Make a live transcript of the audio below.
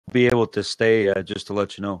be able to stay, just to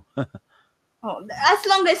let you know. Oh, as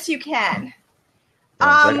long as you can.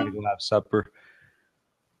 I gotta go have supper.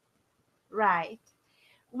 Right.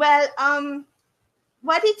 Well,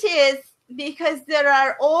 what it is, because there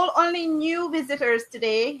are only new visitors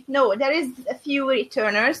today. No, there is a few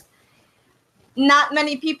returners. Not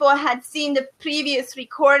many people had seen the previous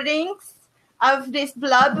recordings of this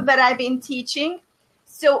blog that I've been teaching.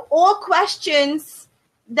 So all questions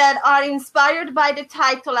that are inspired by the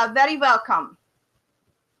title are very welcome.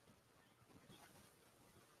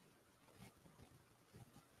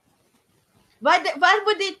 What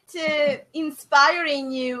would it inspire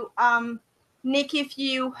in you, Nick, if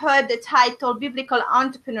you heard the title Biblical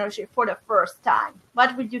Entrepreneurship for the first time?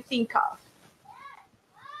 What would you think of?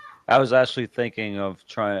 I was actually thinking of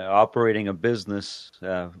operating a business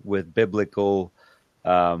with biblical,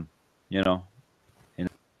 with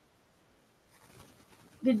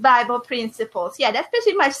Bible principles. Yeah, that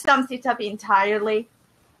pretty much sums it up entirely.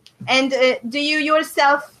 And do you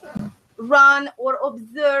yourself run or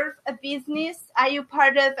observe a business? Are you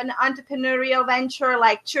part of an entrepreneurial venture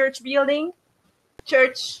like church building,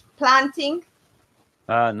 church planting?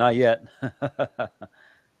 Not yet.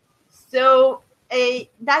 So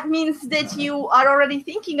that means that you are already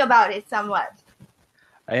thinking about it somewhat.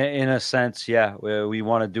 In a sense, yeah. We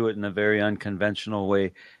want to do it in a very unconventional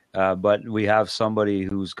way, but we have somebody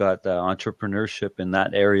who's got entrepreneurship in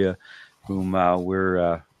that area whom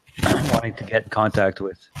we're wanting to get in contact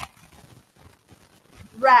with.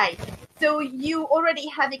 Right. So you already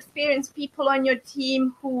have experienced people on your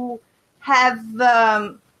team who have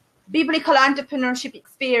biblical entrepreneurship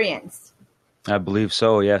experience. I believe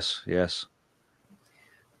so. Yes.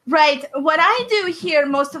 Right. What I do here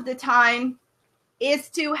most of the time is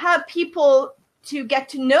to help people to get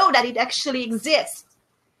to know that it actually exists,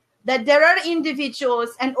 that there are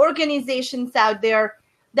individuals and organizations out there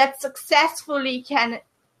that successfully can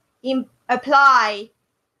apply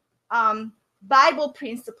Bible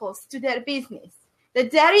principles to their business,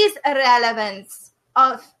 that there is a relevance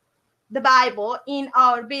of the Bible in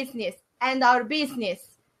our business and our business.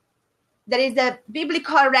 There is a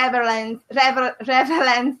biblical relevance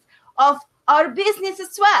of our business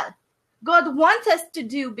as well. God wants us to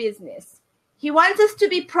do business. He wants us to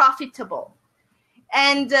be profitable.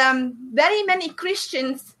 And very many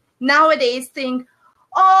Christians nowadays think,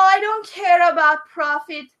 oh, I don't care about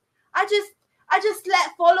profit. I just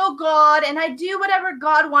follow God and I do whatever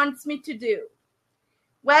God wants me to do.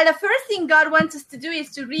 Well, the first thing God wants us to do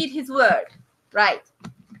is to read his word, right?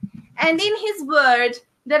 And in his word,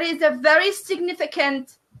 there is a very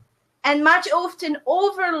significant and much often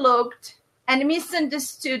overlooked and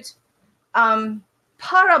misunderstood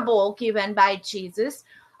parable given by Jesus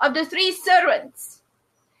of the 3 servants.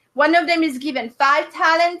 One of them is given 5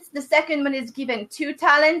 talents, the second one is given 2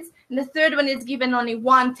 talents, and the third one is given only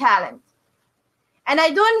 1 talent. And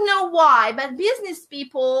I don't know why, but business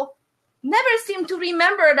people never seem to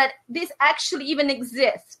remember that this actually even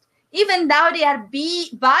exists. Even though they are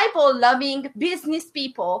Bible-loving business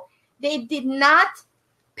people, they did not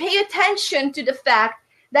pay attention to the fact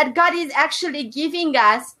that God is actually giving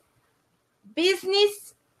us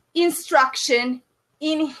business instruction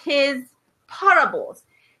in his parables.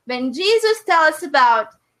 When Jesus tells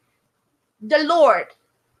about the Lord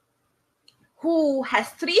who has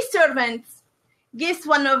 3 servants, gives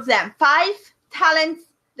one of them 5 talents,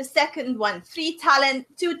 the second one 3 talents,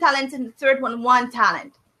 2 talents, and the third one 1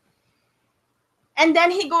 talent. And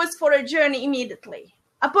then he goes for a journey immediately.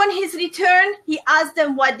 Upon his return, he asks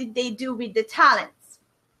them what did they do with the talents.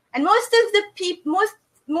 And most of the people,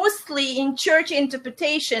 mostly in church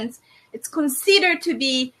interpretations, it's considered to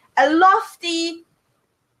be a lofty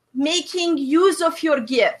making use of your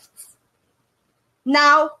gifts.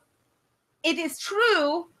 Now, it is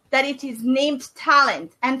true that it is named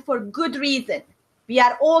talent, and for good reason. We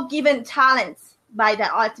are all given talents by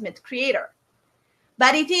the ultimate creator.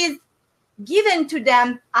 But it is given to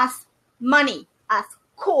them as money, as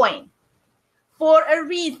coin, for a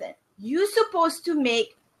reason. You're supposed to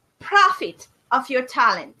make profit of your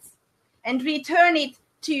talents and return it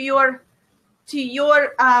to your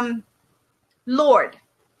Lord.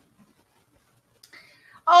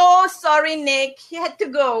 Oh, sorry, Nick, you had to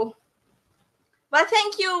go. But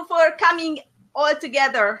thank you for coming all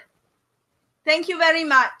together. Thank you very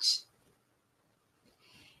much.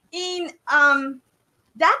 In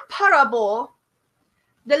that parable,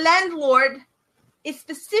 the landlord is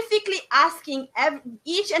specifically asking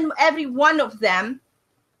each and every one of them,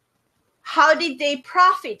 how did they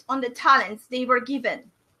profit on the talents they were given?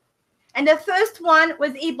 And the first one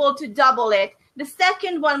was able to double it. The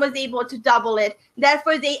second one was able to double it.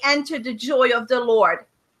 Therefore, they entered the joy of the Lord.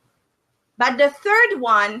 But the third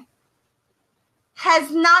one has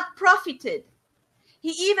not profited. He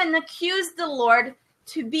even accused the Lord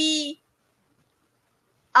to be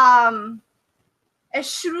a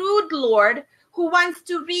shrewd Lord who wants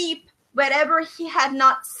to reap wherever he had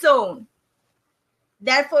not sown.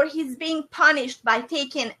 Therefore, he's being punished by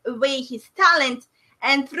taking away his talent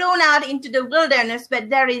and thrown out into the wilderness where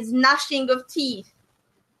there is gnashing of teeth.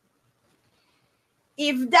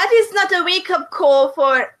 If that is not a wake-up call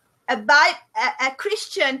for a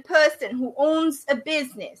Christian person who owns a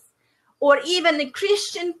business, or even a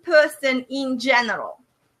Christian person in general,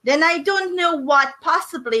 then I don't know what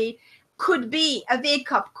possibly could be a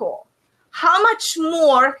wake-up call. How much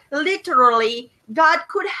more literally God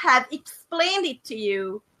could have explained it to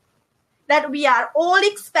you that we are all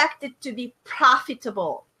expected to be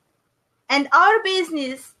profitable. And our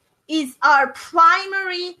business is our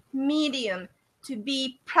primary medium to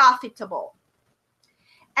be profitable.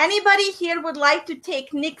 Anybody here would like to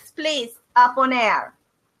take Nick's place up on air?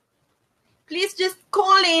 Please just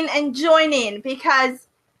call in and join in, because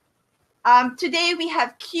today we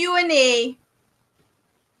have Q&A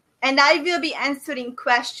and I will be answering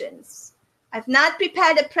questions. I've not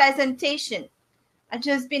prepared a presentation. I've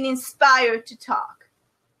just been inspired to talk.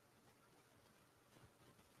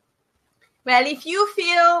 Well, if you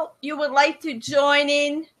feel you would like to join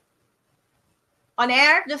in on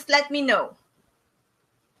air, just let me know.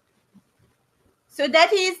 So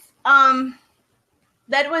that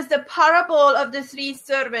was the parable of the 3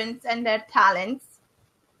 servants and their talents.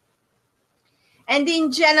 And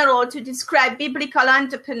in general, to describe biblical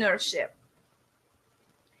entrepreneurship.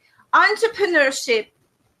 Entrepreneurship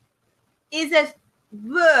is a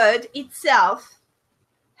word itself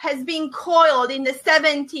has been coiled in the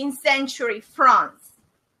 17th century France.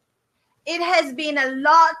 It has been a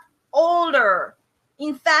lot older.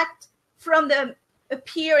 In fact, from the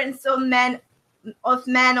appearance of man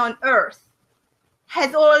on earth,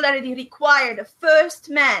 has already required the first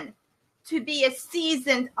man to be a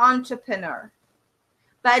seasoned entrepreneur.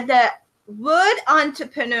 But the word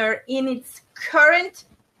entrepreneur in its current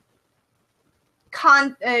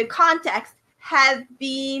context has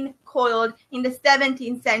been coiled in the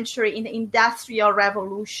 17th century in the Industrial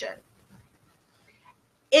Revolution.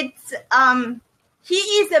 He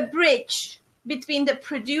is a bridge between the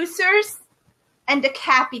producers and the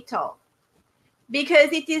capital,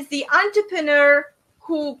 because it is the entrepreneur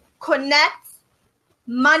who connects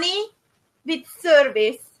money with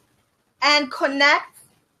service and connects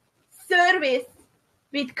service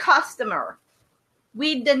with customer,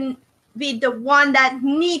 with the one that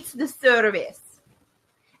needs the service.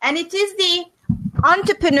 And it is the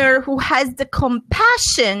entrepreneur who has the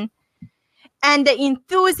compassion and the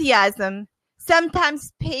enthusiasm,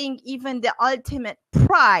 sometimes paying even the ultimate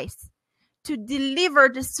price, to deliver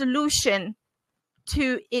the solution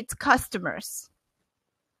to its customers.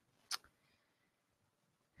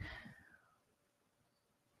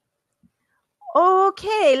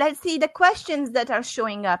 Okay, let's see the questions that are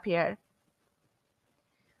showing up here.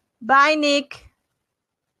 Bye, Nick.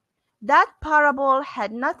 That parable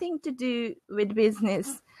had nothing to do with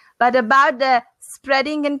business, but about the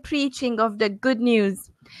spreading and preaching of the good news.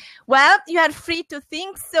 Well, you are free to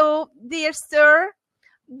think so, dear sir,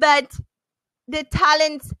 but the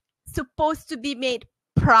talent's supposed to be made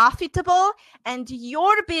profitable, and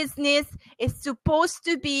your business is supposed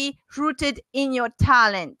to be rooted in your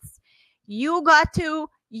talents. You got to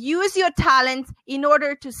use your talents in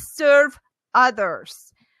order to serve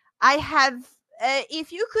others.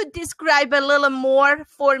 If you could describe a little more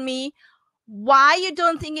for me why you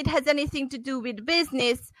don't think it has anything to do with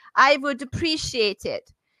business, I would appreciate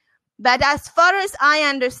it. But as far as I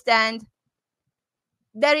understand,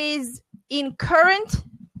 there is in current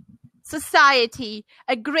society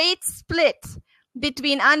a great split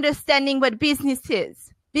between understanding what business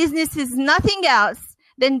is. Business is nothing else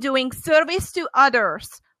than doing service to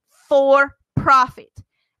others for profit.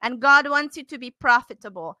 And God wants you to be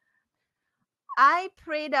profitable. I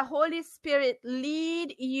pray the Holy Spirit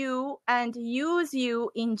lead you and use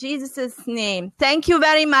you in Jesus' name. Thank you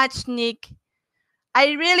very much, Nick.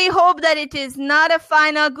 I really hope that it is not a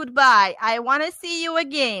final goodbye. I want to see you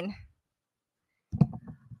again.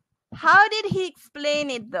 How did he explain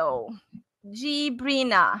it, though? G.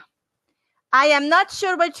 Brina. I am not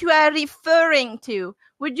sure what you are referring to.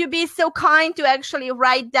 Would you be so kind to actually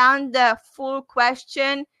write down the full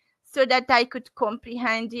question so that I could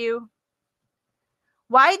comprehend you?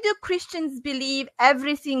 Why do Christians believe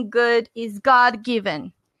everything good is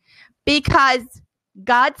God-given? Because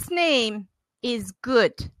God's name is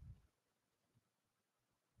good.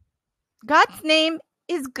 God's name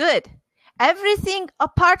is good. Everything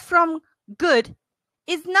apart from good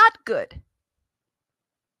is not good.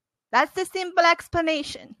 That's the simple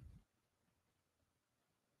explanation.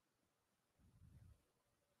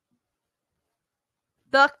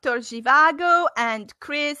 Dr. Zhivago and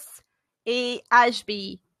Chris A.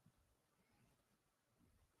 Ashby.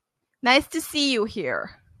 Nice to see you here.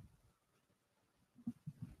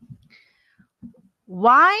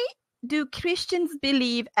 Why do Christians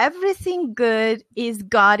believe everything good is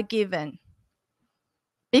God-given?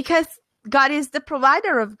 Because God is the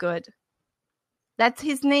provider of good. That's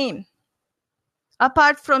his name.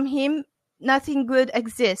 Apart from him, nothing good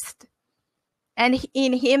exists. And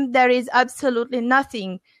in him, there is absolutely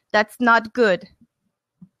nothing that's not good.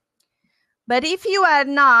 But if you are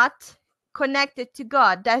not connected to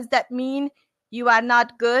God, does that mean you are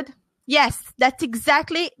not good? Yes, that's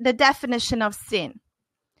exactly the definition of sin.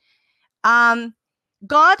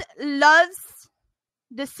 God loves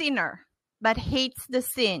the sinner, but hates the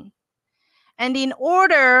sin. And in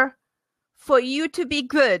order for you to be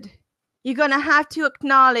good, you're going to have to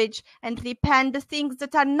acknowledge and repent the things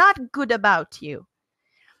that are not good about you.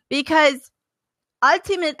 Because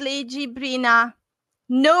ultimately, Gibrina,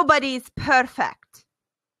 nobody is perfect.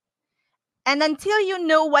 And until you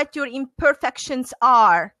know what your imperfections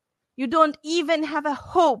are, you don't even have a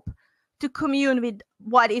hope to commune with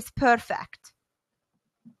what is perfect.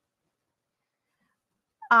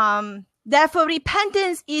 Therefore,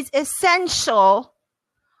 repentance is essential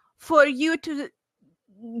for you to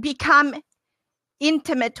become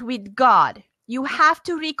intimate with God. You have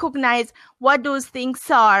to recognize what those things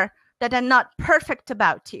are that are not perfect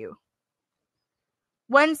about you.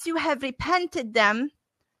 Once you have repented them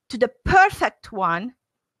to the perfect one,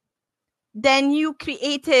 then you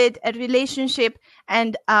created a relationship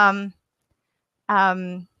and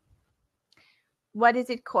what is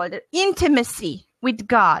it called? Intimacy with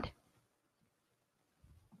God.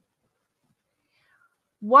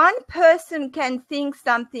 One person can think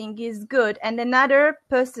something is good and another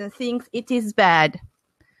person thinks it is bad.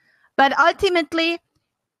 But ultimately,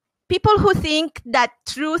 people who think that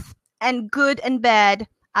truth and good and bad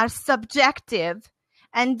are subjective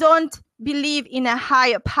and don't believe in a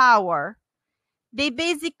higher power, they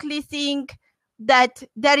basically think that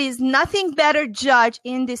there is nothing better judge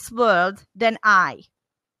in this world than I.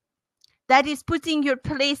 That is putting your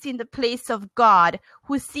place in the place of God,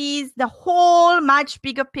 who sees the whole much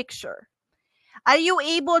bigger picture. Are you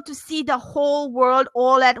able to see the whole world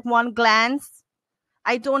all at one glance?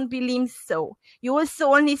 I don't believe so. You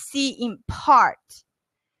also only see in part.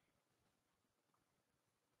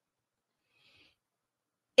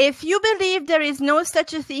 If you believe there is no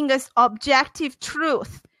such a thing as objective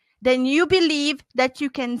truth, then you believe that you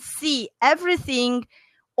can see everything,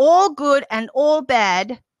 all good and all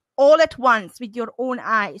bad, all at once with your own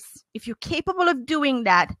eyes. If you're capable of doing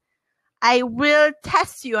that, I will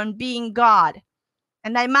test you on being God.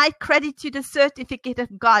 And I might credit you the certificate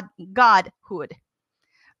of Godhood.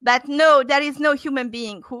 But no, there is no human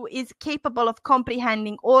being who is capable of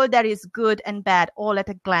comprehending all that is good and bad all at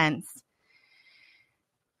a glance.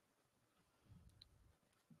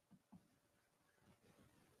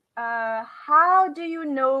 How do you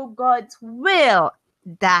know God's will?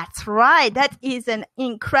 That's right. That is an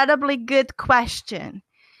incredibly good question.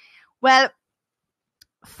 Well,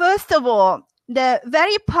 first of all, the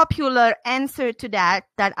very popular answer to that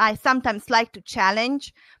I sometimes like to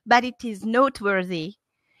challenge, but it is noteworthy,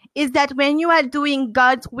 is that when you are doing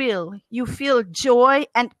God's will, you feel joy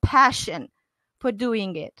and passion for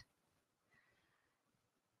doing it.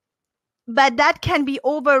 But that can be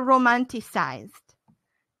over-romanticized.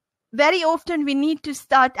 Very often we need to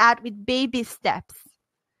start out with baby steps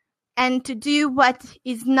and to do what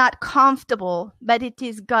is not comfortable, but it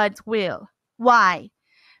is God's will. Why?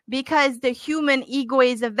 Because the human ego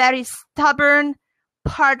is a very stubborn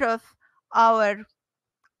part of our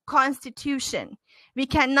constitution. We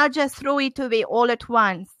cannot just throw it away all at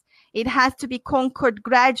once. It has to be conquered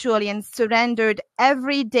gradually and surrendered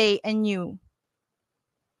every day anew.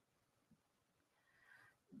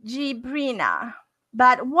 Gibrina.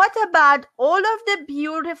 But what about all of the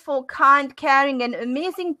beautiful, kind, caring, and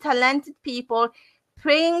amazing, talented people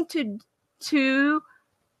praying to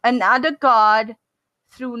another God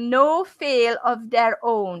through no fail of their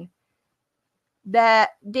own?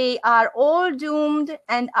 That they are all doomed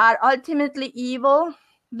and are ultimately evil?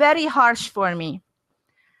 Very harsh for me.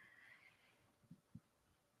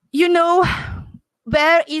 You know,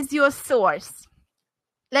 where is your source?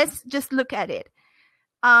 Let's just look at it.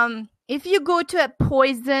 If you go to a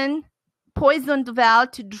poisoned well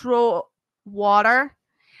to draw water,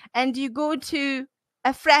 and you go to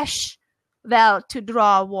a fresh well to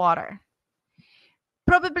draw water,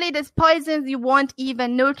 Probably this poison you won't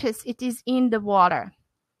even notice it is in the water.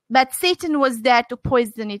 But Satan was there to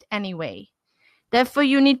poison it anyway. Therefore,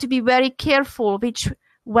 you need to be very careful which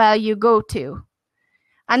well you go to.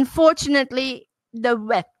 Unfortunately,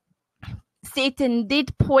 Satan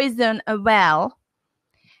did poison a well,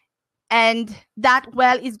 and that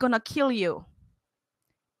well is going to kill you.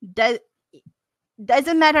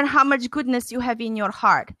 Doesn't matter how much goodness you have in your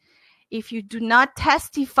heart. If you do not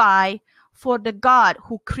testify for the God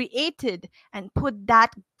who created and put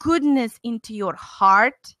that goodness into your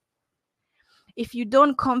heart, if you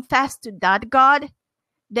don't confess to that God,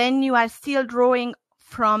 then you are still drawing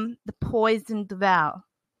from the poisoned well.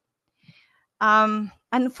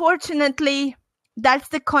 Unfortunately, that's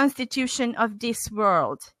the constitution of this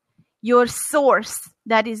world. Your source,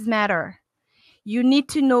 that is matter. You need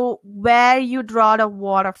to know where you draw the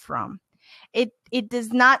water from. It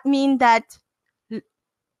does not mean that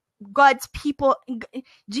God's people,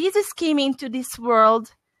 Jesus came into this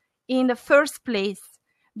world in the first place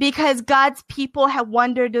because God's people have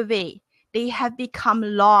wandered away. They have become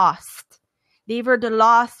lost. They were the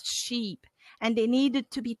lost sheep, and they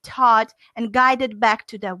needed to be taught and guided back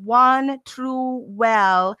to the one true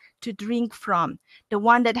well to drink from, the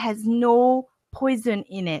one that has no poison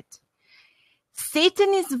in it.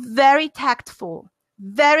 Satan is very tactful,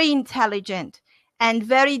 very intelligent, and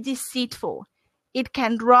very deceitful. It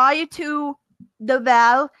can draw you to the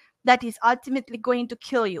well that is ultimately going to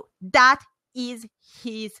kill you. That is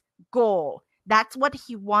his goal. That's what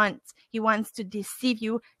he wants. He wants to deceive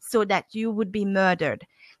you so that you would be murdered.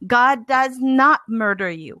 God does not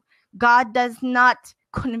murder you. God does not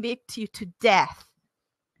convict you to death.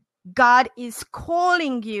 God is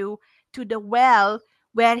calling you to the well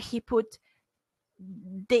where he put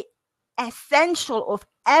the essential of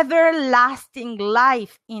everlasting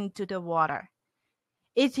life into the water.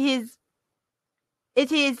 It is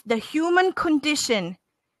the human condition.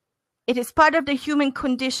 It is part of the human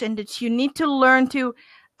condition that you need to learn to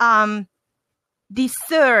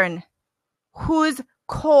discern whose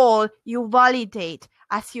call you validate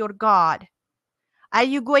as your God. Are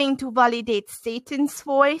you going to validate Satan's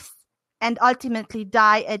voice and ultimately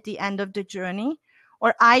die at the end of the journey?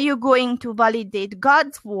 Or are you going to validate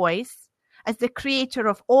God's voice as the creator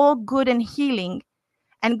of all good and healing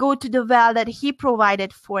and go to the well that he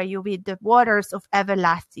provided for you with the waters of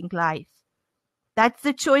everlasting life? That's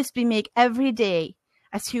the choice we make every day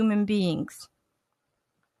as human beings.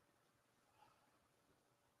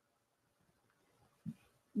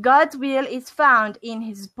 God's will is found in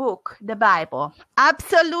his book, the Bible.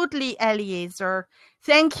 Absolutely, Eliezer.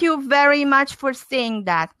 Thank you very much for saying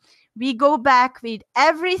that. We go back with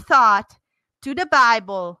every thought to the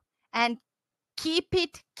Bible and keep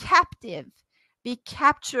it captive. We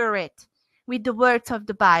capture it with the words of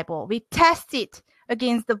the Bible. We test it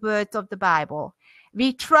against the words of the Bible.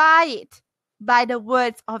 We try it by the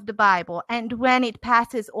words of the Bible. And when it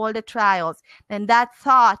passes all the trials, then that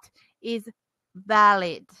thought is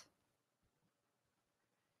valid.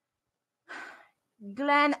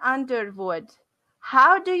 Glenn Underwood,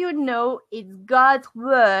 how do you know it's God's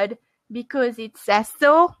word because it says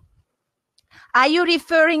so? Are you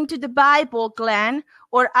referring to the Bible, Glenn,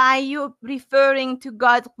 or are you referring to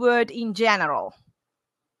God's word in general?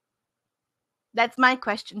 That's my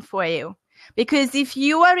question for you. Because if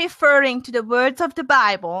you are referring to the words of the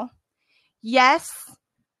Bible, yes,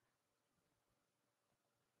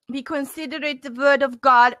 we consider it the word of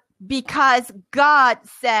God because God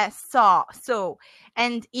says so.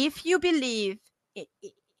 And if you believe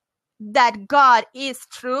that God is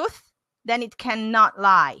truth, then it cannot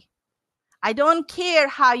lie. I don't care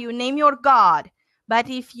how you name your God, but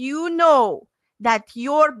if you know that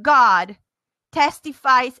your God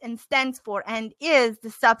testifies and stands for and is the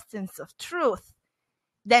substance of truth,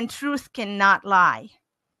 then truth cannot lie.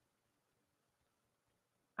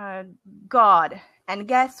 God. And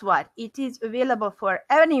guess what? It is available for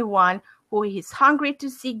anyone who is hungry to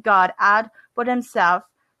seek God out for themselves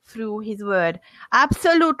through his word.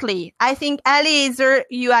 Absolutely. I think, Eliezer,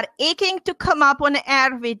 you are aching to come up on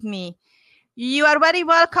air with me. You are very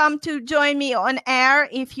welcome to join me on air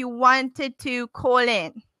if you wanted to call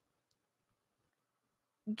in.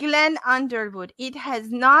 Glenn Underwood, it has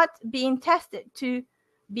not been tested to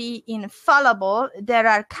be infallible. There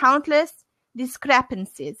are countless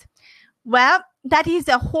discrepancies. Well, that is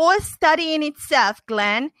a whole study in itself,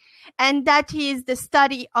 Glenn, and that is the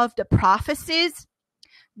study of the prophecies.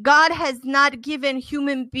 God has not given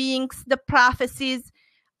human beings the prophecies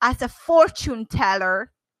as a fortune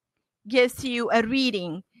teller gives you a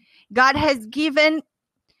reading. God has given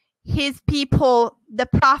his people the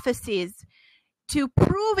prophecies to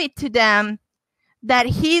prove it to them that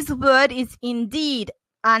his word is indeed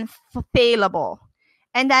unfailable.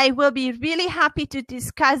 And I will be really happy to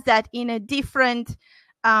discuss that in a different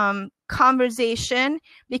conversation,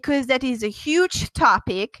 because that is a huge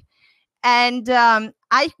topic. And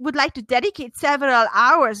I would like to dedicate several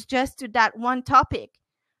hours just to that one topic.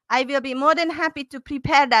 I will be more than happy to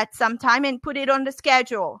prepare that sometime and put it on the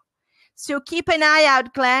schedule. So keep an eye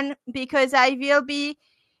out, Glenn, because I will be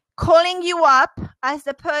calling you up as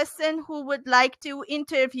the person who would like to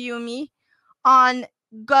interview me on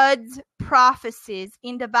God's prophecies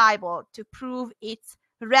in the Bible to prove its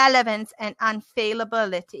relevance and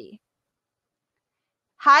unfailability.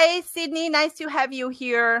 Hi, Sydney. Nice to have you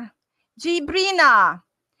here. Gibrina.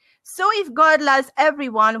 So if God loves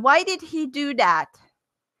everyone, why did he do that?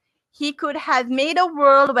 He could have made a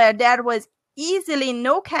world where there was easily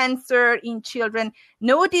no cancer in children,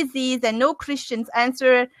 no disease, and no Christians.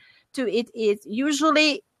 Answer to it is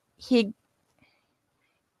usually it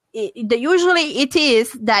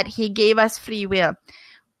is that he gave us free will.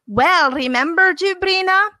 Well, remember,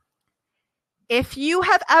 Gibrina, if you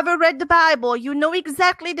have ever read the Bible, you know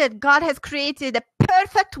exactly that God has created a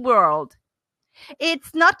perfect world.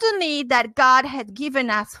 It's not only that God had given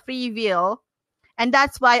us free will, and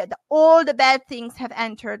that's why all the bad things have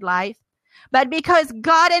entered life, but because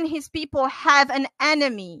God and his people have an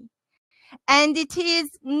enemy. And it is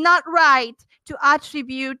not right to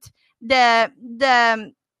attribute the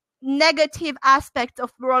negative aspects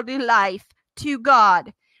of worldly life to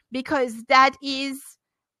God, because that is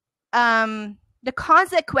the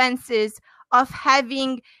consequences of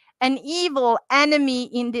having an evil enemy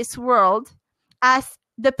in this world, as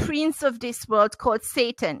the prince of this world called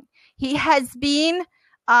Satan. He has been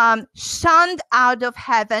shunned out of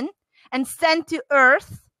heaven and sent to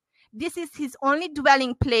earth. This is his only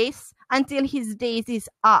dwelling place until his days is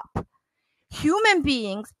up. Human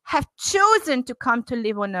beings have chosen to come to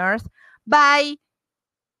live on earth by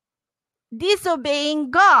disobeying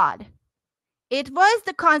God. It was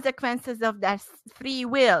the consequences of their free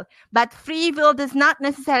will, but free will does not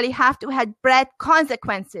necessarily have to have bad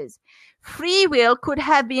consequences. Free will could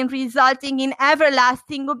have been resulting in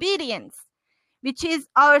everlasting obedience, which is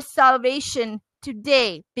our salvation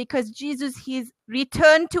today, because Jesus has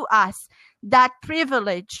returned to us that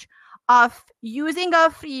privilege of using our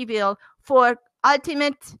free will for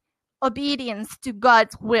ultimate obedience to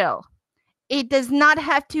God's will. It does not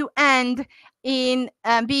have to end in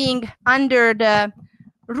being under the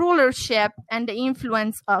rulership and the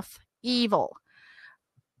influence of evil.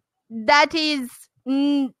 That is,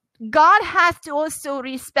 God has to also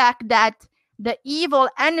respect that the evil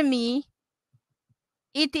enemy,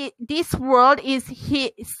 this world is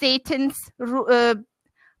Satan's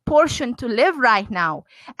portion to live right now.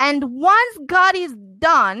 And once God is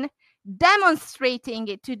done demonstrating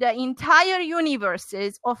it to the entire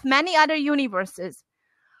universes of many other universes,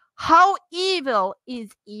 how evil is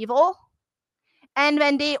evil, and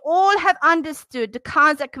when they all have understood the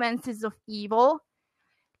consequences of evil,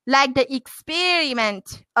 like the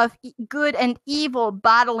experiment of good and evil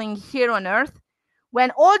battling here on earth,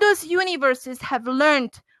 when all those universes have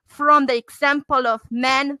learned from the example of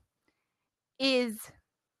man is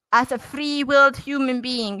as a free-willed human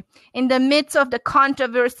being in the midst of the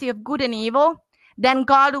controversy of good and evil, then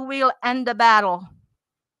God will end the battle,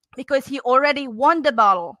 because he already won the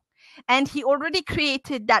battle. And he already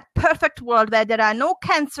created that perfect world where there are no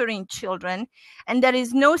cancer in children, and there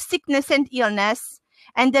is no sickness and illness,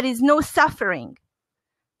 and there is no suffering.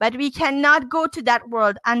 But we cannot go to that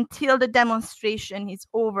world until the demonstration is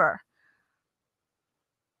over.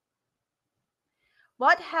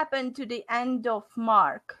 What happened to the end of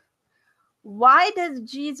Mark? Why does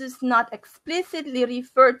Jesus not explicitly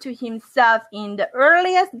refer to himself in the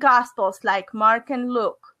earliest Gospels like Mark and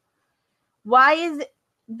Luke? Why is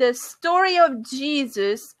the story of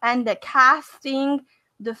Jesus and the casting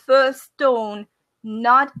the first stone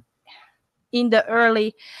not in the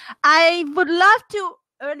early? I would love to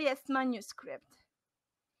earliest manuscript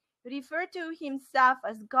refer to himself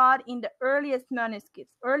as God in the earliest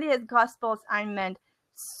manuscripts, earliest Gospels. I meant,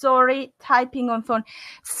 sorry, typing on phone.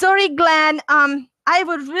 Sorry, Glenn. I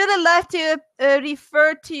would really love to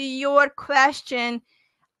refer to your question.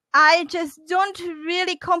 I just don't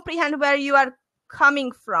really comprehend where you are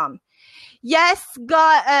coming from. Yes,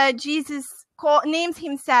 God, Jesus names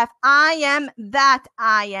himself, I am that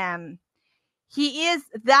I am. He is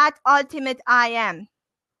that ultimate I am.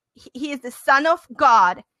 He is the Son of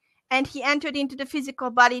God, and he entered into the physical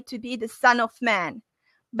body to be the Son of Man.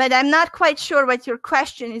 But I'm not quite sure what your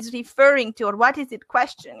question is referring to, or what is it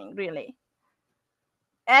questioning, really.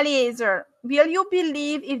 Eliezer, will you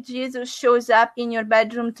believe if Jesus shows up in your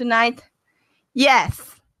bedroom tonight?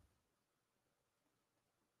 Yes.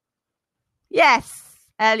 Yes,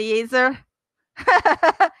 Eliezer.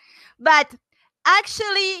 But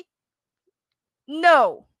actually,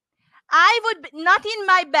 no. I would be, not in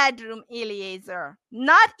my bedroom, Eliezer.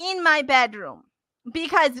 Not in my bedroom.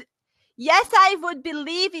 Because yes, I would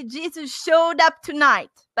believe if Jesus showed up tonight,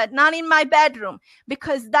 but not in my bedroom,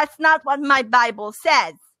 because that's not what my Bible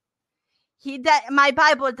says. My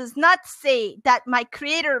Bible does not say that my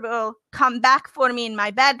Creator will come back for me in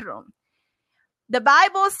my bedroom. The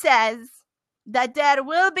Bible says that there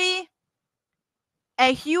will be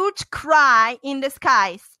a huge cry in the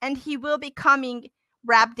skies, and he will be coming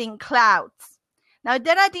wrapped in clouds. Now,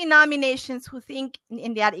 there are denominations who think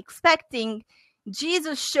and they are expecting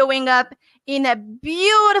Jesus showing up in a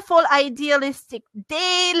beautiful, idealistic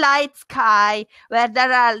daylight sky where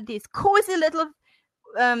there are these cozy little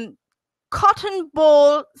cotton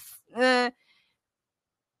ball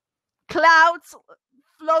clouds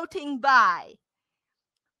floating by.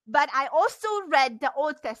 But I also read the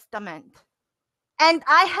Old Testament, and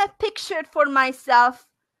I have pictured for myself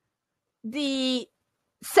the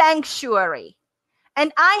sanctuary.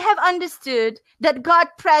 And I have understood that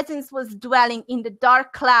God's presence was dwelling in the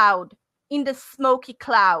dark cloud, in the smoky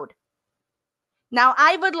cloud. Now,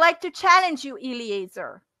 I would like to challenge you,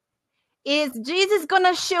 Eliezer. Is Jesus going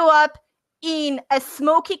to show up in a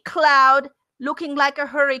smoky cloud looking like a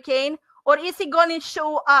hurricane? Or is he going to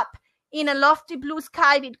show up in a lofty blue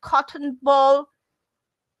sky with cotton ball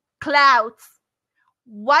clouds?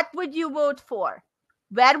 What would you vote for?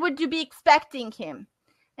 Where would you be expecting him?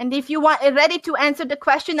 And if you are ready to answer the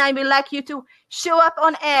question, I would like you to show up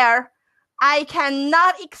on air. I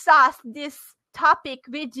cannot exhaust this topic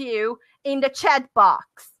with you in the chat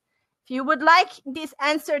box. If you would like this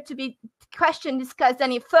answer to be question discussed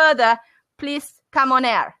any further, please come on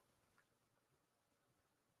air.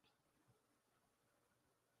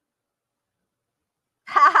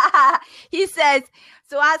 He says,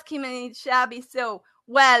 so ask him and it shall be so.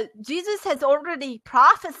 Well, Jesus has already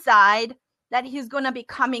prophesied that he's going to be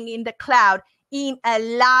coming in the cloud in a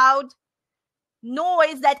loud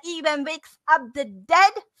noise that even wakes up the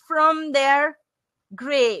dead from their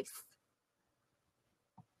graves.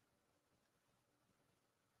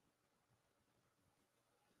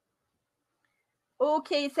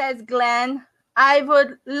 Okay, says Glenn. I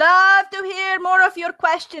would love to hear more of your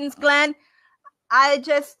questions, Glenn. I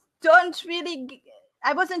just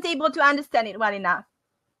I wasn't able to understand it well enough.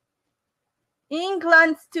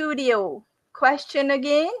 England Studio. Question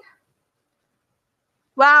again?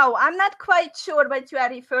 Wow, I'm not quite sure what you are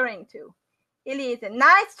referring to. Elisa,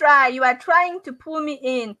 nice try. You are trying to pull me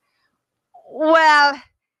in. Well,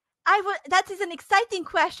 that is an exciting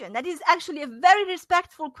question. That is actually a very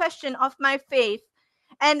respectful question of my faith.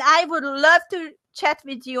 And I would love to chat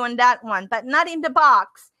with you on that one, but not in the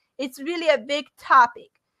box. It's really a big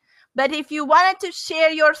topic. But if you wanted to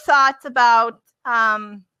share your thoughts about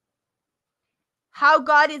how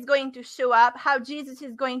God is going to show up, how Jesus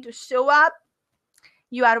is going to show up,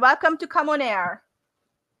 you are welcome to come on air.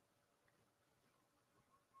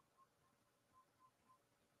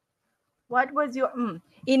 What was your...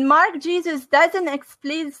 In Mark, Jesus doesn't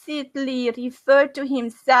explicitly refer to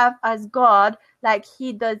himself as God like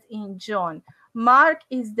he does in John. Mark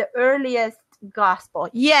is the earliest gospel.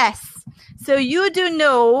 Yes. So you do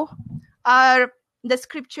know the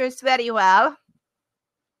scriptures very well.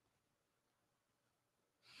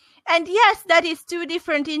 And yes, that is two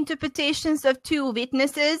different interpretations of two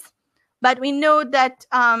witnesses. But we know that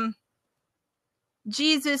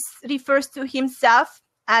Jesus refers to himself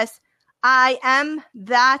as I am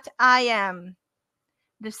that I am,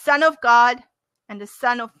 the Son of God and the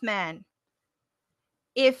Son of Man.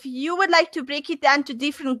 If you would like to break it down to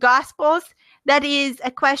different gospels, that is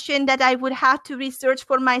a question that I would have to research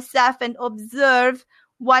for myself and observe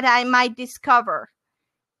what I might discover.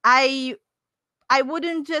 I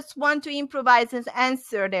wouldn't just want to improvise an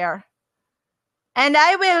answer there. And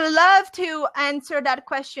I will love to answer that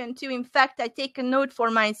question too. In fact, I take a note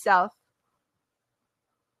for myself.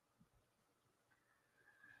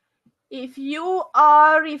 If you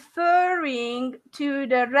are referring to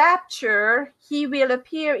the rapture, he will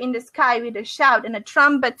appear in the sky with a shout and a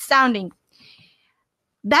trumpet sounding.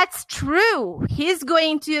 That's true. He's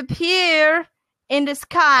going to appear in the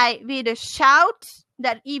sky with a shout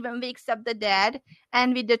that even wakes up the dead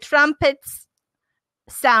and with the trumpets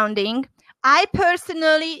sounding. I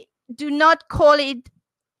personally do not call it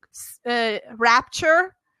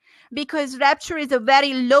rapture, because rapture is a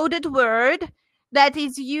very loaded word that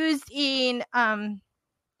is used in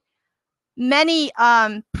many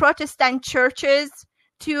Protestant churches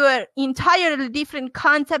to an entirely different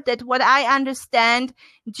concept that what I understand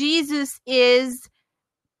Jesus is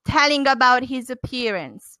telling about his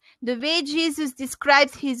appearance. The way Jesus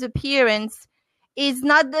describes his appearance is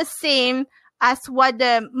not the same as what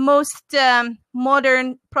the most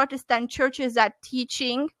modern Protestant churches are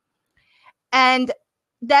teaching. And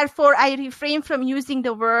therefore, I refrain from using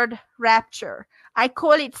the word rapture. I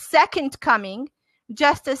call it second coming,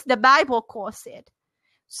 just as the Bible calls it.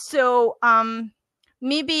 So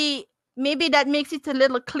maybe that makes it a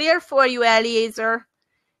little clear for you, Eliezer,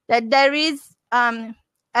 that there is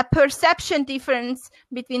a perception difference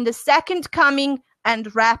between the second coming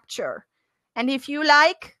and rapture. And if you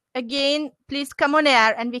like, again, please come on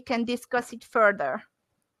air and we can discuss it further.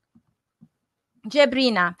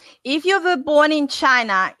 Jebrina, if you were born in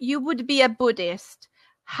China, you would be a Buddhist.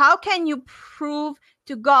 How can you prove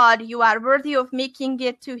to God you are worthy of making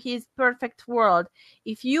it to his perfect world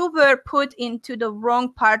if you were put into the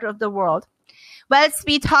wrong part of the world? Well,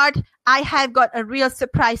 sweetheart, I have got a real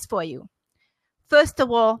surprise for you. First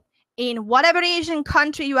of all, in whatever Asian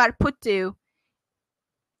country you are put to,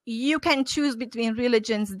 you can choose between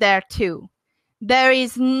religions there too. There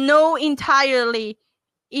is no entirely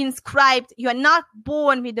inscribed, you are not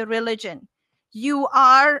born with a religion. You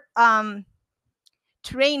are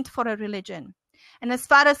trained for a religion. And as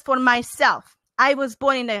far as for myself, I was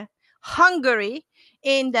born in Hungary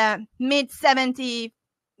in the mid-70s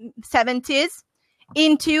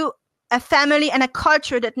into a family and a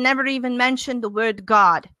culture that never even mentioned the word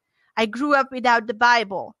God. I grew up without the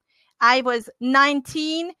Bible. I was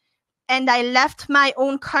 19 and I left my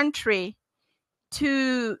own country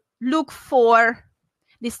to look for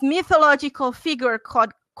this mythological figure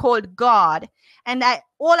called God. And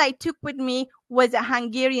all I took with me was a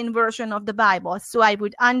Hungarian version of the Bible, so I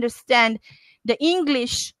would understand the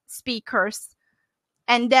English speakers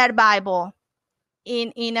and their Bible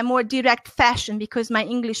in a more direct fashion, because my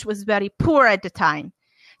English was very poor at the time.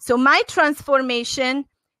 So my transformation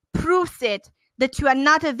proves it that you are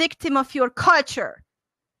not a victim of your culture.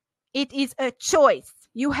 It is a choice.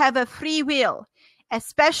 You have a free will,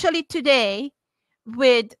 especially today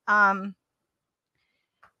with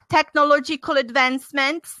technological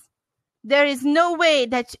advancements. There is no way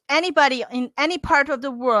that anybody in any part of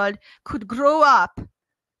the world could grow up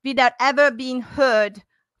without ever being heard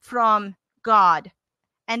from God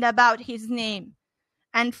and about his name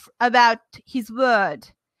and about his word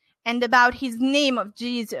and about his name of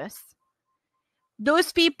Jesus.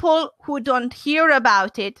 Those people who don't hear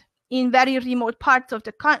about it in very remote parts of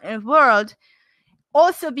the world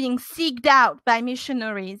also being seeked out by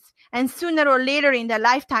missionaries, and sooner or later in their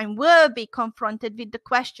lifetime will be confronted with the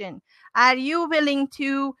question, are you willing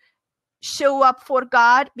to show up for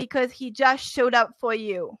God because he just showed up for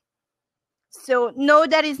you? So no,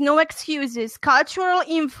 there is no excuses. Cultural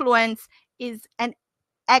influence is an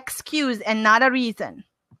excuse and not a reason.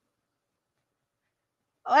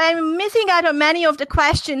 I'm missing out on many of the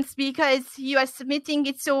questions because you are submitting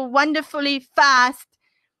it so wonderfully fast.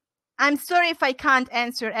 I'm sorry if I can't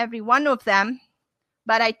answer every one of them,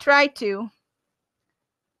 but I try to.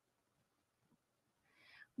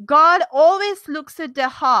 God always looks at the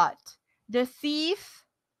heart. The thief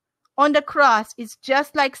on the cross is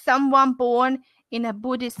just like someone born in a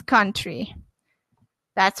Buddhist country.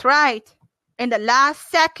 That's right. In the last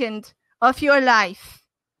second of your life,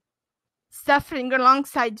 suffering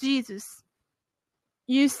alongside Jesus,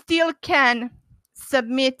 you still can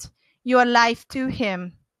submit your life to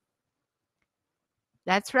him.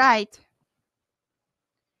 That's right.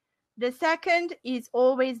 The second is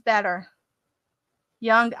always better.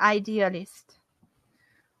 Young idealist.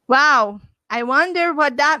 Wow, I wonder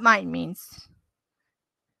what that might mean.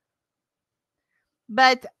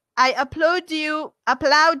 But I applaud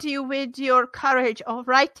you with your courage of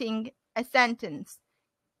writing a sentence.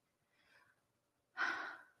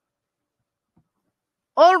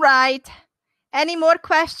 All right. Any more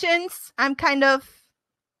questions? I'm kind of,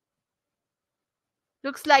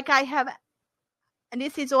 looks like I have, and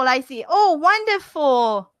this is all I see. Oh,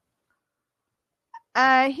 wonderful.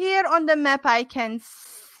 Here on the map, I can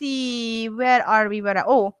see, where are we?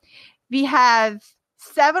 Oh, we have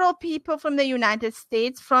several people from the United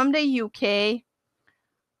States, from the UK.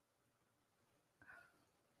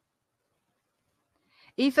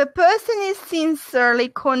 If a person is sincerely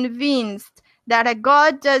convinced that a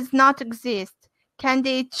God does not exist, can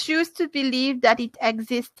they choose to believe that it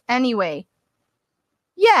exists anyway?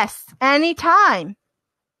 Yes, anytime.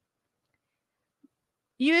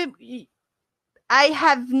 I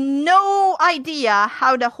have no idea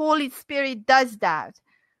how the Holy Spirit does that.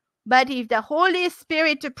 But if the Holy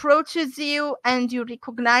Spirit approaches you and you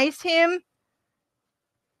recognize him,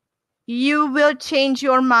 you will change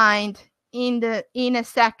your mind in a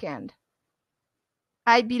second.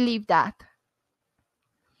 I believe that.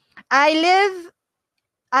 I live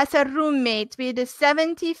as a roommate with a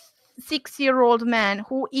 76-year-old man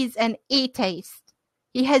who is an atheist.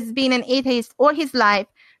 He has been an atheist all his life.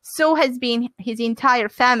 So has been his entire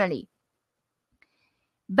family.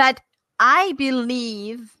 But I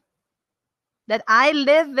believe that I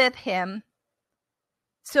live with him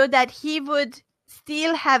so that he would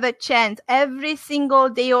still have a chance every single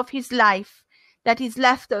day of his life that is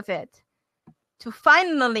left of it to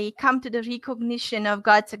finally come to the recognition of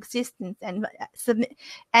God's existence and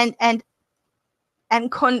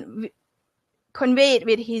convey it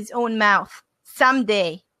with his own mouth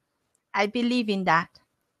someday. I believe in that.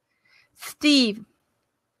 Steve.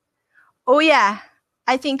 Oh yeah,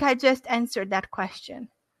 I think I just answered that question.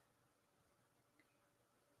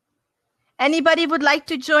 Anybody would like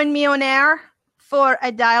to join me on air for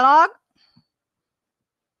a dialogue?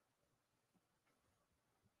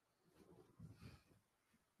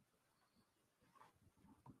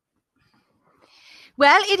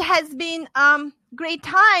 Well, it has been great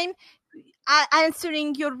time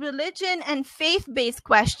answering your religion and faith-based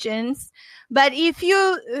questions. But if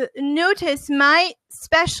you notice, my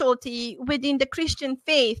specialty within the Christian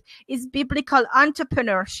faith is biblical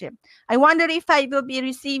entrepreneurship. I wonder if I will be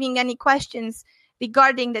receiving any questions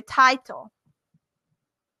regarding the title.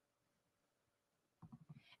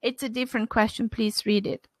 It's a different question. Please read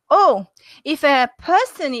it. Oh, if a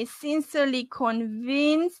person is sincerely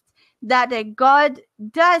convinced that a God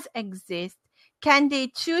does exist, can they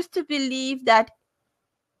choose to believe that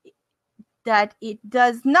it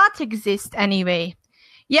does not exist anyway?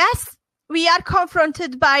 Yes, we are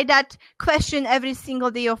confronted by that question every single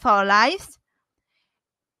day of our lives.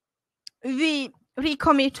 We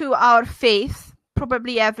recommit to our faith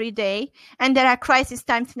probably every day, and there are crisis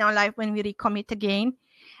times in our life when we recommit again.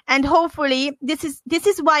 And hopefully, this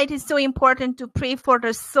is why it is so important to pray for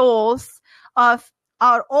the souls of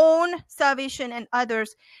our own salvation and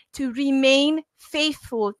others to remain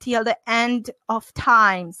faithful till the end of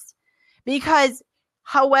times. Because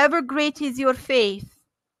however great is your faith,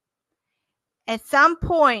 at some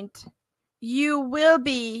point you will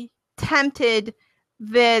be tempted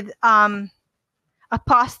with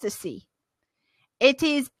apostasy. It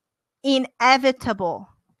is inevitable.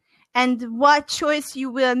 And what choice you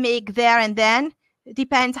will make there and then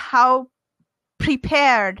depends how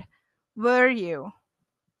prepared were you.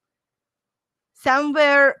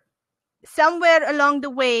 Somewhere along the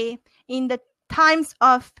way, in the times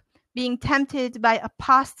of being tempted by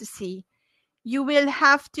apostasy, you will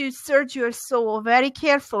have to search your soul very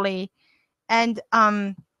carefully and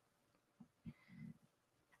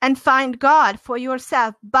find God for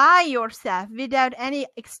yourself, by yourself, without any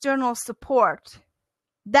external support.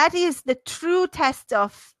 That is the true test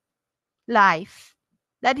of life.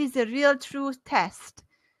 That is the real true test.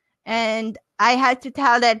 And I had to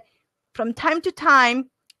tell that from time to time,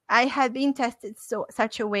 I have been tested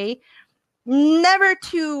such a way, never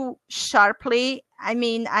too sharply. I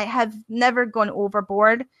mean, I have never gone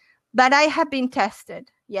overboard, but I have been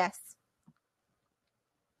tested. Yes.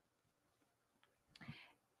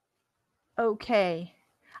 Okay.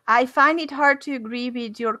 I find it hard to agree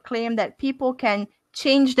with your claim that people can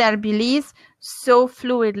change their beliefs so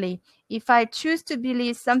fluidly. If I choose to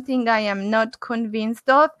believe something I am not convinced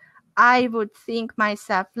of, I would think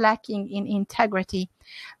myself lacking in integrity.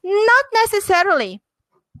 Not necessarily.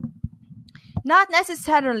 Not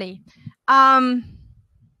necessarily.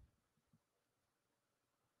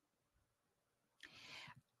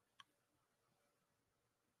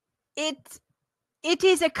 It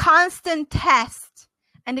is a constant test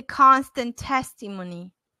and a constant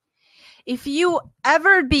testimony. If you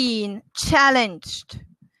ever been challenged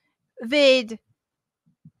with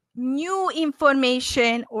new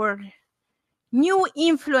information or new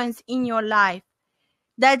influence in your life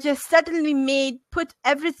that just suddenly put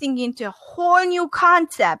everything into a whole new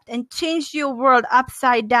concept and changed your world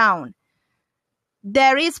upside down,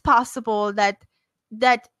 there is possible that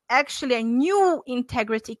actually a new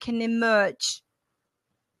integrity can emerge,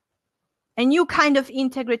 a new kind of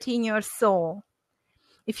integrity in your soul.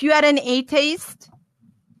 If you are an atheist,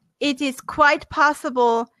 it is quite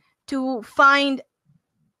possible to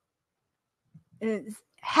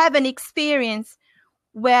have an experience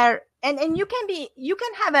where and you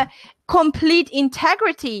can have a complete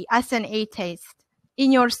integrity as an atheist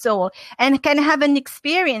in your soul and can have an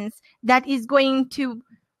experience that is going to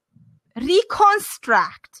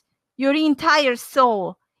reconstruct your entire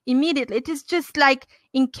soul immediately. It is just like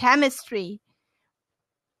in chemistry,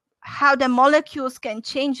 how the molecules can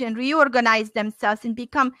change and reorganize themselves and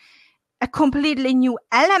become a completely new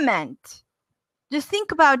element. Just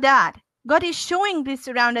think about that. God is showing this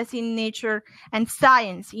around us in nature and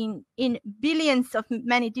science in billions of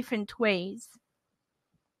many different ways.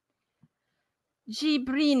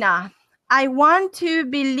 Gibrina, I want to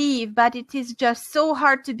believe, but it is just so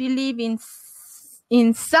hard to believe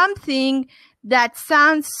in something that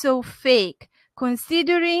sounds so fake,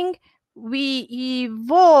 considering we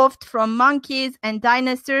evolved from monkeys and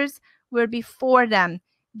dinosaurs were before them.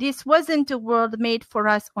 This wasn't a world made for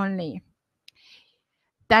us only.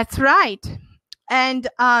 That's right. And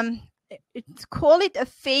call it a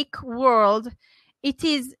fake world. It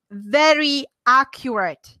is very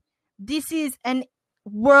accurate. This is an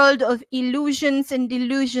world of illusions and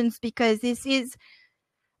delusions because this is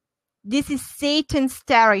Satan's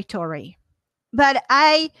territory. But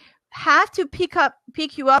I have to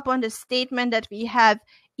pick you up on the statement that we have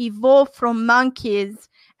evolved from monkeys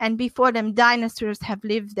and before them dinosaurs have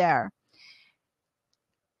lived there.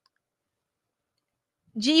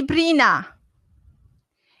 Gibrina,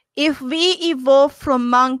 if we evolved from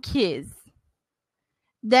monkeys,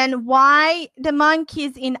 then why the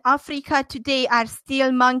monkeys in Africa today are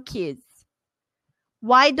still monkeys?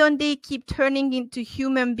 Why don't they keep turning into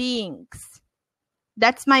human beings?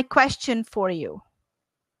 That's my question for you.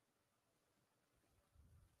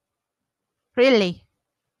 Really?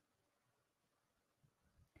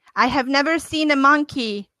 I have never seen a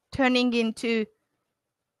monkey turning into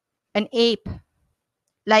an ape,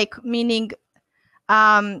 like meaning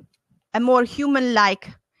a more human-like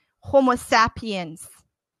Homo sapiens.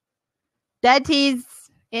 That is,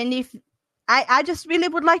 and if I just really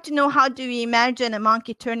would like to know, how do you imagine a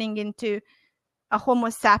monkey turning into a Homo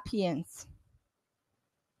sapiens?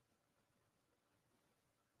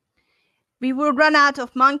 We will run out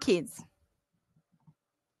of monkeys.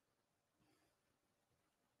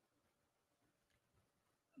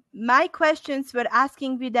 My questions were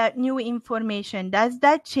asking without new information. Does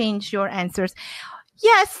that change your answers?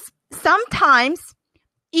 Yes, sometimes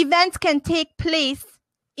events can take place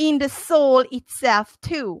in the soul itself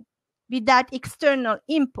too, without external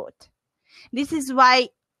input. This is why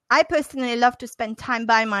I personally love to spend time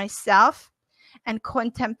by myself and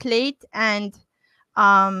contemplate and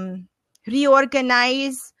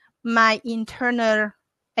reorganize my internal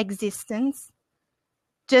existence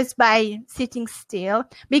just by sitting still,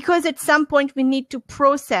 because at some point we need to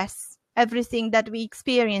process everything that we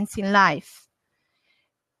experience in life.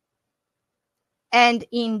 And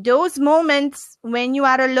in those moments when you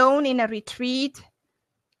are alone in a retreat,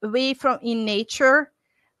 away from in nature,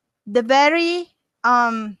 the very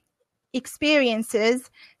experiences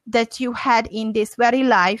that you had in this very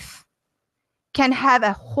life can have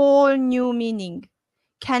a whole new meaning,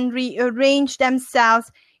 can rearrange themselves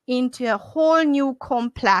into a whole new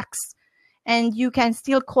complex, and you can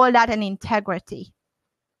still call that an integrity.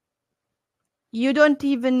 You don't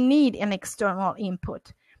even need an external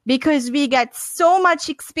input, because we get so much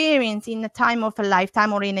experience in the time of a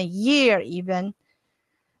lifetime or in a year even,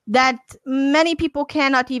 that many people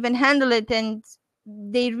cannot even handle it, and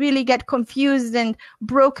they really get confused and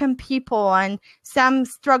broken people, and some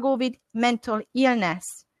struggle with mental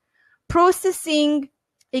illness. Processing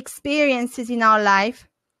experiences in our life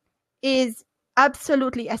is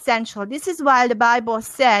absolutely essential. This is why the Bible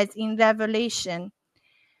says in Revelation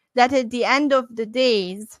that at the end of the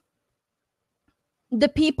days, the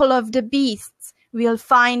people of the beasts will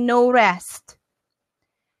find no rest.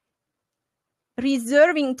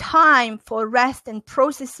 Reserving time for rest and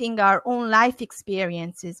processing our own life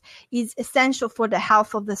experiences is essential for the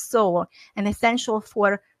health of the soul and essential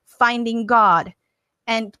for finding God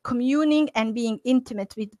and communing and being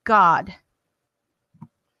intimate with God.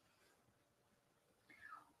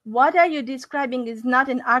 What are you describing is not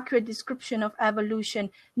an accurate description of evolution.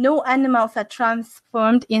 No animals are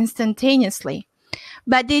transformed instantaneously,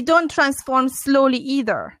 but they don't transform slowly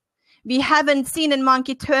either. We haven't seen a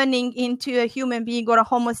monkey turning into a human being or a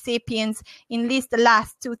Homo sapiens in at least the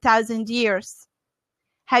last 2,000 years.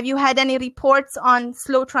 Have you had any reports on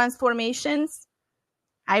slow transformations?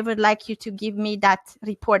 I would like you to give me that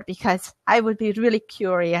report, because I would be really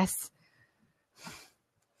curious.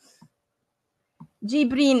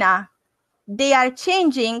 Gibrina, they are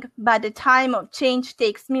changing, but the time of change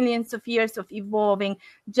takes millions of years of evolving,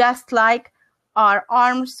 just like our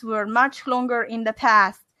arms were much longer in the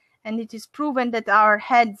past, and it is proven that our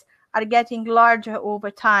heads are getting larger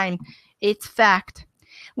over time. It's fact.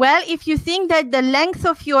 Well, if you think that the length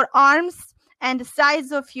of your arms and the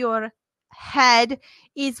size of your head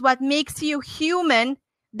is what makes you human,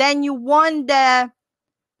 then you won the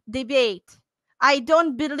debate. I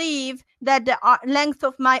don't believe that the length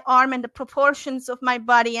of my arm and the proportions of my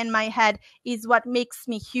body and my head is what makes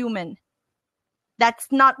me human. That's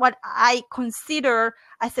not what I consider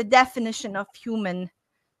as a definition of human.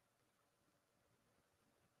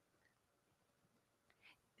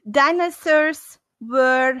 Dinosaurs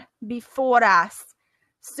were before us.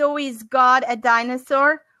 So is God a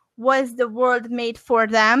dinosaur? Was the world made for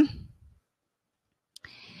them?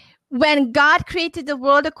 When God created the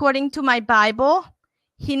world according to my Bible,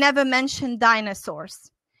 he never mentioned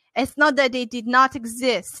dinosaurs. It's not that they did not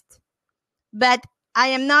exist, but I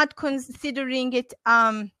am not considering it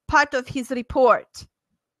part of his report.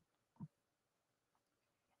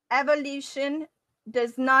 Evolution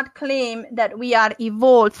does not claim that we are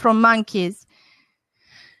evolved from monkeys.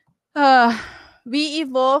 We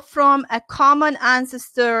evolved from a common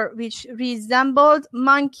ancestor which resembled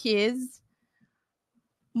monkeys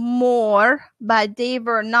more, but they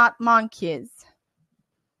were not monkeys.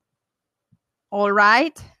 All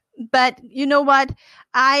right? But you know what?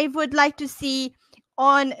 I would like to see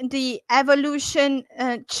on the evolution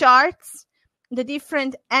charts the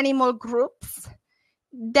different animal groups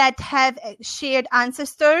that have shared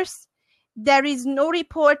ancestors. There is no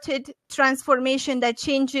reported transformation that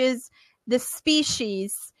changes the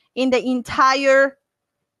species in the entire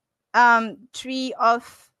tree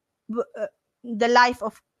of the life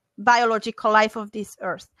of biological life of this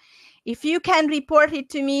earth. If you can report it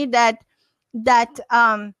to me that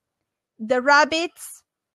the rabbits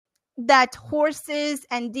that horses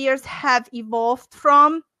and deers have evolved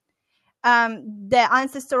from, the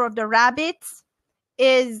ancestor of the rabbits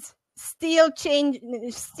is still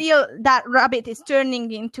that rabbit is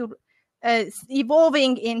turning into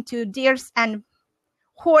evolving into deers and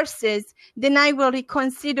horses, then I will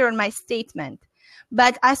reconsider my statement.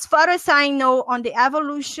 But as far as I know, on the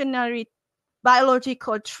evolutionary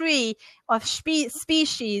biological tree of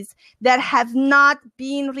species, there have not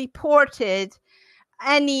been reported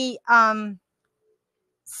any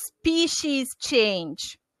species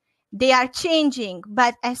change. They are changing,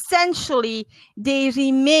 but essentially they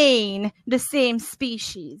remain the same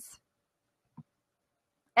species.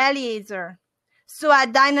 Eliezer. So are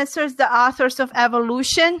dinosaurs the authors of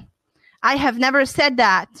evolution? I have never said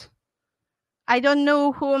that. I don't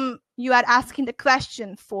know whom you are asking the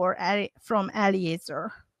question for from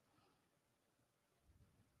Eliezer.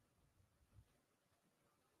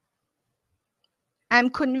 I'm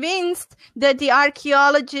convinced that the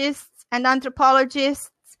archaeologists and anthropologists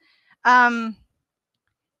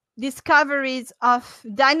discoveries of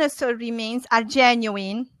dinosaur remains are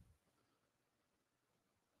genuine.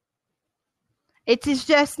 It is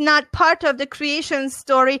just not part of the creation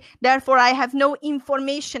story, therefore I have no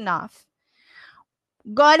information of.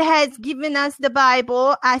 God has given us the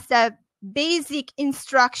Bible as a basic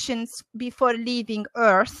instructions before leaving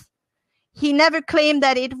earth. He never claimed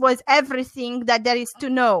that it was everything that there is to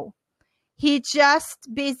know. He just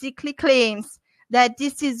basically claims that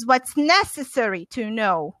this is what's necessary to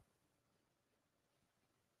know.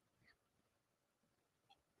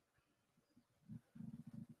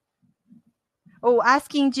 Oh,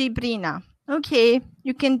 asking Gibrina. Okay,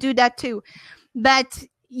 you can do that too. But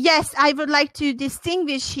yes, I would like to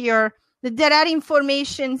distinguish here that there are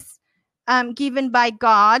informations given by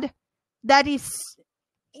God that is,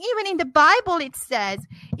 even in the Bible it says,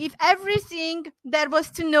 if everything there was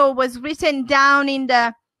to know was written down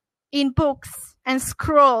in books and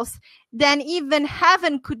scrolls, then even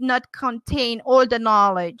heaven could not contain all the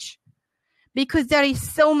knowledge, because there is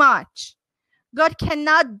so much. God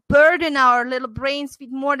cannot burden our little brains with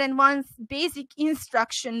more than one basic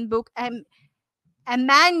instruction book and a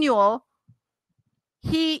manual.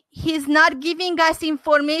 He's not giving us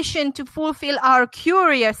information to fulfill our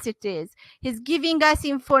curiosities. He's giving us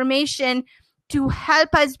information to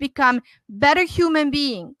help us become better human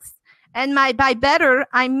beings. And by better,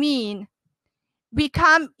 I mean we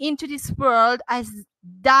come into this world as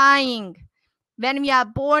dying. When we are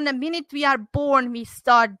born, the minute we are born, we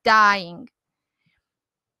start dying.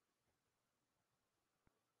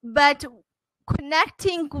 But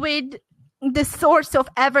connecting with the source of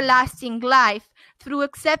everlasting life through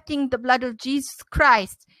accepting the blood of Jesus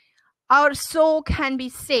Christ, our soul can be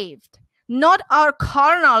saved. Not our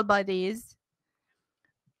carnal bodies,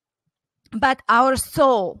 but our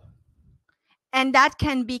soul. And that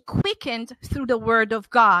can be quickened through the word of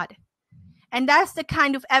God. And that's the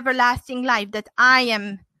kind of everlasting life that I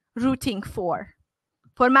am rooting for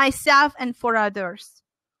myself and for others.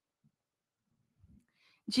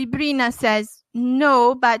 Gibrina says,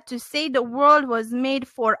 no, but to say the world was made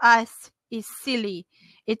for us is silly.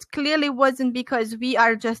 It clearly wasn't because we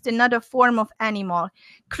are just another form of animal.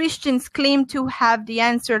 Christians claim to have the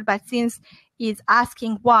answer, but since is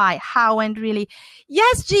asking why, how, and really.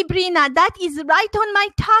 Yes, Gibrina, that is right on my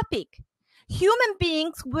topic. Human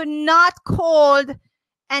beings were not called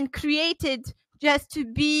and created just to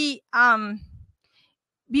be,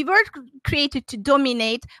 we were created to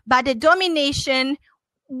dominate, but the domination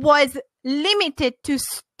was limited to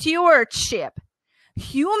stewardship.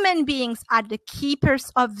 Human beings are the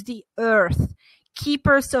keepers of the earth,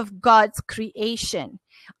 keepers of God's creation.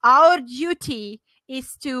 Our duty is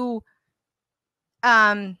to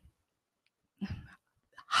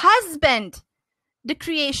husband the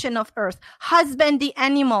creation of earth, husband the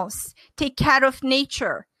animals, take care of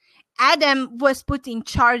nature. Adam was put in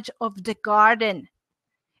charge of the garden.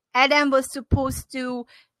 Adam was supposed to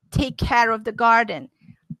take care of the garden.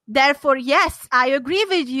 Therefore, yes, I agree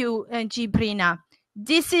with you, Gibrina.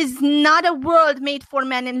 This is not a world made for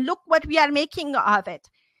men, and look what we are making of it.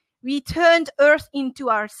 We turned earth into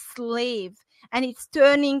our slave, and it's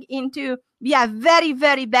turning into, we are very,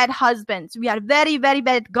 very bad husbands. We are very, very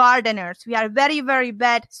bad gardeners. We are very, very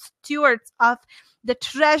bad stewards of the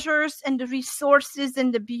treasures and the resources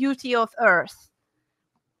and the beauty of earth.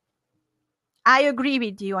 I agree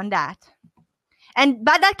with you on that.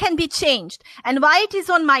 But that can be changed. And why it is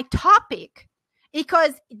on my topic?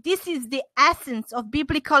 Because this is the essence of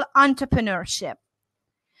biblical entrepreneurship.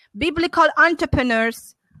 Biblical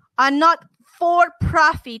entrepreneurs are not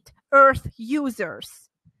for-profit earth users.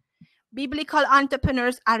 Biblical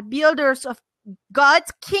entrepreneurs are builders of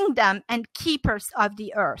God's kingdom and keepers of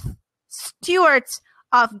the earth, stewards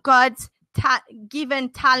of God's given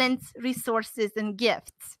talents, resources, and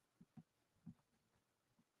gifts.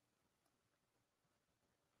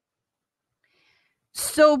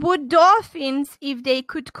 So would dolphins, if they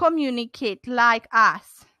could communicate like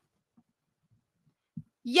us?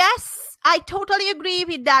 Yes, I totally agree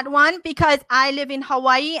with that one, because I live in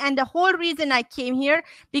Hawaii, and the whole reason I came here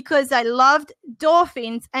because I loved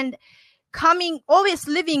dolphins, and always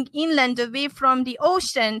living inland away from the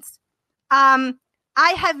oceans, I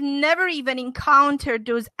have never even encountered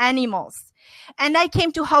those animals. And I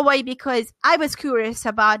came to Hawaii because I was curious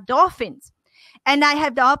about dolphins. And I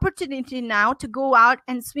have the opportunity now to go out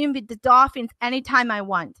and swim with the dolphins anytime I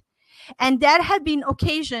want. And there have been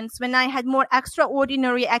occasions when I had more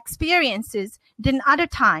extraordinary experiences than other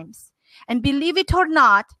times. And believe it or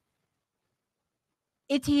not,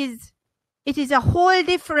 it is a whole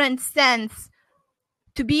different sense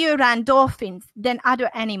to be around dolphins than other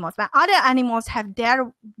animals. But other animals have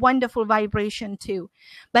their wonderful vibration too.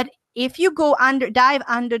 But if you dive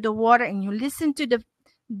under the water and you listen to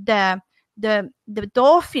the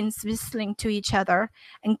dolphins whistling to each other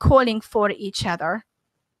and calling for each other.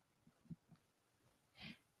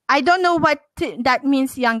 I don't know what that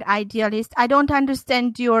means, young idealist. I don't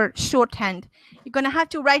understand your shorthand. You're going to have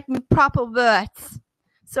to write me proper words.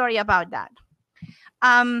 Sorry about that.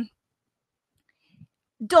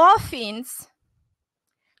 Dolphins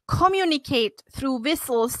communicate through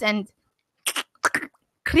whistles and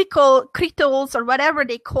crickles or whatever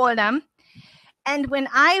they call them. And when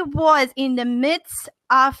I was in the midst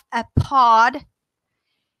of a pod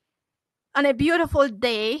on a beautiful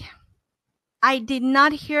day, I did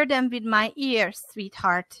not hear them with my ears,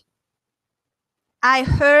 sweetheart. I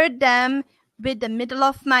heard them with the middle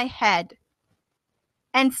of my head.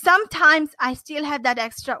 And sometimes I still have that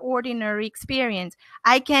extraordinary experience.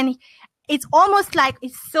 It's almost like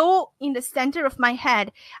it's so in the center of my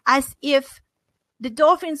head, as if the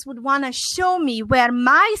dolphins would want to show me where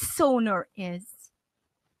my sonar is.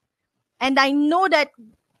 And I know that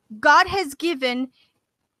God has given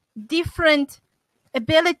different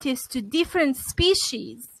abilities to different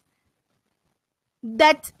species,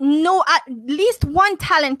 that at least one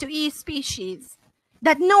talent to each species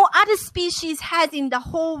that no other species has in the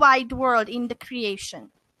whole wide world in the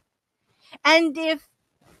creation. And if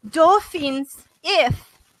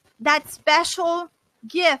that special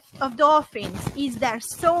gift of dolphins is their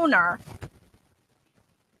sonar,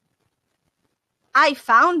 I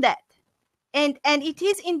found that. And it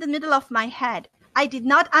is in the middle of my head. I did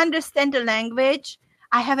not understand the language.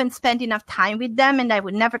 I haven't spent enough time with them, and I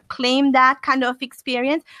would never claim that kind of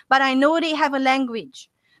experience. But I know they have a language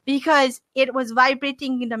because it was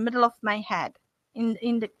vibrating in the middle of my head,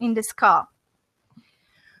 in the skull.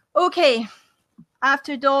 Okay,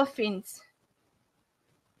 after dolphins.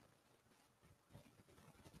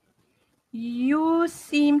 You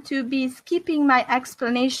seem to be skipping my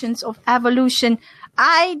explanations of evolution.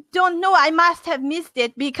 I don't know. I must have missed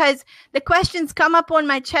it because the questions come up on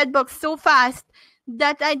my chat box so fast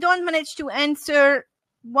that I don't manage to answer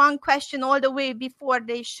one question all the way before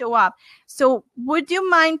they show up. So would you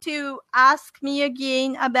mind to ask me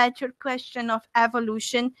again about your question of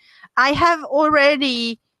evolution? I have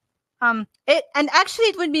already and actually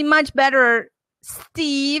it would be much better,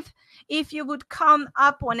 Steve, if you would come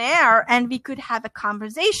up on air and we could have a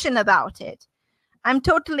conversation about it. I'm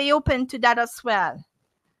totally open to that as well.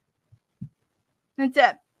 It's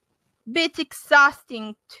a bit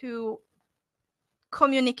exhausting to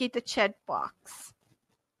communicate the chat box.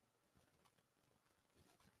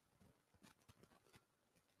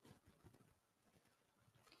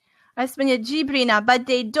 Azt mondja Gibrina, but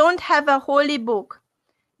they don't have a holy book.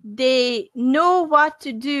 They know what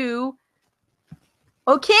to do.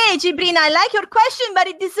 Okay, Gibrina, I like your question, but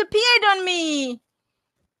it disappeared on me.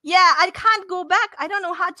 Yeah, I can't go back. I don't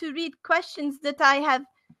know how to read questions that I have.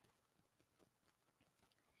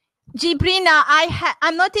 Gibrina,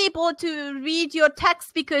 I'm not able to read your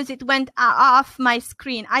text because it went off my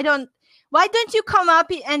screen. Why don't you come up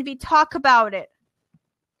and we talk about it?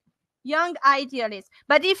 Young idealist.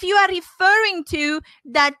 But if you are referring to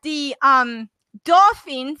that the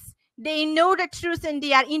dolphins, they know the truth and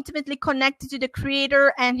they are intimately connected to the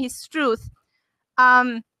Creator and His truth,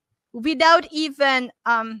 without even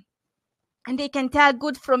and they can tell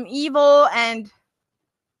good from evil. And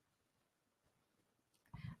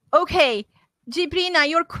okay, Gibrina,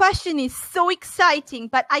 your question is so exciting,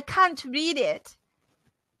 but I can't read it.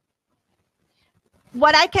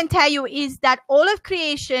 What I can tell you is that all of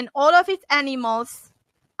creation, all of its animals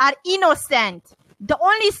are innocent. The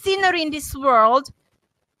only sinner in this world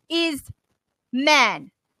is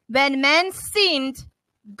man. When man sinned,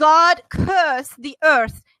 God cursed the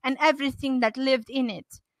earth and everything that lived in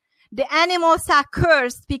it. The animals are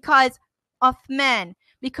cursed because of man,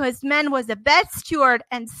 because man was a bad steward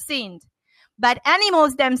and sinned. But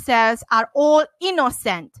animals themselves are all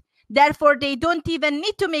innocent. Therefore, they don't even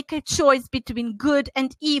need to make a choice between good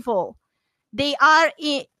and evil. Their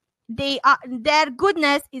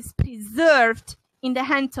goodness is preserved in the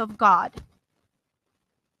hands of God.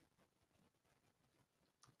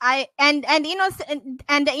 The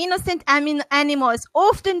innocent animals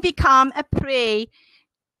often become a prey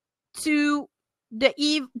to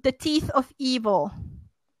the teeth of evil.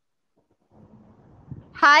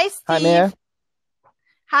 Hi, Steve. Hi, Mia.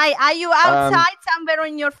 Hi, are you outside somewhere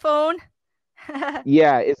on your phone?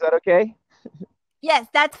 Yeah, is that okay? Yes,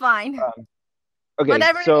 that's fine. Okay,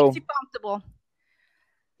 Whatever makes you comfortable.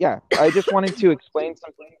 Yeah, I just wanted to explain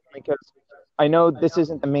something because I know this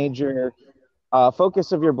isn't the major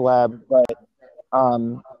focus of your blab, but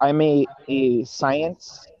I'm a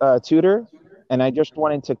science tutor, and I just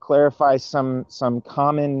wanted to clarify some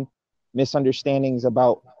common misunderstandings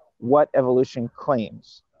about what evolution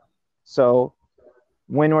claims. So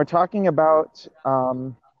when we're talking about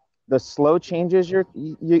the slow changes you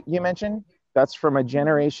mentioned, that's from a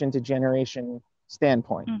generation to generation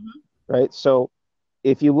standpoint, right? So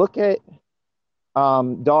if you look at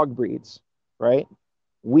dog breeds, right?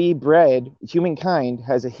 Humankind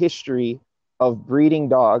has a history of breeding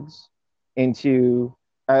dogs into,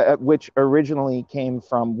 which originally came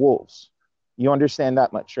from wolves. You understand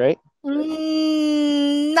that much, right?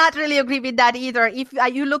 Not really agree with that either. If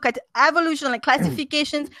you look at evolutionary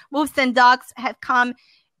classifications, wolves and dogs have come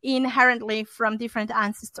inherently from different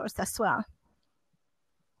ancestors as well.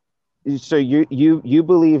 So you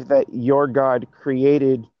believe that your God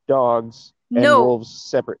created dogs and wolves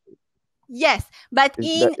separately? Yes, but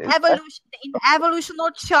in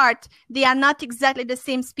evolutional chart, they are not exactly the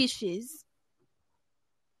same species.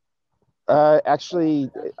 Actually,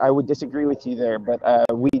 I would disagree with you there, but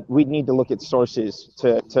we need to look at sources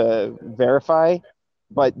to verify.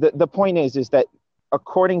 But the point is that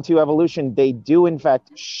according to evolution, they do in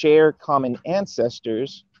fact share common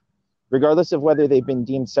ancestors, regardless of whether they've been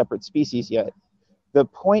deemed separate species yet. The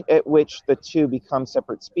point at which the two become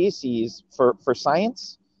separate species for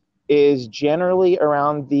science is generally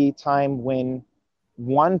around the time when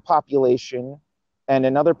one population and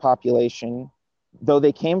another population, though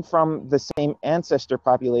they came from the same ancestor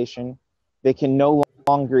population, they can no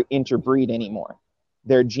longer interbreed anymore.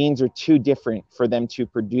 Their genes are too different for them to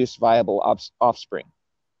produce viable offspring.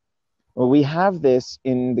 Well, we have this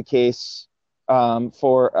in the case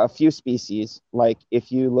for a few species, like if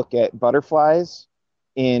you look at butterflies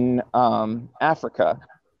in Africa,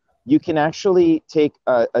 you can actually take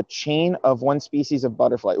a chain of one species of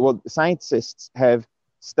butterfly. Well, scientists have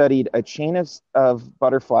studied a chain of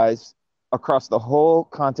butterflies across the whole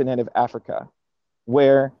continent of Africa,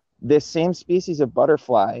 where this same species of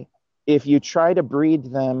butterfly, if you try to breed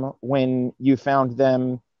them when you found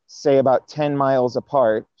them, say, about 10 miles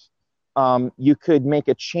apart, you could make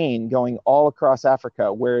a chain going all across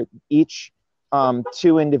Africa where each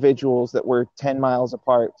two individuals that were 10 miles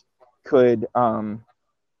apart could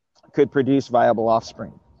produce viable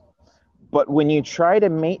offspring. But when you try to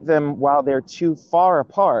mate them while they're too far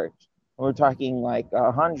apart, we're talking like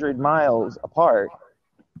 100 miles apart,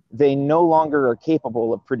 they no longer are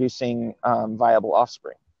capable of producing viable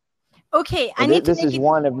offspring. Okay, So this is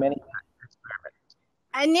one of many experiments.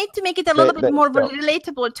 I need to make it a little bit more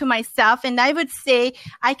relatable to myself, and I would say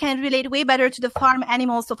I can relate way better to the farm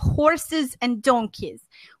animals of horses and donkeys.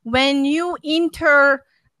 When you enter,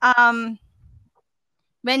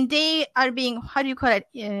 when they are being, how do you call it?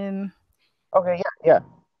 Okay, yeah.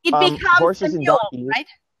 It becomes a mule, right?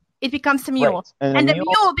 It becomes a mule. Right. And the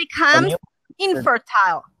mule becomes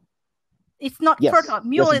infertile. It's not fertile.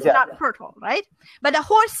 Mule is not fertile, right? But the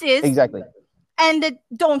horse is. Exactly. And the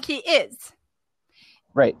donkey is.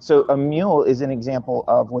 Right. So a mule is an example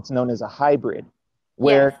of what's known as a hybrid,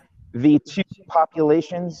 where the two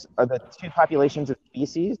populations of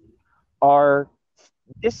species are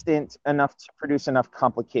distant enough to produce enough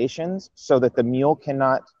complications so that the mule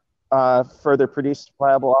cannot further produce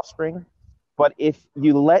viable offspring. But if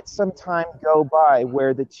you let some time go by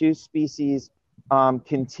where the two species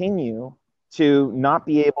continue to not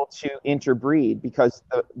be able to interbreed because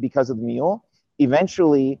of the mule,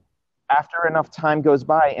 eventually, after enough time goes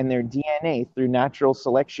by and their DNA through natural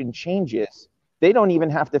selection changes, they don't even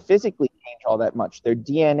have to physically change all that much. Their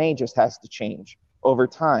DNA just has to change over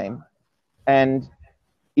time. And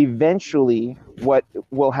eventually what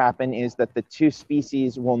will happen is that the two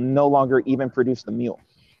species will no longer even produce the mule.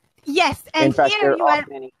 Yes, and in fact, here you are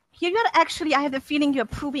actually, I have the feeling you're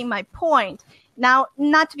proving my point. Now,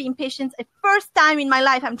 not to be impatient, the first time in my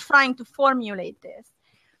life I'm trying to formulate this.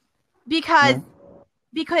 Because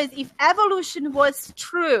if evolution was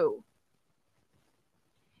true,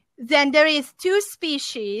 then there is two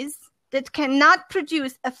species that cannot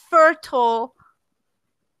produce a fertile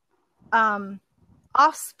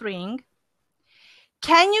offspring.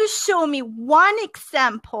 Can you show me one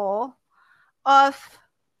example of,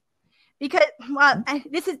 because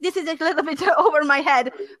this is a little bit over my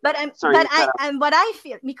head, but what I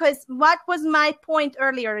feel, because what was my point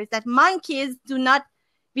earlier is that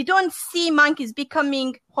we don't see monkeys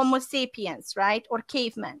becoming Homo sapiens, right? Or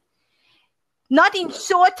cavemen. Not in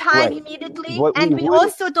short time immediately. And we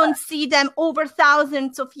also don't see them over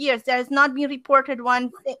thousands of years. There has not been reported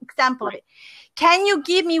one example of it. Can you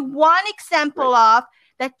give me one example of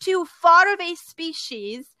that two faraway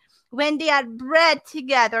species, when they are bred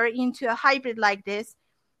together into a hybrid like this,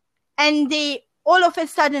 and they all of a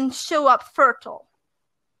sudden show up fertile?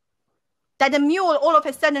 That a mule all of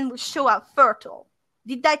a sudden will show up fertile.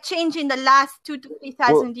 Did that change in the last 2,000 to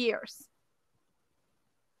 3,000 years?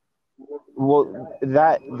 Well,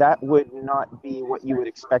 that would not be what you would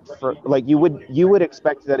expect for, like, you would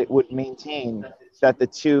expect that it would maintain, that the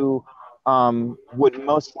two would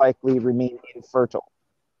most likely remain infertile,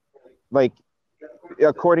 like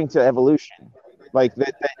according to evolution, like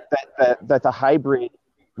that the hybrid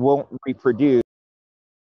won't reproduce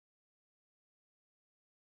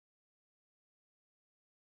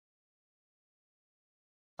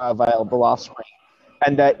viable offspring,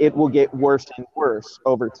 and that it will get worse and worse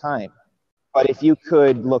over time. But if you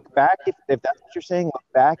could look back, if that's what you're saying, look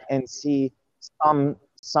back and see some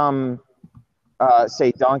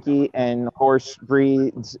say donkey and horse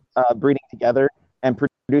breeds breeding together and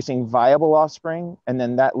producing viable offspring, and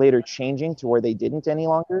then that later changing to where they didn't any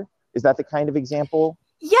longer. Is that the kind of example?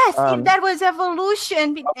 Yes, if that was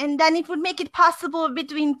evolution, and then it would make it possible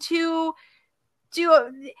between two.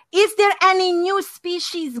 Is there any new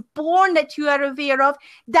species born that you are aware of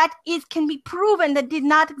that can be proven that did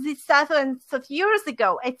not exist thousands of years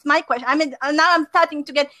ago? It's my question. I mean, now I'm starting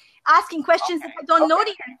to asking questions that I don't know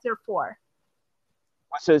the answer for.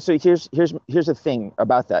 So here's the thing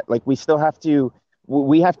about that. Like, we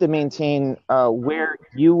have to maintain where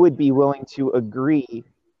you would be willing to agree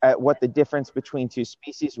at what the difference between two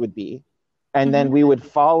species would be, and then we would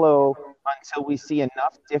follow until we see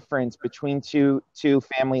enough difference between two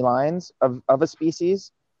family lines of a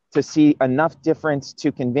species to see enough difference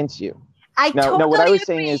to convince you. I totally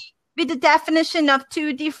agree with the definition of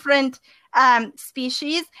two different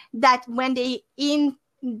species, that when they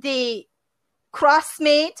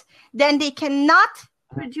crossmate, then they cannot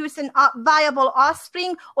produce a viable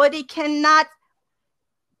offspring, or they cannot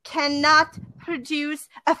produce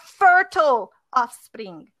a fertile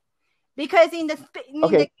offspring. Because in the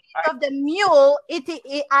case of the mule,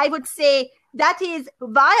 I would say that is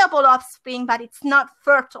viable offspring, but it's not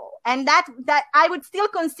fertile. And that I would still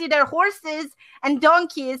consider horses and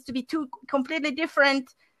donkeys to be two completely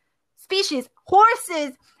different species.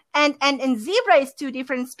 Horses and zebra is two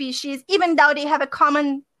different species, even though they have a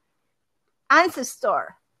common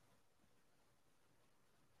ancestor.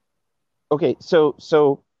 Okay, so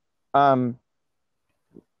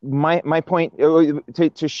my point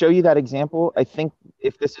to show you that example, I think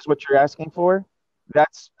if this is what you're asking for,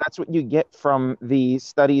 that's what you get from the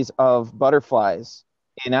studies of butterflies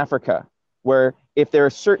in Africa, where if they're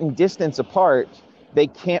a certain distance apart, they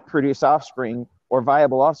can't produce offspring or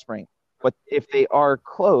viable offspring. But if they are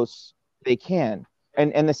close, they can.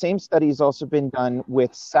 And the same study has also been done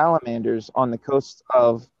with salamanders on the coast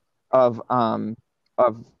of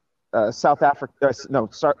South Africa,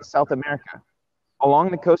 South America.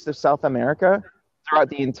 Along the coast of South America, throughout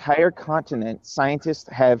the entire continent, scientists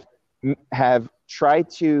have tried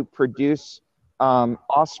to produce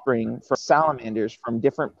offspring for salamanders from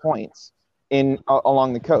different points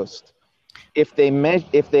along the coast. If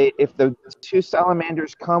the two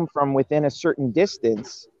salamanders come from within a certain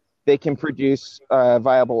distance, they can produce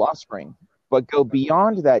viable offspring. But go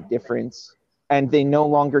beyond that difference, and they no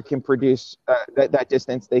longer can produce that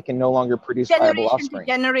distance. They can no longer produce viable offspring.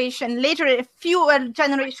 Generation later, a few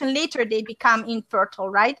generation later, they become infertile,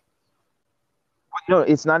 right? No,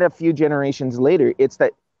 it's not a few generations later. It's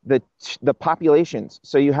that the populations.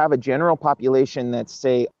 So you have a general population that's,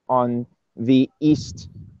 say, on the east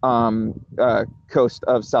coast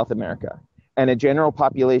of South America, and a general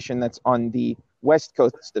population that's on the west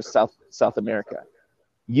coast of South America.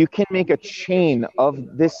 You can make a chain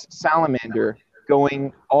of this salamander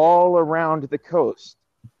going all around the coast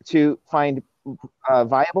to find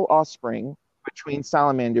viable offspring between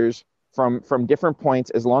salamanders from different points.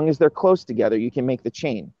 As long as they're close together, you can make the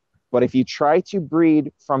chain. But if you try to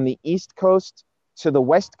breed from the east coast to the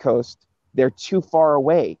west coast, they're too far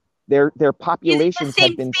away. Their populations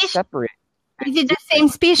have been separate. Is it the same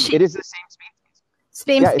species? It is the same species.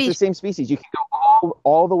 It's the same species. You can go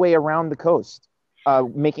all the way around the coast,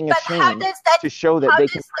 making a chain to show that they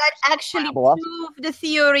can. How does that actually prove the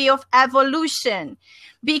theory of evolution?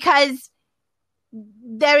 Because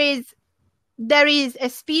there is a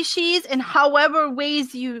species, and however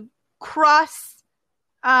ways you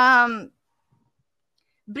crossbreed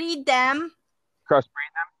them,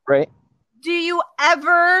 right? Do you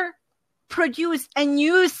ever produce a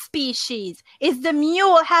new species? Is the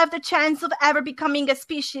mule have the chance of ever becoming a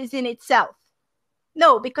species in itself?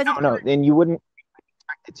 No, because then you wouldn't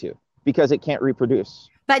expect it to, because it can't reproduce.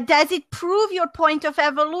 But does it prove your point of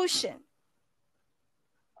evolution?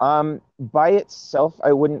 By itself,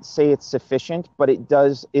 I wouldn't say it's sufficient, but it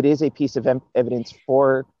is a piece of evidence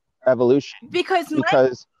for evolution. Because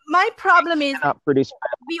my problem is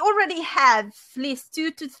we already have at least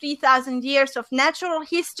 2,000 to 3,000 years of natural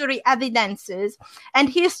history evidences, and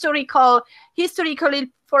historically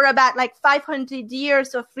for about like 500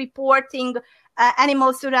 years of reporting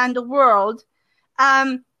animals around the world.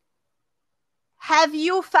 Have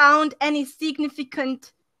you found any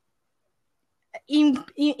significant in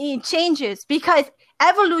changes? Because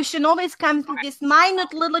evolution always comes with these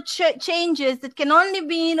minute little changes that can only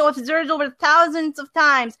be observed over thousands of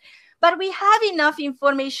times. But we have enough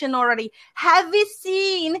information already. Have we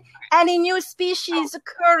seen any new species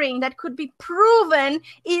occurring that could be proven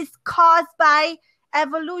is caused by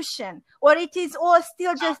evolution? Or it is all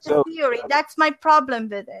still just a theory? That's my problem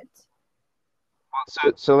with it.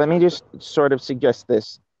 So let me just sort of suggest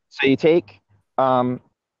this. So you take a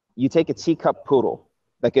teacup poodle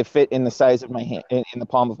that could fit in the size of my hand, in the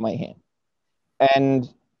palm of my hand. And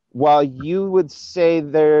while you would say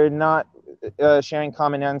they're not sharing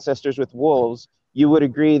common ancestors with wolves, you would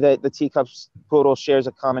agree that the teacup poodle shares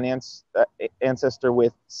a common ancestor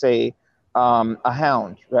with, say, a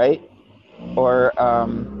hound, right? Or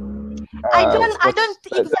I don't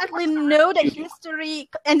exactly know the history,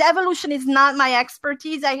 and evolution is not my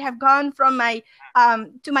expertise. I have gone from my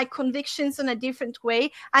to my convictions in a different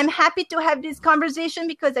way. I'm happy to have this conversation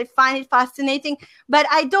because I find it fascinating, but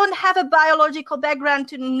I don't have a biological background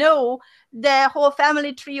to know the whole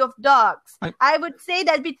family tree of dogs. I would say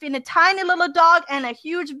that between a tiny little dog and a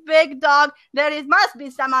huge big dog, must be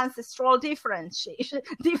some ancestral difference.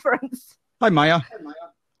 Hi, Maya.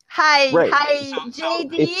 Hi, right. Hi,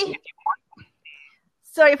 JD.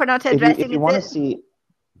 Sorry for not addressing it. If you want to see.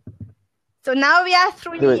 So now we are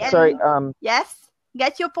 3D. Sorry. Yes,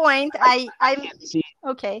 get your point. I can't see.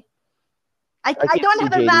 Okay. I don't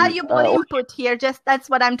have a valuable input here. Just that's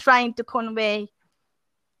what I'm trying to convey.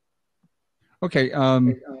 Okay.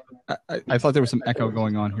 I thought there was some echo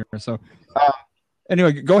going on here. So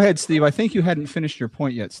anyway, go ahead, Steve. I think you hadn't finished your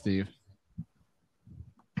point yet, Steve.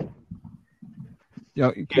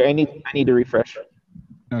 I need to refresh.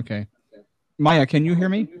 Okay. Maya, can you hear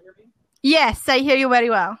me? Yes, I hear you very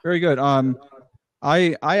well. Very good.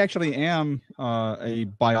 I actually am a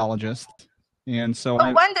biologist, and so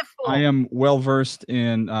Wonderful. I am well versed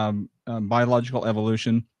in biological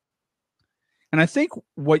evolution. And I think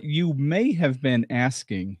what you may have been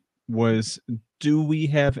asking was, do we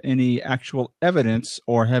have any actual evidence,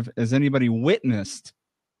 or has anybody witnessed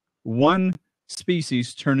one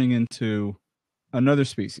species turning into another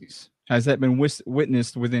species? Has that been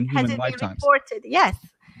witnessed within human lifetimes? Been reported? Yes.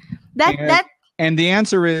 And the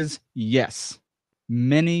answer is yes.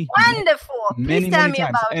 Many. Wonderful. Many, Please tell many me times.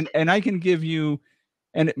 about it. And I can give you,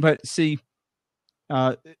 but see,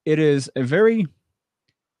 it is a very,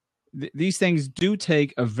 these things do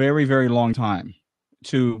take a very, very long time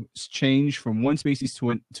to change from one species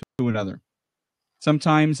to another.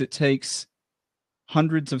 Sometimes it takes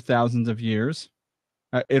hundreds of thousands of years.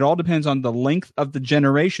 It all depends on the length of the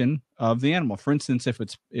generation of the animal. For instance, if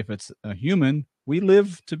it's a human, we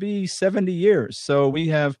live to be 70 years. So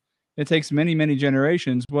it takes many, many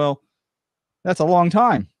generations. Well, that's a long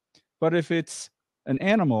time. But if it's an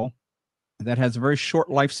animal that has a very short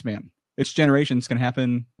lifespan, its generations can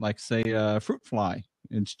happen, like, say, a fruit fly.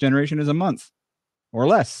 Its generation is a month or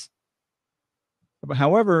less. But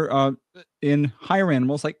however, in higher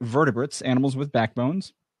animals like vertebrates, animals with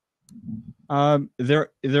backbones,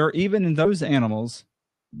 there even in those animals,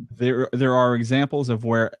 there are examples of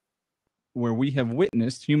where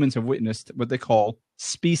humans have witnessed what they call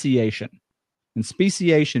speciation. And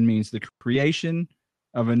speciation means the creation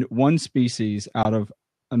of one species out of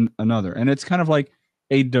another. And it's kind of like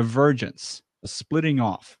a divergence, a splitting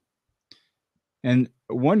off. And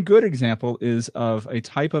one good example is of a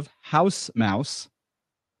type of house mouse,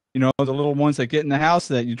 the little ones that get in the house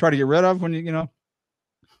that you try to get rid of when one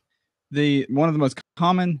of the most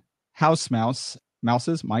common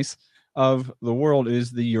mice of the world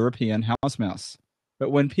is the European house mouse. But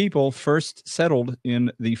when people first settled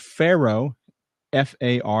in the Faroe,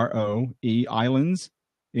 Faroe islands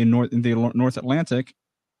in the North Atlantic,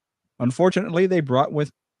 unfortunately, they brought with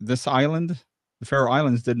this island. The Faroe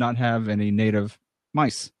Islands did not have any native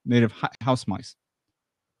house mice.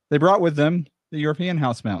 They brought with them the European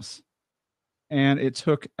house mouse, and it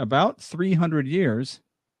took about 300 years.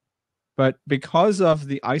 But because of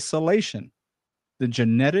the isolation, the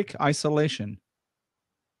genetic isolation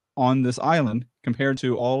on this island compared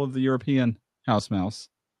to all of the European house mouse,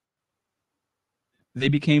 they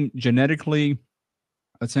became genetically,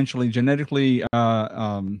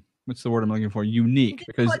 what's the word I'm looking for? Unique. Is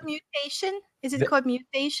it called mutation? Is it called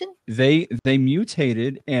mutation? They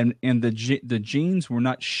mutated, and the genes were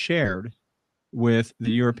not shared with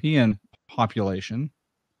the European population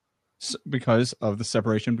because of the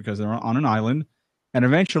separation, because they're on an island, and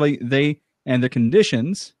eventually the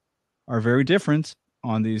conditions are very different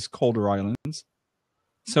on these colder islands.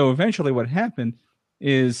 So eventually what happened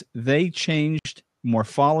is they changed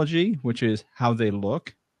morphology, which is how they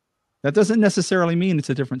look. That doesn't necessarily mean it's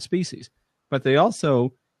a different species, but they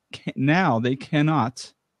also now they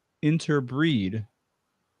cannot interbreed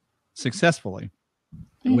successfully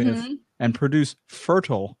with and produce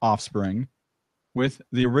fertile offspring with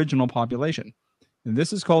the original population. And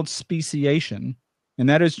this is called speciation, and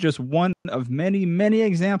that is just one of many, many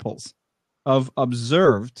examples of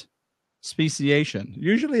observed speciation.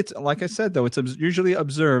 Usually it's, like I said, though, it's usually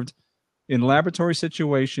observed in laboratory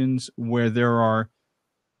situations where there are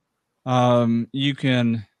you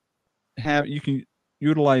can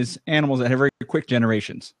utilize animals that have very quick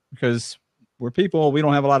generations, because we're people, we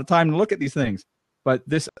don't have a lot of time to look at these things. But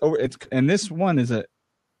this one is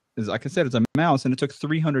like I said, it's a mouse, and it took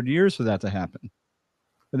 300 years for that to happen.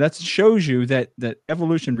 But that shows you that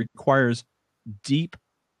evolution requires deep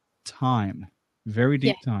time, very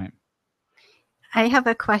deep time. I have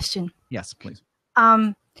a question. Yes, please.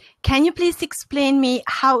 Can you please explain me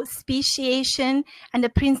how speciation and the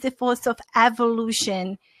principles of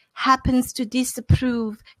evolution happens to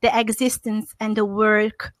disprove the existence and the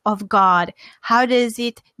work of God? How does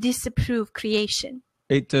it disprove creation?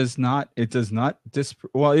 It does not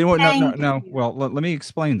disprove. Well, no. Well, let me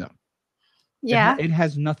explain though. Yeah. It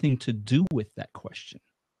has nothing to do with that question.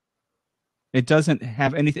 It doesn't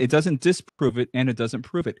have anything. It doesn't disprove it, and it doesn't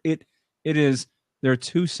prove it. There are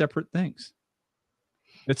two separate things.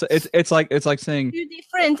 It's like saying two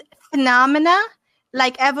different phenomena.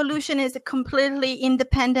 Like evolution is completely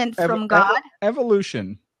independent from God.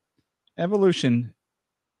 Evolution,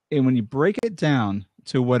 and when you break it down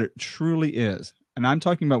to what it truly is, and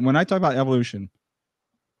when I talk about evolution,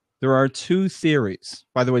 there are two theories.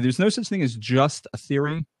 By the way, there's no such thing as just a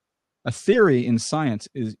theory. A theory in science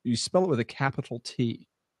is, you spell it with a capital T.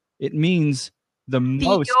 It means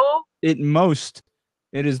most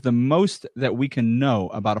It is the most that we can know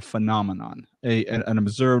about a phenomenon, an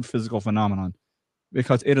observed physical phenomenon,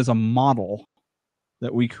 because it is a model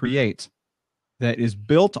that we create that is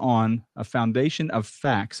built on a foundation of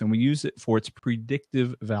facts, and we use it for its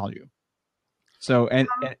predictive value. So, and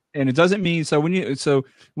it doesn't mean, so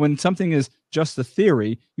when something is just a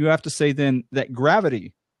theory, you have to say then that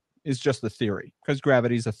gravity is just a theory, because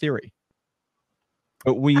gravity is a theory.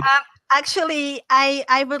 But actually,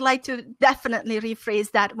 I would like to definitely rephrase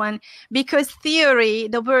that one, because theory,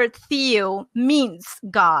 the word theo means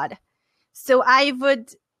God. So I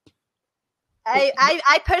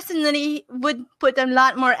personally would put a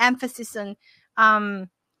lot more emphasis on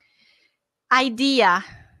idea.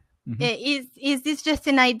 Mm-hmm. Is this just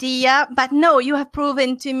an idea? But no, you have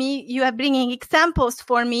proven to me, you are bringing examples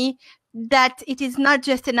for me that it is not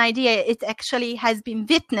just an idea. It actually has been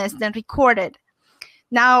witnessed and recorded.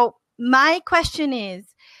 Now, my question is,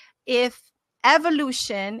 if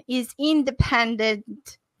evolution is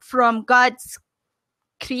independent from God's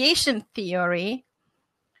creation theory.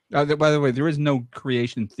 By the way, there is no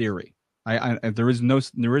creation theory. There is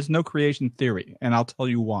no creation theory, and I'll tell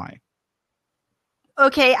you why.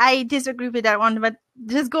 Okay, I disagree with that one, but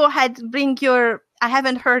just go ahead, bring your. I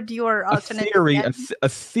haven't heard your alternative. A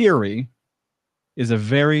theory is a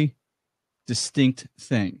very distinct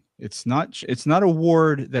thing. It's not a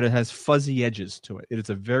word that it has fuzzy edges to it. It is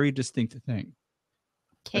a very distinct thing.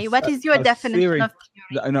 Okay, what is your definition of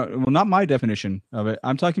theory? No, well, not my definition of it.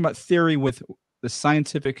 I'm talking about theory with the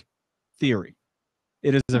scientific theory.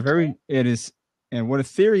 It is and what a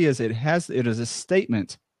theory is, it is a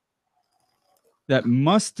statement that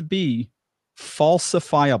must be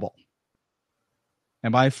falsifiable.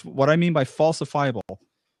 And by what I mean by falsifiable,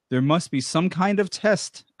 there must be some kind of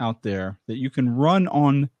test out there that you can run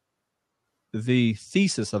on the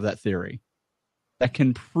thesis of that theory that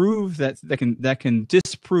can prove that can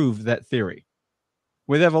disprove that theory.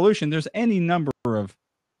 With evolution, there's any number of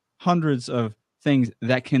hundreds of things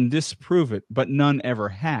that can disprove it, but none ever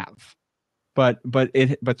have. But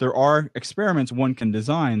there are experiments one can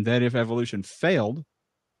design that if evolution failed,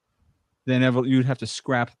 then you'd have to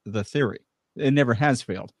scrap the theory. It never has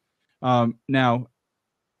failed. Now,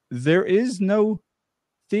 there is no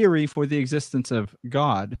theory for the existence of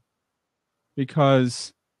God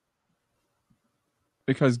because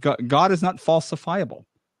God is not falsifiable.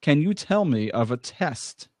 Can you tell me of a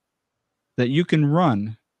test that you can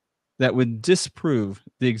run that would disprove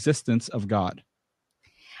the existence of God?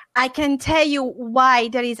 I can tell you why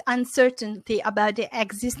there is uncertainty about the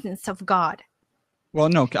existence of God. Well,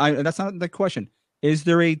 no, that's not the question. Is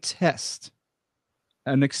there a test,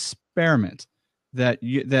 an experiment that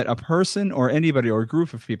a person or anybody or a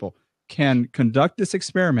group of people can conduct this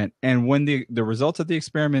experiment, and when the results of the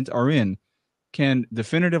experiment are in, can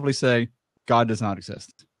definitively say God does not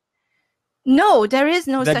exist? No, there is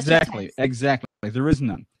no such test. Exactly. There is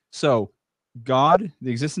none. So God,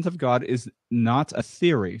 the existence of God, is not a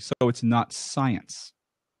theory, so it's not science.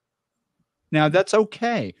 Now, that's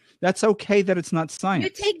okay. That's okay that it's not science. You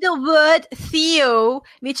take the word theo,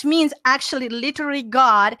 which means actually literally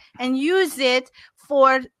God, and use it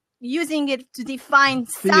for using it to define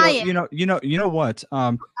science. You know what?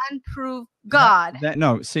 Unprove God.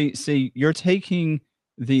 See, you're taking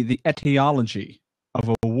the etiology of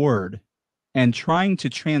a word and trying to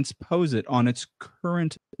transpose it on its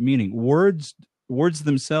current meaning. Words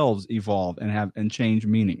themselves evolve and change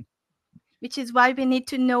meaning. Which is why we need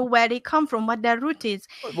to know where they come from, what their root is.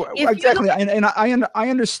 Exactly, and I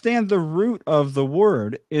understand the root of the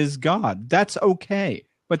word is God. That's okay,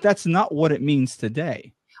 but that's not what it means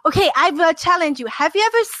today. Okay, I will challenge you. Have you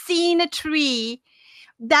ever seen a tree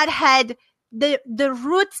that had the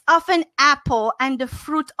roots of an apple and the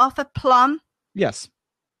fruit of a plum? Yes.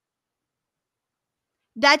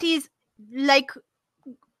 That is like,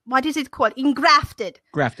 what is it called? Engrafted.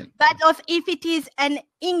 Grafting. But if it is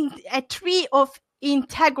a tree of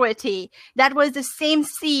integrity, that was the same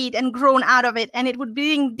seed and grown out of it, and it would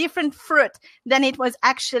bring different fruit than it was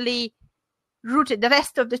actually rooted, the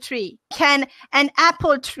rest of the tree. Can an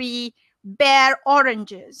apple tree bear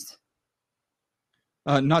oranges?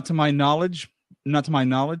 Not to my knowledge,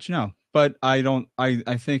 no. But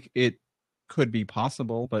I think it could be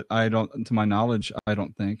possible, but to my knowledge, I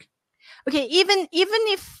don't think. Okay, even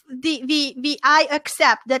if I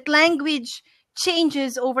accept that language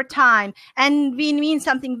changes over time and we mean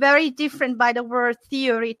something very different by the word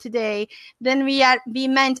theory today than we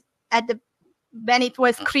meant when it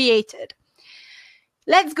was created.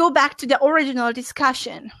 Let's go back to the original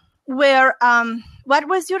discussion where what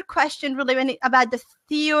was your question really about the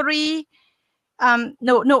theory?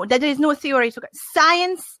 No, that there is no theory to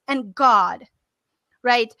science and God.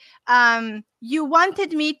 right? You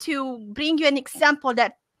wanted me to bring you an example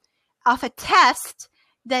of a test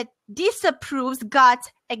that disapproves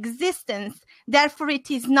God's existence. Therefore,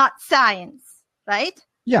 it is not science, right?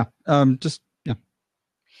 Yeah. Yeah.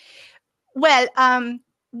 Well,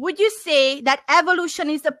 would you say that evolution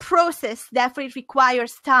is a process, therefore it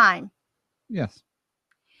requires time? Yes.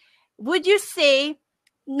 Would you say,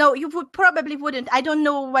 no, you probably wouldn't. I don't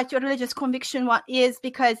know what your religious conviction is,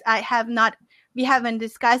 because we haven't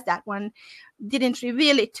discussed that one, didn't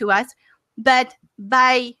reveal it to us. But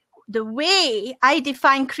by the way I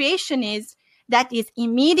define creation is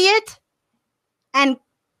immediate and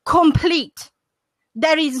complete.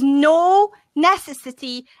 There is no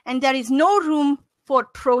necessity and there is no room for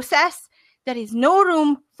process. There is no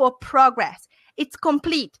room for progress. It's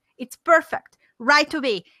complete. It's perfect right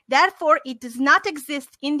away. Therefore, it does not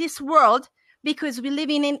exist in this world because we live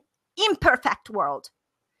in an imperfect world.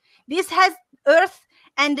 This has Earth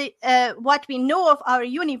and what we know of our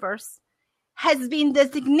universe has been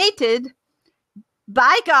designated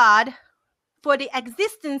by God for the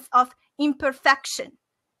existence of imperfection.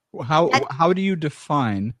 How do you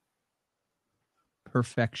define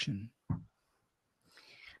perfection?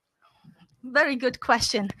 Very good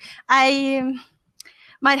question. I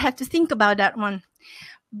might have to think about that one.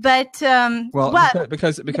 But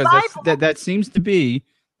because that seems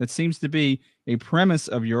to be a premise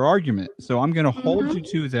of your argument. So I'm going to hold you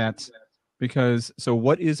to that, because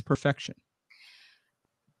what is perfection?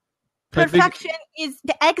 Perfection is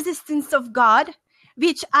the existence of God,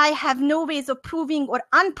 which I have no ways of proving or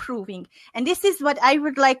unproving. And this is what I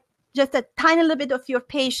would like just a tiny little bit of your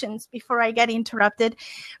patience before I get interrupted,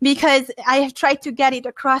 because I have tried to get it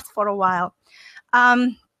across for a while.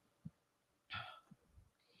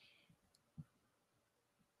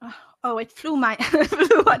 It flew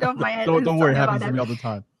out of my head. Don't worry, it happens to me all the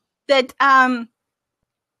time. That can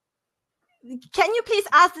you please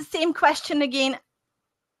ask the same question again?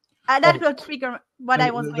 That will trigger what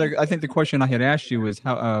I was. I think the question I had asked you is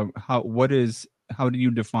how do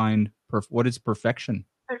you define what is perfection?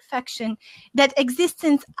 Perfection, that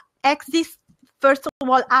existence exists first of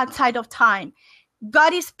all outside of time.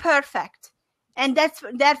 God is perfect, and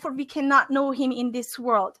therefore we cannot know him in this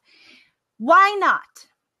world. Why not?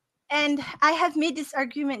 And I have made this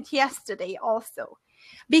argument yesterday also,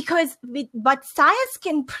 because what science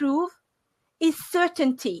can prove is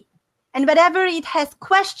certainty. And whenever it has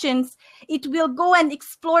questions, it will go and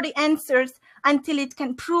explore the answers until it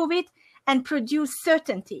can prove it and produce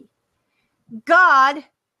certainty. God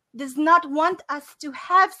does not want us to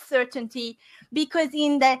have certainty, because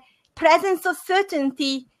in the presence of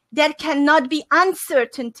certainty, there cannot be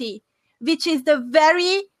uncertainty, which is the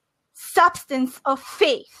very substance of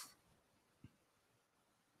faith.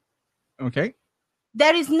 Okay.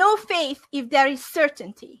 There is no faith if there is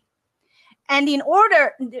certainty. And in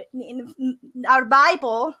our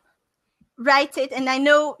Bible writes it, and I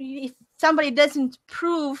know if somebody doesn't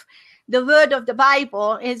prove the word of the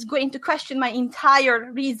Bible, is going to question my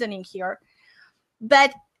entire reasoning here.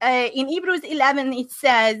 But in Hebrews 11, it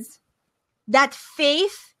says that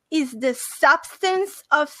faith is the substance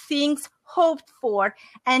of things hoped for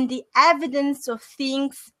and the evidence of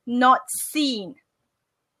things not seen.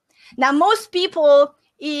 Now, most people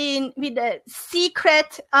with the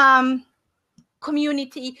secret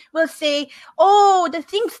community will say, the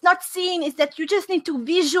things not seen is that you just need to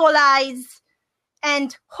visualize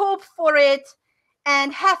and hope for it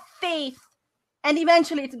and have faith, and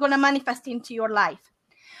eventually it's going to manifest into your life.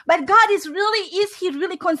 But God is he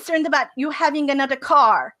really concerned about you having another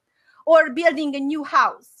car or building a new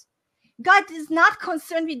house? God is not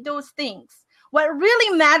concerned with those things. What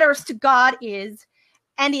really matters to God is,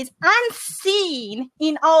 and is unseen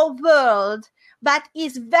in our world, but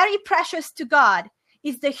is very precious to God,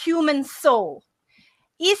 is the human soul.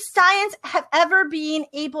 Is science have ever been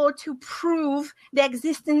able to prove the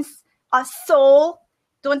existence of soul?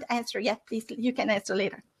 Don't answer yet, please. You can answer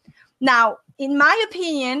later. Now, in my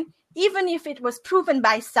opinion, even if it was proven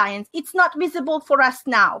by science, it's not visible for us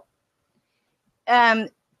now.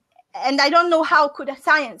 And I don't know how could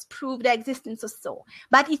science prove the existence of soul,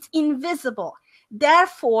 but it's invisible.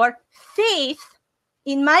 Therefore, faith,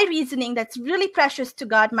 in my reasoning, that's really precious to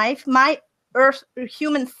God, my earth,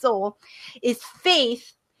 human soul, is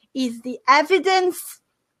faith is the evidence.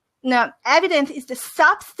 No, evidence is the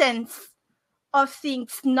substance of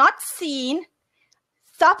things not seen,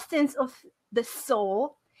 substance of the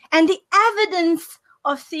soul, and the evidence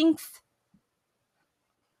of things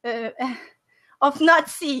of not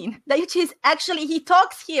seen. Which is actually, he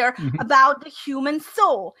talks here about the human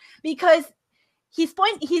soul, because he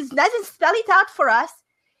doesn't spell it out for us,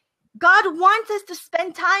 God wants us to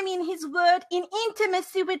spend time in his word, in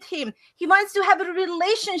intimacy with him. He wants to have a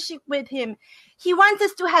relationship with him. He wants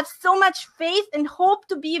us to have so much faith and hope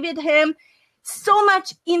to be with him, so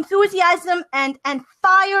much enthusiasm and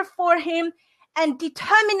fire for him, and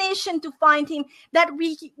determination to find him, that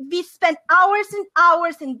we spend hours and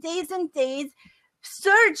hours and days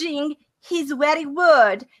searching his very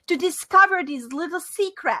word to discover these little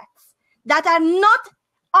secrets that are not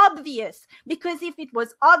obvious. Because if it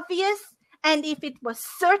was obvious and if it was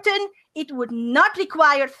certain, it would not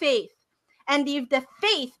require faith. And if the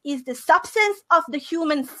faith is the substance of the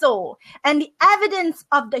human soul and the evidence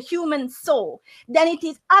of the human soul, then it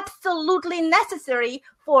is absolutely necessary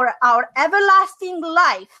for our everlasting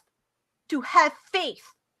life to have faith.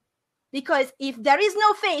 Because if there is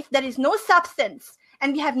no faith, there is no substance,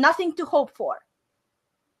 and we have nothing to hope for.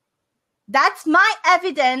 That's my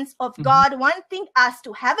evidence of God wanting us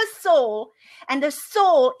to have a soul, and the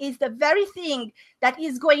soul is the very thing that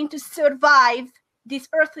is going to survive this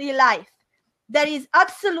earthly life. There is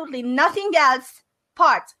absolutely nothing else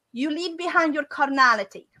part. You leave behind your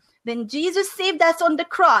carnality. When Jesus saved us on the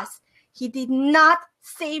cross, he did not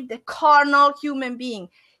save the carnal human being.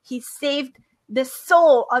 He saved the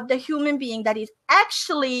soul of the human being that is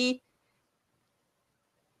actually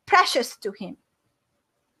precious to him.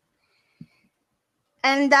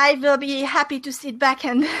 And I will be happy to sit back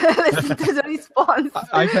and listen to the response.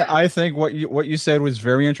 I think what you said was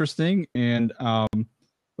very interesting, and I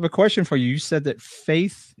have a question for you. You said that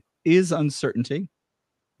faith is uncertainty.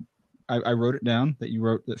 I wrote it down, that you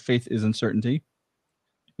wrote that faith is uncertainty,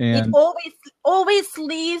 and it always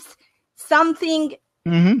leaves something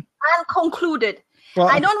unconcluded. Well,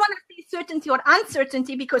 I don't want to say certainty or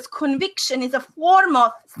uncertainty, because conviction is a form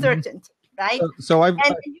of certainty. Right? So and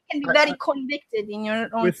you can be very convicted in your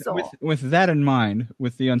own soul. With that in mind,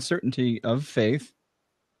 with the uncertainty of faith,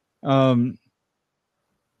 let's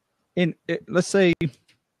say,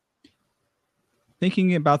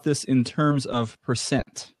 thinking about this in terms of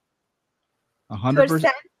percent,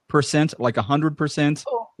 100%, like 100%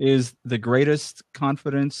 is the greatest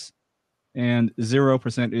confidence, and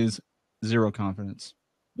 0% is zero confidence.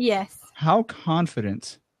 Yes. How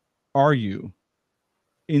confident are you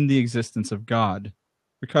in the existence of God?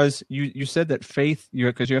 Because you said that faith,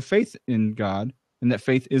 because you have faith in God, and that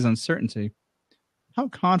faith is uncertainty. How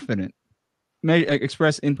confident, may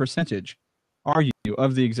express in percentage, are you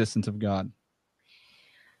of the existence of God?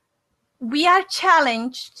 We are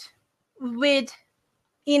challenged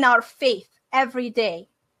in our faith every day.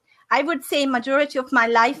 I would say majority of my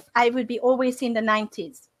life, I would be always in the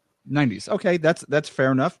 90s. 90s. Okay, that's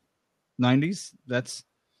fair enough. 90s.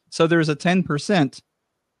 So there's a 10%.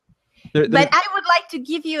 But I would like to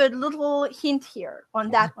give you a little hint here on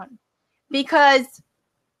that one, because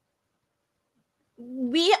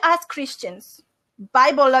we as Christians,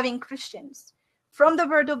 Bible-loving Christians, from the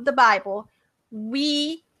word of the Bible,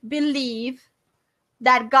 we believe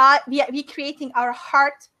that God, we creating our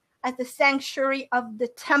heart as the sanctuary of the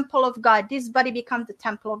temple of God. This body becomes the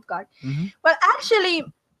temple of God. Well, actually,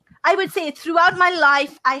 I would say throughout my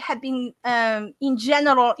life, I have been, in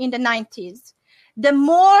general, in the 90s. The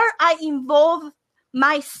more I involve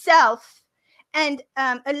myself and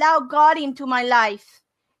allow God into my life,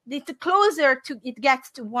 the closer to it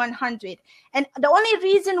gets to 100. And the only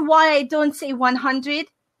reason why I don't say 100,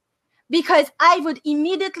 because I would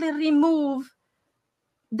immediately remove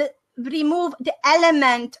the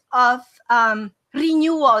element of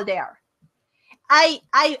renewal there. I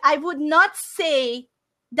would not say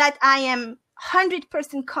that I am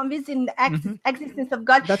 100% convinced in the existence of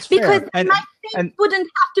God. That's because fair. my faith wouldn't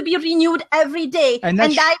have to be renewed every day, and I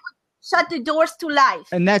would shut the doors to life.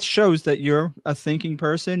 And that shows that you're a thinking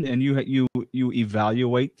person, and you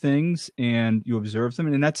evaluate things and you observe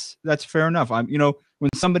them, and that's fair enough. When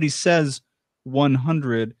somebody says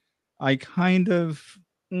 100, I kind of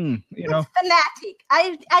it's fanatic.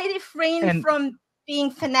 I refrain from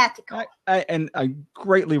being fanatical. I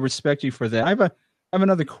greatly respect you for that. I have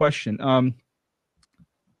another question. Let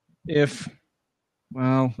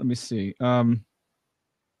me see.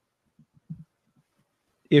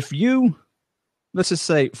 If you, let's just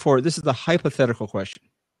say, this is a hypothetical question.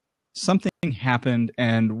 Something happened,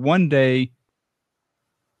 and one day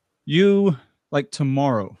you, like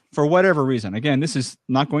tomorrow, for whatever reason, again, this is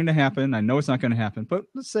not going to happen. I know it's not going to happen, but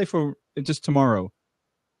let's say for just tomorrow,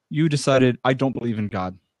 you decided, I don't believe in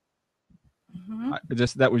God.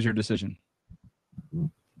 That was your decision.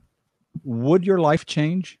 Would your life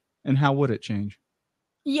change, and how would it change?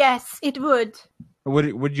 Yes, it would.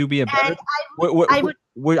 Would you be a better? I'm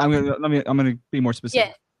going to be more specific.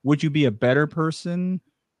 Yes. Would you be a better person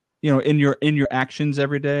in your actions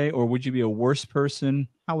every day, or would you be a worse person?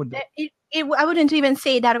 How would that? I wouldn't even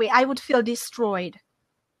say it that way. I would feel destroyed.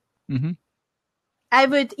 Mm-hmm. I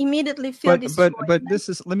would immediately feel destroyed. But this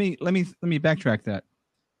is let me backtrack that.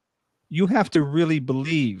 You have to really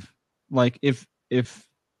believe, like if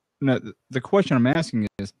the question I'm asking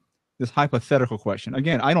is this hypothetical question.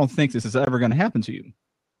 Again, I don't think this is ever going to happen to you.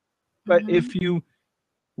 But if you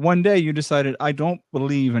one day you decided I don't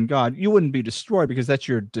believe in God, you wouldn't be destroyed because that's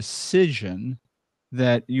your decision.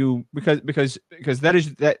 That you because that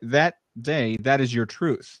is that day that is your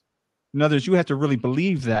truth. In other words, you have to really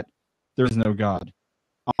believe that there is no God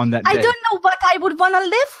on that day. I don't know what I would want to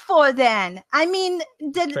live for then. I mean,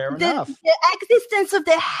 the existence of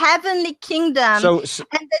the heavenly kingdom, so,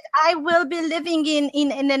 and that I will be living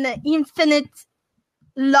in an infinite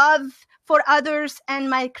love for others and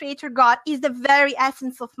my Creator God is the very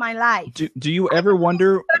essence of my life. Do you ever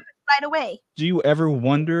wonder right away? Do you ever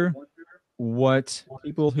wonder what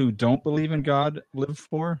people who don't believe in God live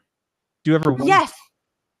for? Do you ever wonder?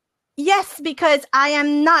 Yes, because I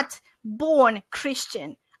am not born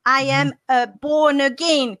Christian. I am a born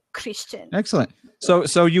again Christian. Excellent.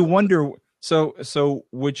 So you wonder. So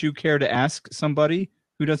would you care to ask somebody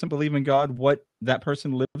who doesn't believe in God what that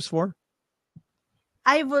person lives for?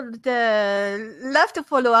 I would love to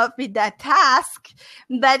follow up with that task,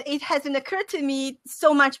 but it hasn't occurred to me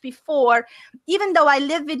so much before. Even though I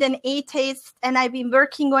live with an atheist and I've been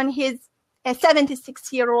working on a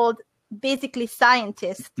 76-year-old, basically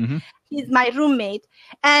scientist. He's my roommate.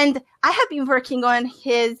 And I have been working on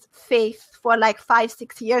his faith for like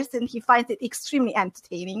 5-6 years, and he finds it extremely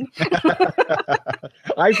entertaining. And at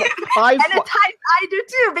times I do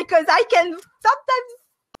too, because I can sometimes...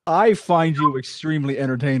 I find you extremely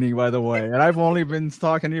entertaining, by the way, and I've only been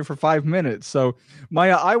talking to you for 5 minutes. So,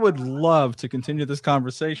 Maya, I would love to continue this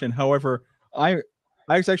conversation. However, I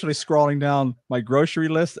was actually scrolling down my grocery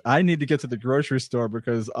list. I need to get to the grocery store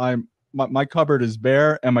because my cupboard is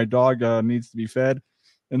bare and my dog needs to be fed,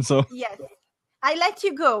 and so yes, I let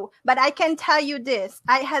you go, but I can tell you this: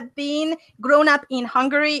 I have been grown up in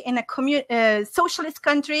Hungary in a socialist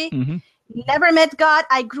country. Never met God.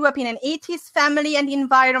 I grew up in an atheist family and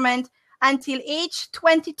environment until age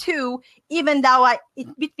 22, even though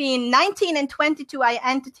between 19 and 22, I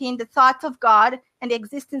entertained the thought of God and the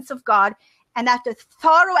existence of God. And after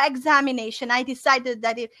thorough examination, I decided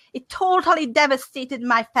that it totally devastated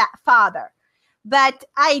my father. But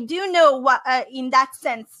I do know what, in that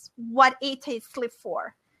sense, what atheists live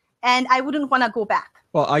for. And I wouldn't want to go back.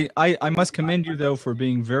 Well, I must commend you, though, for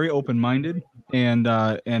being very open-minded. And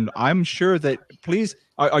I'm sure that, please,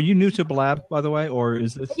 are you new to Blab, by the way, or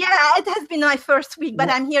is this? Yeah, it has been my first week, but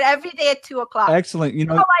I'm here every day at 2:00. Excellent.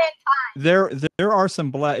 There are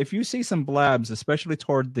some Blab. If you see some Blabs, especially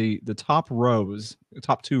toward the top rows,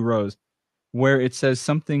 top 2 rows, where it says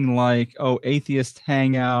something like, "Oh, atheist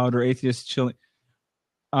hangout" or "atheist chilling,"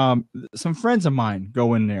 some friends of mine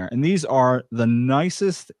go in there, and these are the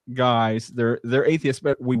nicest guys. They're atheists,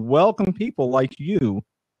 but we welcome people like you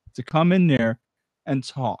to come in there and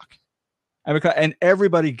talk, and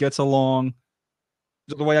everybody gets along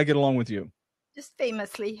the way I get along with you. Just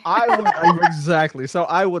famously. Exactly. So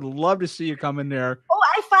I would love to see you come in there. Oh,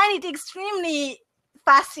 I find it extremely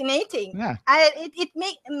fascinating. Yeah.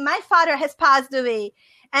 My father has passed away,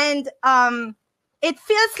 and it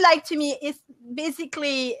feels like to me it's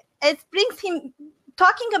basically it brings him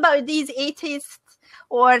talking about these atheists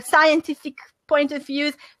or scientific point of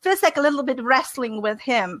views feels like a little bit wrestling with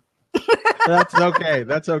him. That's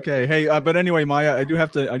okay. Hey, but anyway, Maya, I do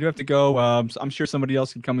have to go. I'm sure somebody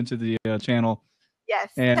else can come into the channel. Yes.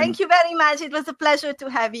 Thank you very much. It was a pleasure to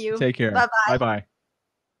have you. Take care. Bye-bye. Bye-bye.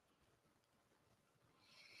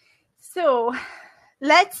 So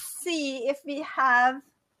let's see if we have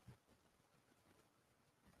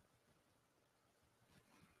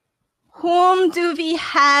whom do we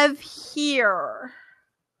have here?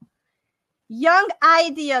 Young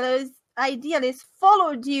idealist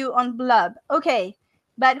followed you on Blub. Okay,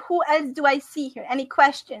 but who else do I see here? Any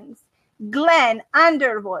questions? Glenn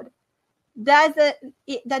Underwood.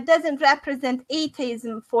 That doesn't represent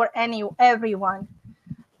atheism for everyone.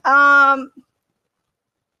 I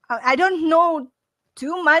don't know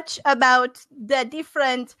too much about the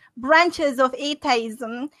different branches of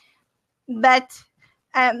atheism, but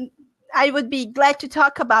I would be glad to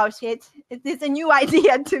talk about it. It is a new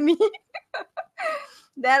idea to me.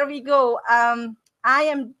 There we go. I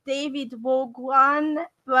am David Wogwan.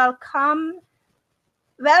 Welcome.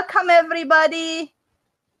 Welcome, everybody.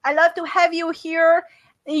 I love to have you here.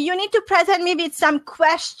 You need to present me with some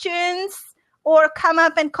questions or come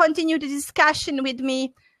up and continue the discussion with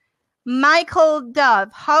me. Michael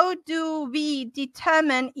Dove, how do we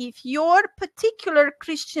determine if your particular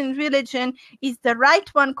Christian religion is the right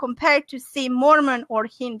one compared to, say, Mormon or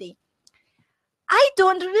Hindi? I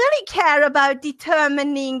don't really care about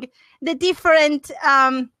determining the different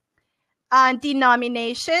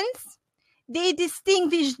denominations. They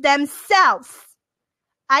distinguish themselves.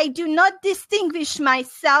 I do not distinguish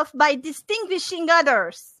myself by distinguishing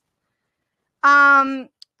others.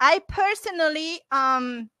 I personally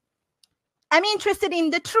I'm interested in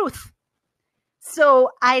the truth.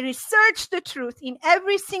 So I research the truth in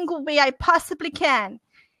every single way I possibly can.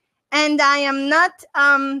 And I'm not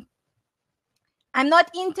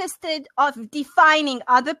interested of defining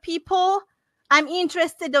other people. I'm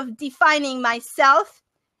interested of defining myself.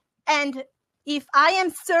 And if I am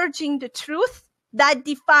searching the truth, that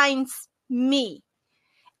defines me.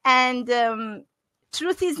 And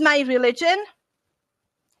truth is my religion.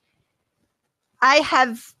 I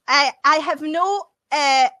have no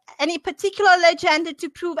any particular agenda to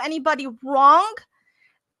prove anybody wrong.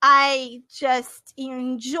 I just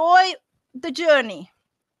enjoy the journey.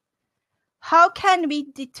 How can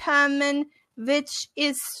we determine which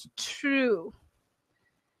is true?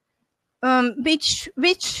 Which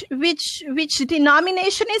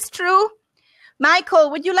denomination is true? Michael,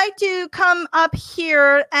 would you like to come up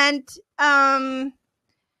here and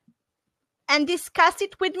discuss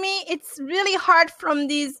it with me? It's really hard from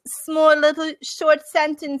these small little short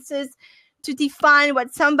sentences to define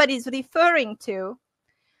what somebody's referring to.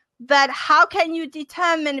 But how can you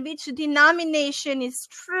determine which denomination is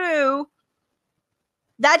true?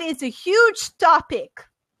 That is a huge topic.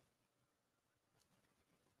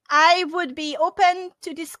 I would be open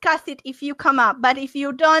to discuss it if you come up, but if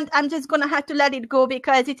you don't, I'm just going to have to let it go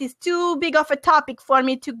because it is too big of a topic for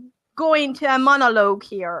me to go into a monologue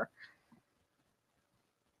here.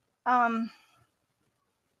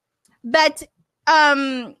 But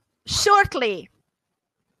shortly,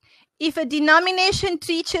 if a denomination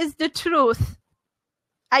teaches the truth,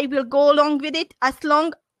 I will go along with it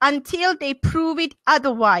until they prove it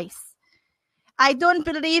otherwise. I don't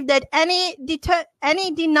believe that any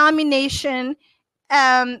denomination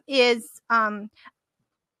is how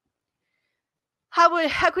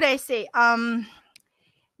could I say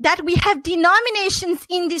that we have denominations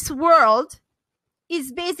in this world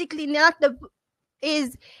is basically not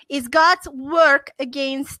is God's work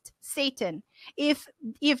against Satan. If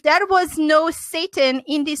there was no Satan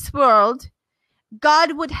in this world,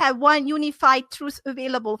 God would have one unified truth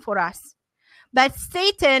available for us. But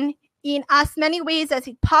Satan, in as many ways as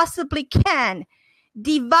it possibly can,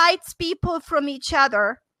 divides people from each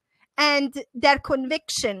other and their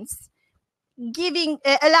convictions,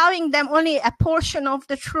 allowing them only a portion of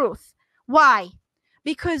the truth. Why?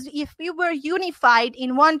 Because if we were unified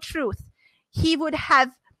in one truth, we would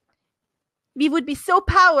be so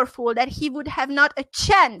powerful that he would have not a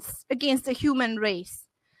chance against the human race.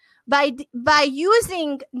 By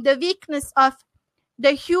using the weakness of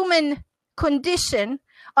the human condition,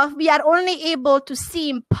 we are only able to see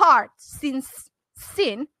in part since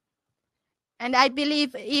sin, and I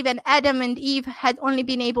believe even Adam and Eve had only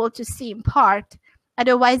been able to see in part,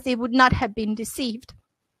 otherwise they would not have been deceived.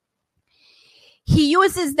 He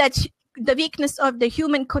uses the weakness of the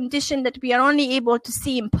human condition that we are only able to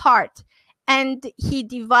see in part, and he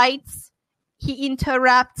divides, he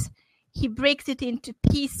interrupts, he breaks it into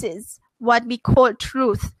pieces, what we call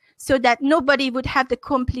truth, so that nobody would have the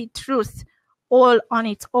complete truth all on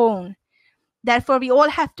its own. Therefore, we all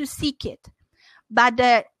have to seek it. But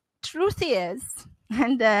the truth is,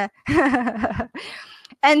 and the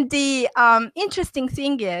interesting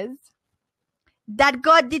thing is, that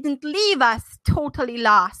God didn't leave us totally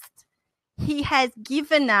lost. He has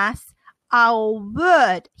given us our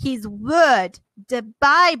word, his word, the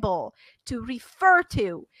Bible, to refer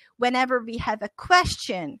to whenever we have a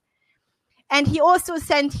question. And he also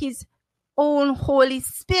sent his own Holy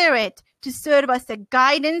Spirit to serve as a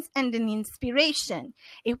guidance and an inspiration.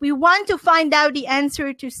 If we want to find out the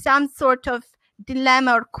answer to some sort of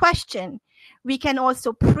dilemma or question, we can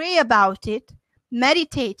also pray about it,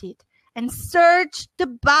 meditate it, and search the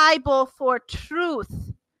Bible for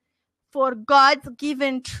truth, for God's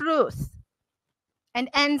given truth, and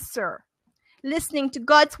answer, listening to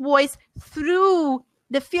God's voice through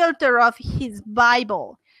the filter of his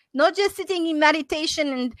Bible. Not just sitting in meditation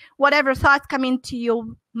and whatever thoughts come into your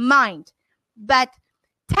mind, but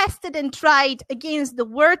tested and tried against the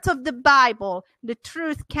words of the Bible, the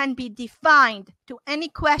truth can be defined to any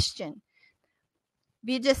question.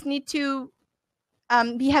 We just need to,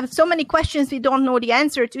 we have so many questions we don't know the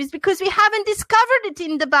answer to. It's because we haven't discovered it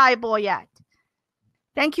in the Bible yet.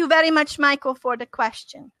 Thank you very much, Michael, for the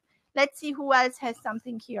question. Let's see who else has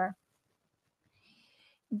something here.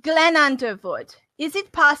 Glenn Underwood. Is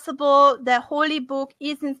it possible the Holy Book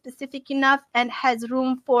isn't specific enough and has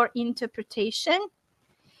room for interpretation?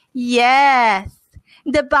 Yes.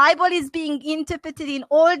 The Bible is being interpreted in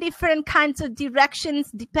all different kinds of directions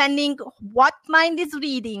depending what mind is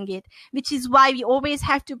reading it, which is why we always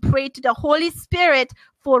have to pray to the Holy Spirit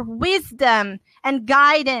for wisdom and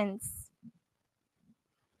guidance.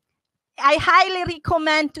 I highly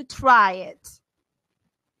recommend to try it.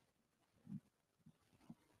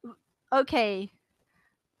 Okay.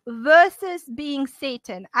 Versus being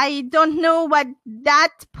Satan. I don't know what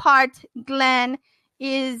that part, Glenn,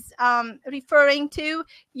 is referring to.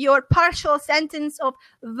 Your partial sentence of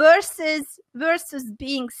versus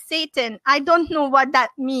being Satan. I don't know what that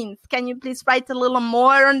means. Can you please write a little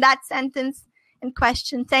more on that sentence and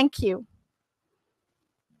question? Thank you.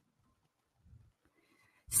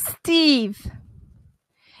 Steve,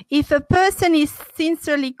 if a person is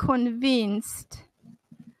sincerely convinced.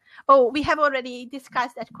 Oh, we have already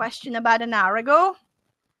discussed that question about an hour ago.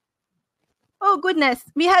 Oh, goodness.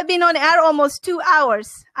 We have been on air almost 2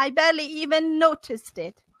 hours. I barely even noticed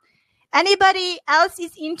it. Anybody else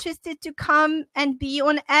is interested to come and be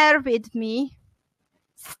on air with me?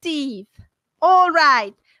 Steve. All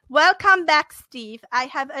right. Welcome back, Steve. I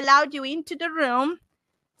have allowed you into the room,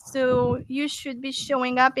 so you should be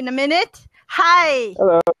showing up in a minute. Hi.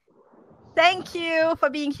 Hello. Thank you for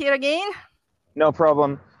being here again. No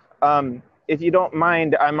problem. If you don't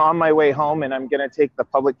mind, I'm on my way home and I'm going to take the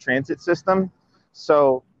public transit system.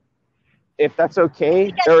 So if that's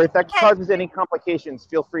okay, or if that causes any complications,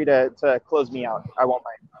 feel free to close me out. I won't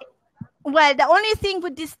mind. Well, the only thing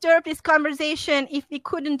would disturb this conversation if we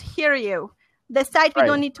couldn't hear you. The site we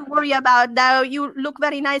don't need to worry about. Now you look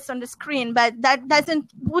very nice on the screen, but that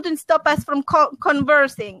wouldn't stop us from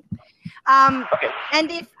conversing. Okay.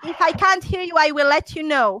 And if I can't hear you, I will let you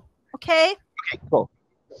know. Okay? Okay, cool.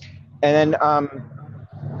 And then,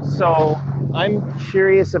 so I'm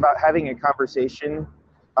curious about having a conversation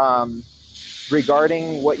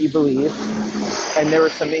regarding what you believe. And there were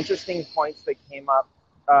some interesting points that came up.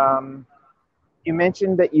 You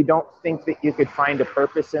mentioned that you don't think that you could find a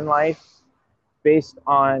purpose in life based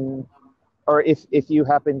on, or if you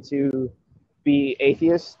happen to be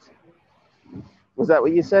atheist. Was that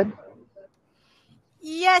what you said?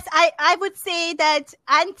 Yes, I would say that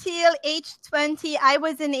until age 20, I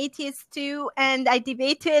was an atheist too, and I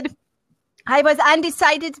debated. I was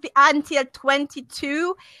undecided until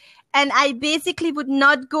 22, and I basically would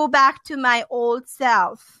not go back to my old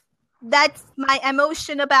self. That's my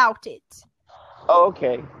emotion about it. Oh,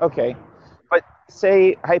 okay. But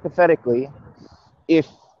say, hypothetically, if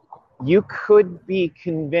you could be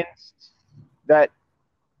convinced that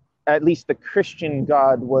at least the Christian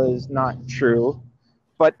God was not true,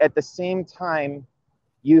 but at the same time,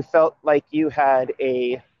 you felt like you had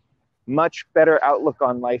a much better outlook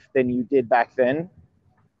on life than you did back then,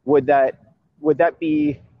 would that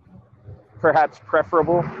be perhaps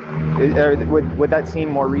preferable? Or would that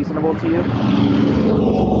seem more reasonable to you?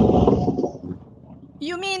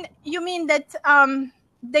 You mean that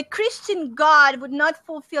the Christian God would not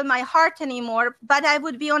fulfill my heart anymore, but I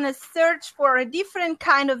would be on a search for a different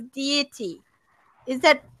kind of deity? Is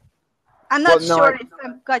that? I'm not sure if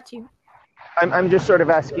I've got you. I'm just sort of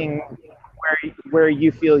asking where you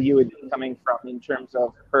feel you would be coming from in terms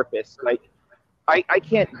of purpose. Like, I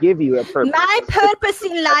can't give you a purpose. My purpose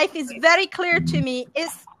in life is very clear to me,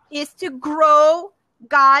 is to grow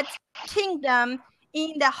God's kingdom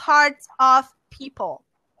in the hearts of people.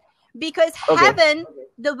 Because heaven,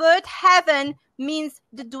 the word heaven means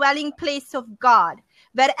the dwelling place of God.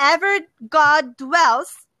 Wherever God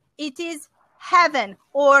dwells, it is heaven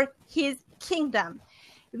or his kingdom.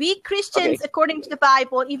 We Christians, according to the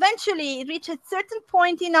Bible, eventually reach a certain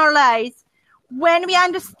point in our lives when we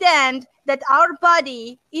understand that our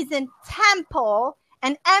body is a temple,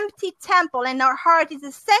 an empty temple, and our heart is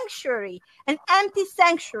a sanctuary, an empty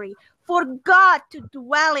sanctuary for God to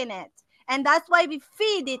dwell in it. And that's why we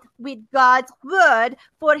feed it with God's word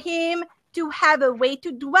for him to have a way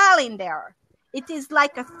to dwell in there. It is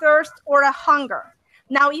like a thirst or a hunger.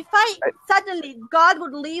 Now, if suddenly God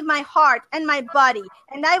would leave my heart and my body,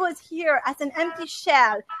 and I was here as an empty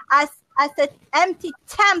shell, as an empty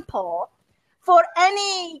temple for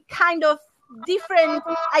any kind of different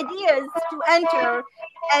ideas to enter,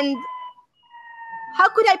 and how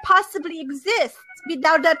could I possibly exist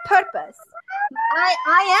without that purpose?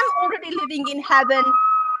 I am already living in heaven,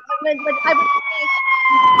 but I would say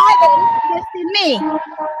heaven lives in me.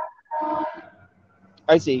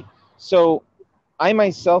 I see. So I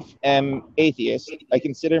myself am atheist. I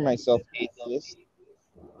consider myself atheist.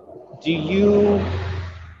 do you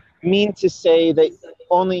mean to say that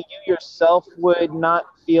only you yourself would not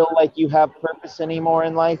feel like you have purpose anymore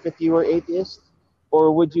in life if you were atheist?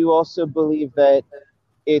 Or would you also believe that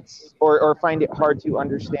it's, or find it hard to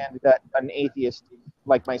understand that an atheist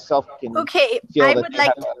like myself can Okay, feel that they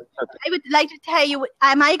have a purpose? I would like to tell you,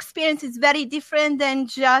 my experience is very different than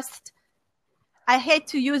just, I hate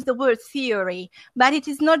to use the word theory, but it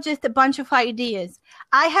is not just a bunch of ideas.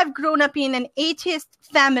 I have grown up in an atheist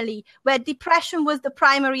family where depression was the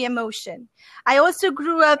primary emotion. I also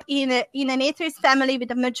grew up in an atheist family with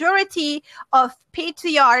the majority of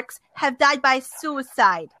patriarchs have died by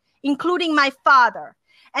suicide, including my father.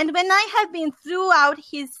 And when I have been throughout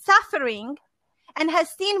his suffering and has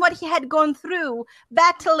seen what he had gone through,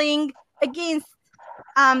 battling against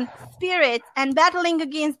spirits and battling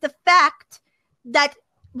against the fact that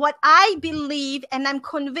what I believe, and I'm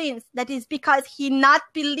convinced that is because he not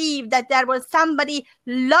believed that there was somebody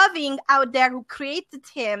loving out there who created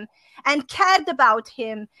him and cared about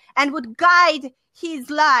him and would guide his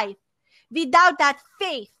life. Without that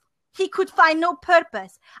faith, he could find no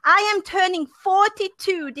purpose. I am turning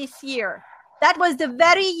 42 this year. That was the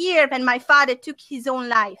very year when my father took his own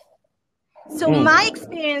life. So my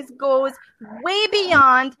experience goes way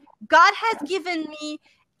beyond. God has given me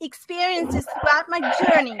experiences throughout my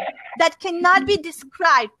journey that cannot be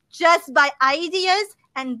described just by ideas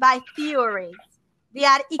and by theories. They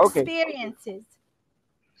are experiences. Okay.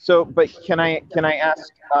 So, but can I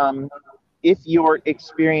ask if your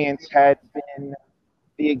experience had been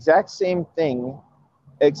the exact same thing,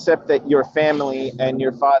 except that your family and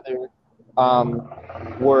your father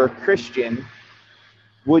were Christian,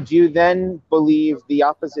 would you then believe the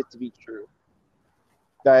opposite to be true?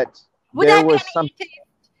 That there was something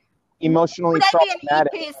emotionally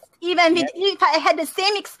problematic? Even if I had the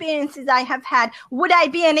same experiences I have had, would I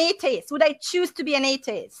be an atheist? Would I choose to be an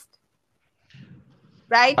atheist?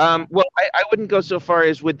 Right? Well, I wouldn't go so far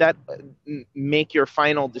as would that make your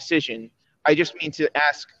final decision. I just mean to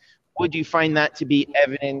ask, would you find that to be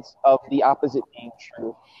evidence of the opposite being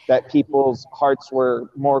true? That people's hearts were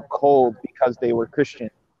more cold because they were Christian?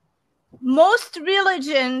 Most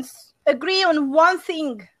religions agree on one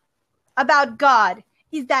thing about God,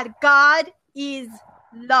 is that God is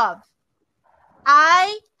love.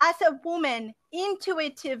 I, as a woman,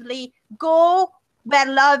 intuitively go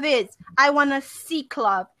where love is. I want to seek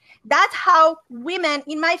love. That's how women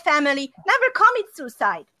in my family never commit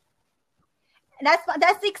suicide. That's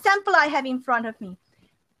the example I have in front of me.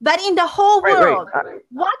 But in the whole world,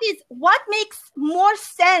 what makes more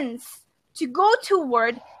sense to go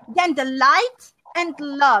toward than the light and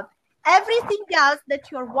love? Everything else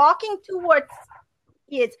that you're walking towards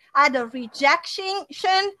is either rejection,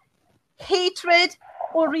 hatred,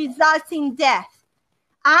 or results in death.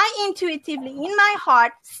 I intuitively, in my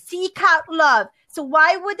heart, seek out love. So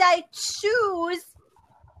why would I choose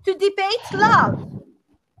to debate love?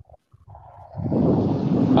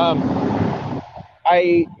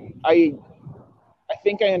 I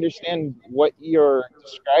think I understand what you're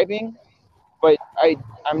describing, but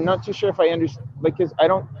I'm not too sure if I understand, because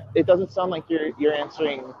it doesn't sound like you're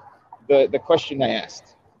answering the question I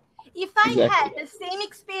asked. If I had the same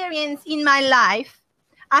experience in my life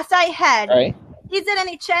as I had, is there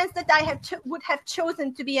any chance that I would have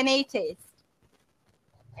chosen to be an atheist?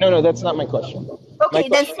 No, that's not my question. Okay,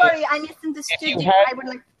 then sorry, I misunderstood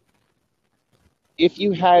you. If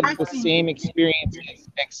you had the same experiences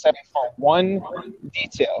except for one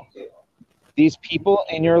detail, these people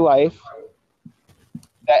in your life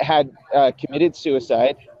that had committed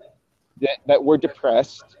suicide, that were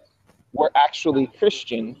depressed, were actually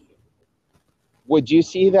Christian, would you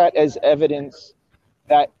see that as evidence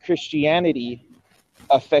that Christianity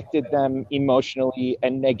affected them emotionally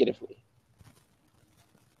and negatively?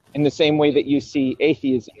 In the same way that you see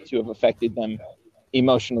atheism to have affected them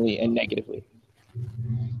emotionally and negatively?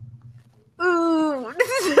 Ooh,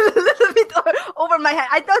 this is a little bit over my head.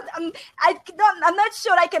 I'm not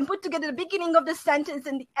sure I can put together the beginning of the sentence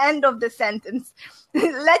and the end of the sentence.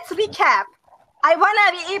 Let's recap. I want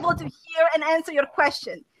to be able to hear and answer your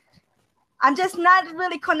question. I'm just not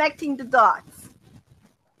really connecting the dots.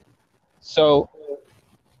 So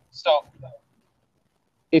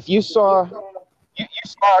if you saw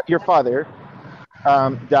your father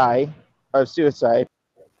die of suicide,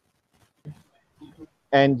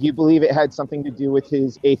 and you believe it had something to do with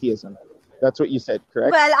his atheism. That's what you said,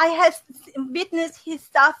 correct? Well, I have witnessed his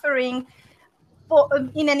suffering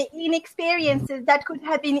in experiences that could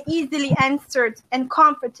have been easily answered and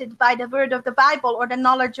comforted by the word of the Bible or the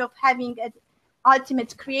knowledge of having an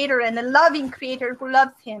ultimate creator and a loving creator who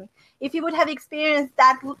loves him. If he would have experienced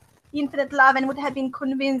that infinite love and would have been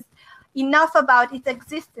convinced enough about its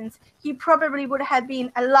existence, he probably would have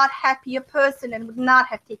been a lot happier person and would not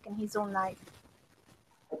have taken his own life.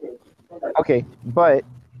 Okay, but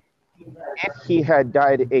if he had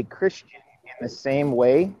died a Christian in the same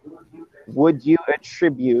way, would you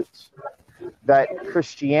attribute that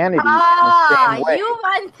Christianity in the same way? You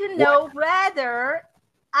want to know whether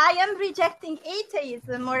I am rejecting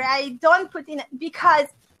atheism or I don't put in, because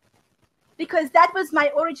that was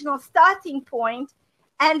my original starting point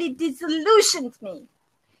and it disillusioned me.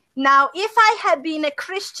 Now, if I had been a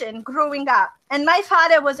Christian growing up and my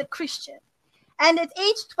father was a Christian, and at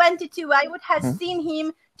age 22, I would have seen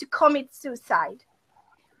him to commit suicide,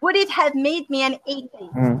 would it have made me an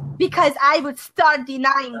atheist? Because I would start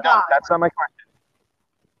denying God. No, that's not my question.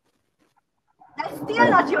 That's still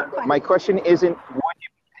not your question. My question isn't would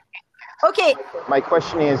you. Okay. My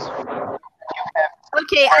question is.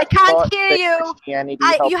 Okay, I can't hear you.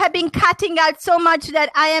 You have been cutting out so much that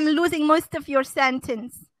I am losing most of your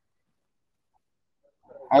sentence.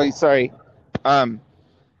 Oh, sorry.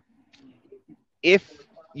 If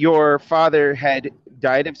your father had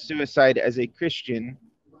died of suicide as a Christian,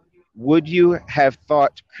 would you have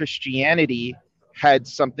thought Christianity had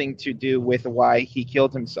something to do with why he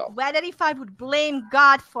killed himself? Whether if I would blame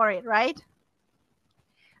God for it, right?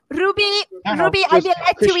 Ruby, I will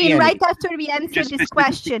let you in right after we answer these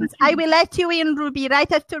questions. I will let you in, Ruby,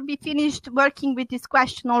 right after we finished working with this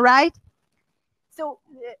question, all right? So,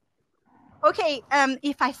 okay,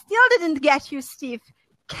 if I still didn't get you, Steve,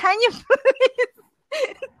 can you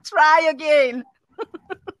please try again?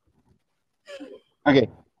 Okay.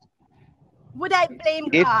 Would I blame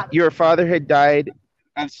God? If your father had died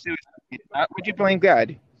of suicide, would you blame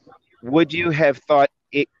God? Would you have thought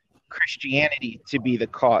Christianity to be the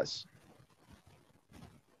cause?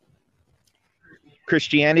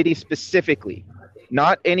 Christianity specifically,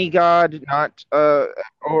 not any God, not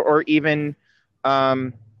or even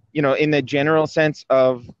in the general sense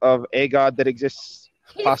of a God that exists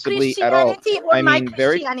possibly at all. I mean,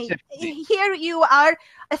 very here you are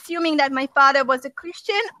assuming that my father was a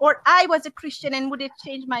Christian or I was a Christian, and would it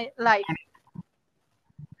change my life?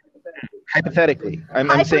 Hypothetically,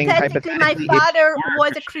 I'm saying hypothetically, my father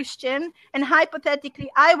was a Christian, and hypothetically,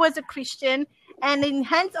 I was a Christian, and in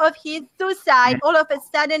hands of his suicide, all of a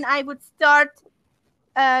sudden, I would start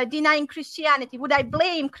denying Christianity. Would I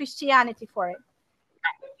blame Christianity for it?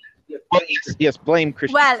 Well, yes, blame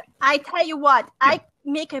Christianity. Well, I tell you what, I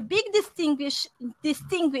make a big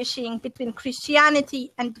distinguishing between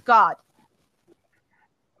Christianity and God.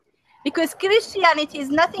 Because Christianity is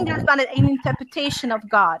nothing else but an interpretation of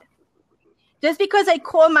God. Just because I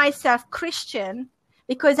call myself Christian,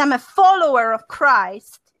 because I'm a follower of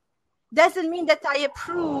Christ, doesn't mean that I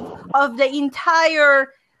approve of the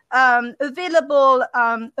entire available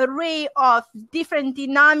array of different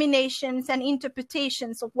denominations and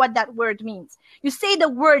interpretations of what that word means. You say the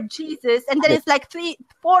word Jesus, and there is like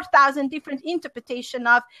 4,000 different interpretations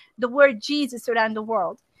of the word Jesus around the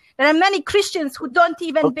world. There are many Christians who don't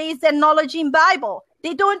even base their knowledge in Bible.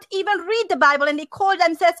 They don't even read the Bible, and they call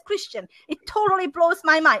themselves Christian. It totally blows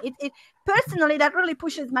my mind. It personally, that really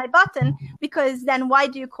pushes my button, because then why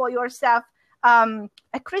do you call yourself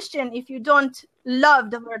a Christian if you don't love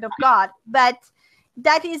the word of God? But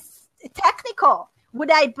that is technical.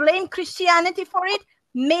 Would I blame Christianity for it?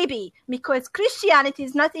 Maybe, because Christianity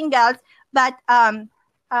is nothing else but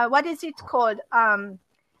what is it called?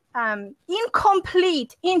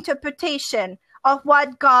 Incomplete interpretation of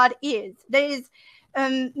what God is. There is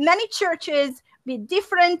many churches with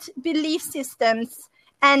different belief systems,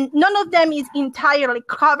 and none of them is entirely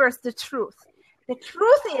covers the truth. The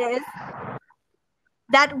truth is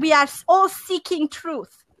that we are all seeking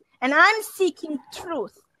truth, and I'm seeking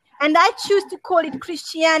truth, and I choose to call it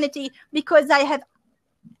Christianity because I have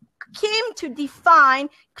came to define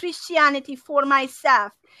Christianity for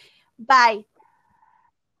myself by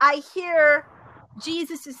I hear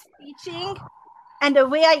Jesus' teaching, and the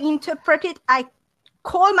way I interpret it, I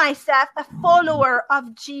call myself a follower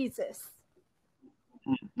of Jesus.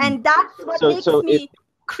 And that's what makes me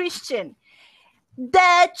Christian.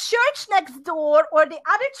 The church next door, or the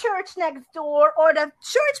other church next door, or the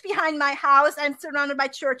church behind my house, I'm surrounded by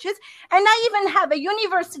churches, and I even have a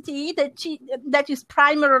university that is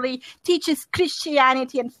primarily teaches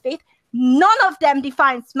Christianity and faith. None of them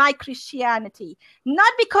defines my Christianity.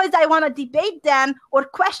 Not because I want to debate them or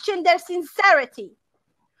question their sincerity,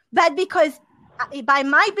 but because by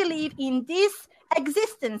my belief in this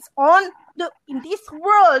existence in this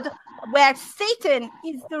world where Satan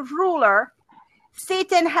is the ruler,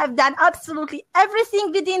 Satan have done absolutely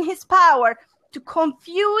everything within his power to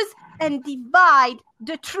confuse and divide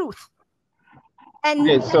the truth. And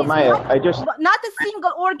Okay, so Maya, not a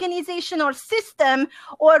single organization or system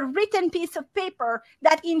or written piece of paper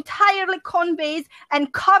that entirely conveys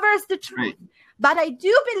and covers the truth. Right. But I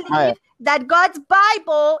do believe Maya, that God's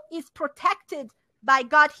Bible is protected by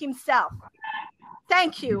God himself.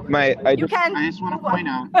 Thank you. Maya, I just want to point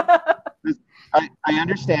out, I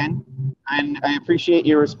understand, and I appreciate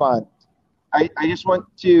your response. I just want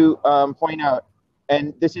to point out,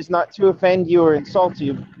 and this is not to offend you or insult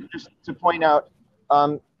you, just to point out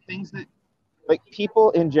things that, like,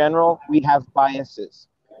 people in general, we have biases,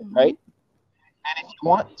 right? And if you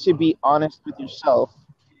want to be honest with yourself,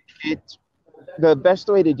 the best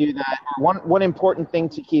way to do that, one important thing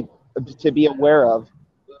to be aware of,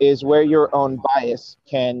 is where your own bias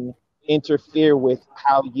can interfere with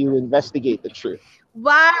how you investigate the truth.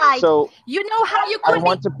 Right. So you know how you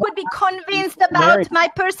could be convinced about my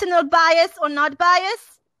personal bias or not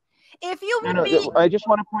bias? If you would I just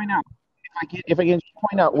want to point out, if I can just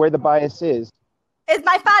point out where the bias is. It's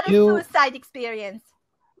my father's suicide experience.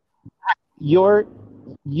 You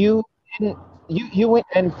went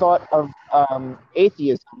and thought of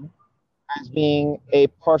atheism as being a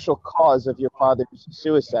partial cause of your father's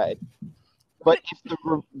suicide. But if the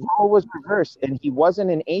role was reversed and he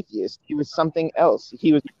wasn't an atheist, he was something else.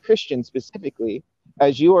 He was a Christian specifically,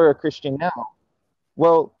 as you are a Christian now.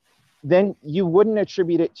 Well, then you wouldn't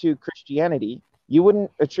attribute it to Christianity. You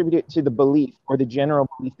wouldn't attribute it to the belief or the general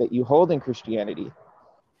belief that you hold in Christianity.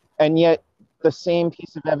 And yet the same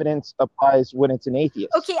piece of evidence applies when it's an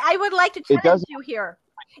atheist. Okay, I would like to challenge you here.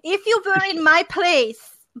 If you were in my place,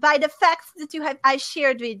 by the facts that I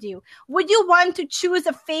shared with you, would you want to choose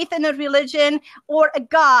a faith and a religion or a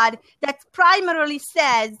God that primarily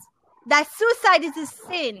says that suicide is a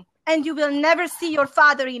sin and you will never see your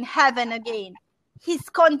father in heaven again? He's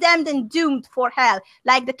condemned and doomed for hell,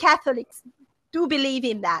 like the Catholics do believe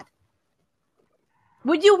in that.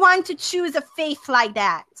 Would you want to choose a faith like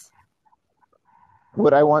that?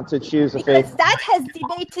 Would I want to choose a because faith? That has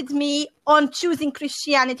debated me on choosing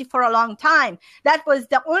Christianity for a long time. That was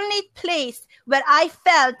the only place where I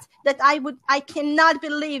felt that I cannot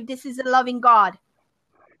believe this is a loving God.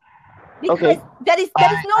 Because okay. there is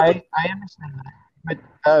no. I understand that, but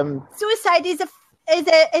suicide is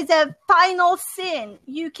a final sin.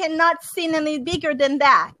 You cannot sin any bigger than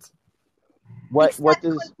that. What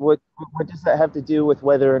does that have to do with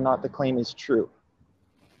whether or not the claim is true?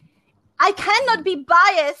 I cannot be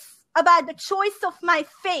biased about the choice of my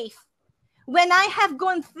faith when I have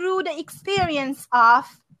gone through the experience of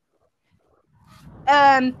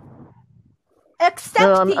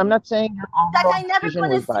accepting I'm not saying that I never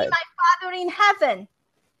going to see my father in heaven.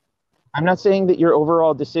 I'm not saying that your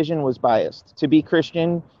overall decision was biased. To be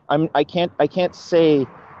Christian, I can't say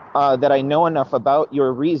that I know enough about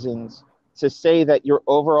your reasons to say that your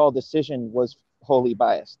overall decision was wholly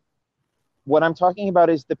biased. What I'm talking about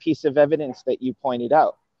is the piece of evidence that you pointed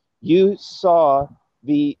out. You saw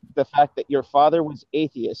the fact that your father was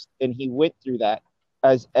atheist, and he went through that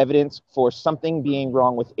as evidence for something being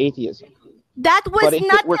wrong with atheism. That was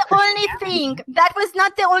not the only thing. That was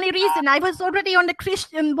not the only reason. I was already on the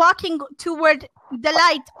Christian, walking toward the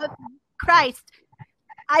light of Christ.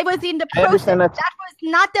 I was in the process. That was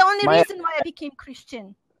not the only reason why I became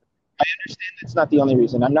Christian. I understand that's not the only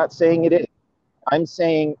reason. I'm not saying it is. I'm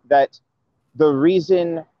saying that the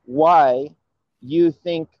reason why you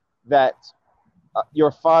think that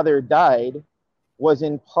your father died was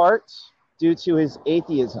in part due to his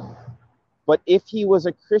atheism. But if he was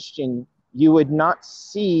a Christian, you would not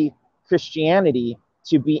see Christianity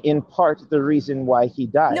to be in part the reason why he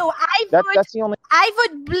died. No, that's the only. I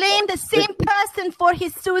would blame the same person for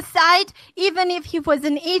his suicide, even if he was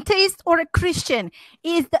an atheist or a Christian.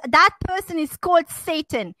 That person is called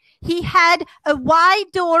Satan. He had a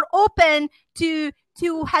wide door open to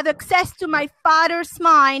have access to my father's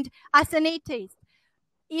mind as an atheist.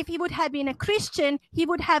 If he would have been a Christian, he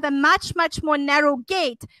would have a much, much more narrow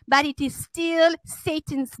gate, but it is still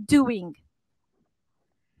Satan's doing.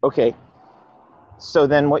 Okay. So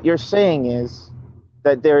then what you're saying is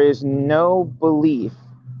that there is no belief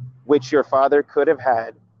which your father could have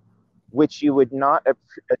had, which you would not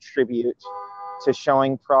attribute to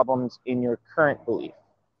showing problems in your current belief.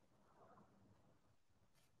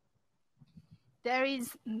 There is,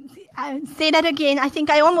 say that again. I think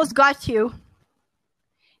I almost got you.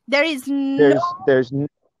 There's no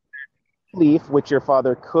belief which your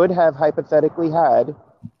father could have hypothetically had,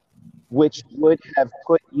 which would have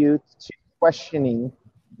put you to questioning,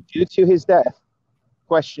 due to his death,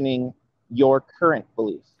 questioning your current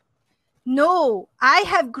belief. No, I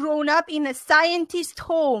have grown up in a scientist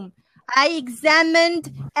home. I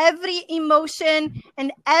examined every emotion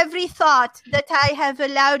and every thought that I have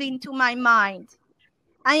allowed into my mind.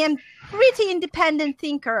 I am pretty independent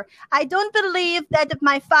thinker. I don't believe that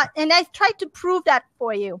my thought, and I tried to prove that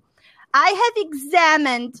for you. I have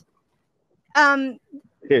examined.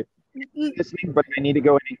 Here, listening, but I need to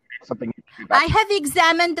go in and grab something. I have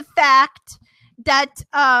examined the fact that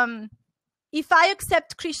if I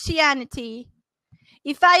accept Christianity,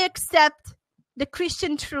 if I accept the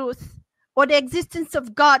Christian truth or the existence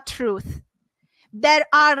of God truth, there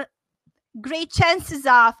are great chances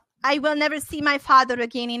of I will never see my Father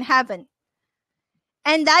again in heaven.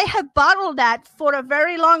 And I have bottled that for a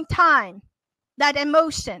very long time, that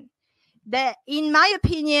emotion. That, in my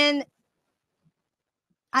opinion,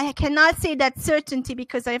 I cannot say that certainty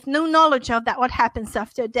because I have no knowledge of that, what happens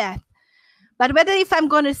after death. But whether if I'm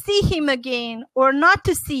going to see him again or not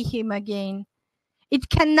to see him again, it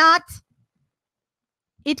cannot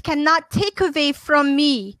take away from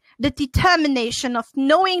me the determination of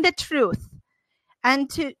knowing the truth and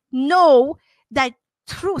to know that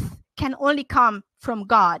truth can only come from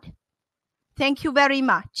God. Thank you very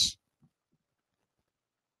much.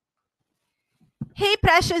 Hey,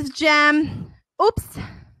 precious gem. Oops.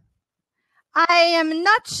 I am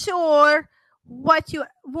not sure what you,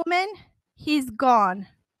 woman, he's gone.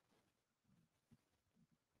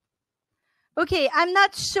 Okay, I'm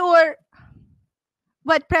not sure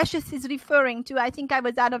what Precious is referring to. I think I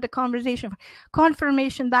was out of the conversation.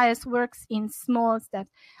 Confirmation bias works in small steps.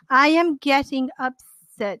 I am getting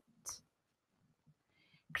upset.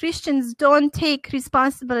 Christians don't take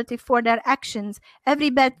responsibility for their actions. Every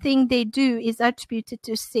bad thing they do is attributed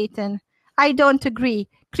to Satan. I don't agree.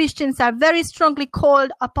 Christians are very strongly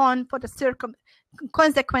called upon for the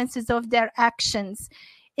consequences of their actions.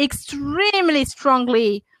 Extremely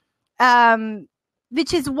strongly.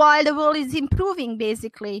 Which is why the world is improving,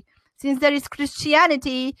 basically. Since there is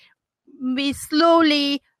Christianity, we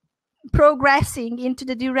slowly progressing into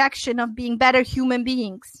the direction of being better human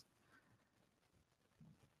beings.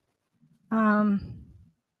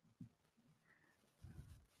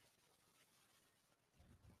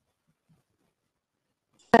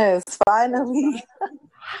 Yes, finally.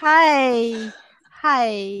 Hi.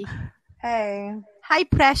 Hey. Hi,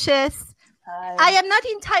 Precious. Hi. I am not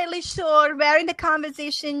entirely sure where in the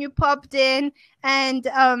conversation you popped in and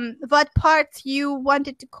what parts you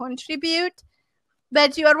wanted to contribute,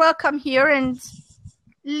 but you are welcome here and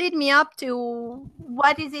lead me up to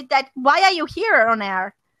why are you here on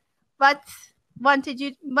air? What is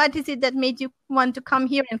it that made you want to come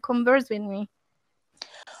here and converse with me?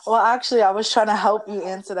 Well, actually, I was trying to help you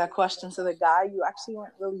answer that question to the guy. You actually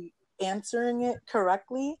weren't really answering it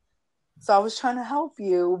correctly. So I was trying to help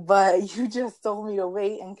you, but you just told me to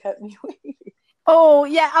wait and kept me waiting. Oh,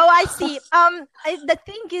 yeah. Oh, I see. The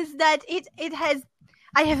thing is that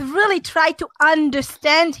I have really tried to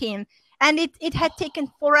understand him, and it had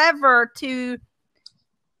taken forever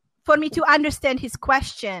for me to understand his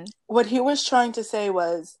question. What he was trying to say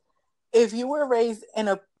was, if you were raised in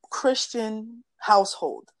a Christian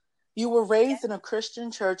household, you were raised in a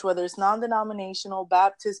Christian church, whether it's non-denominational,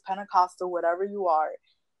 Baptist, Pentecostal, whatever you are,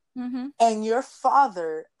 mm-hmm. and your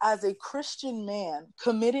father, as a Christian man,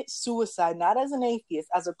 committed suicide, not as an atheist,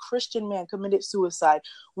 as a Christian man committed suicide,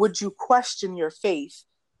 would you question your faith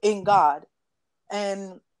in God?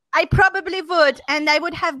 And I probably would, and I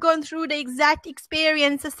would have gone through the exact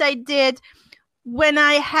experiences I did when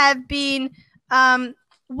I have been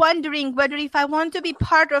wondering whether if I want to be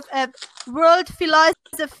part of a world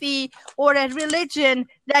philosophy or a religion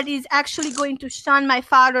that is actually going to shun my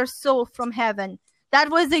father's soul from heaven. That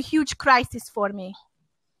was a huge crisis for me.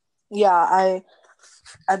 Yeah, I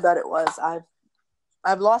bet it was.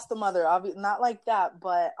 I've lost a mother, not like that,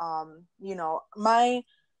 but my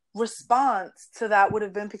response to that would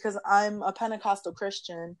have been, because I'm a Pentecostal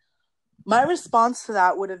Christian, my response to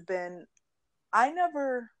that would have been, I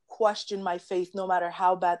never question my faith no matter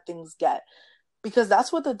how bad things get, because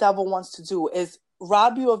that's what the devil wants to do, is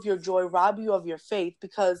rob you of your joy, rob you of your faith,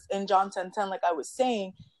 because in John 10:10, like I was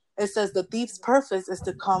saying, it says the thief's purpose is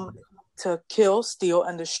to come to kill, steal,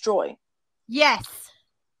 and destroy. Yes.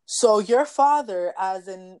 So your father, as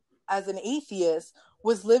an atheist,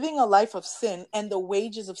 was living a life of sin, and the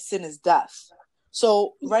wages of sin is death.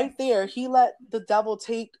 So right there, he let the devil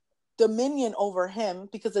take dominion over him,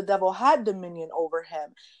 because the devil had dominion over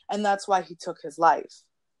him, and that's why he took his life.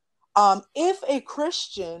 If a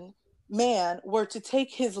Christian man were to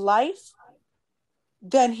take his life,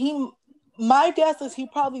 then my guess is he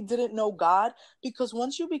probably didn't know God, because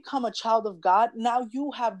once you become a child of God, now you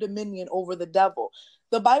have dominion over the devil.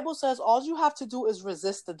 The Bible says all you have to do is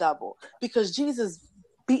resist the devil, because Jesus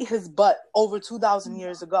beat his butt over 2,000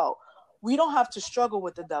 years ago. We don't have to struggle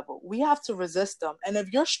with the devil. We have to resist him. And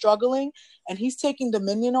if you're struggling and he's taking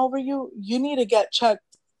dominion over you, you need to get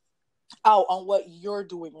checked out on what you're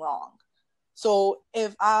doing wrong. So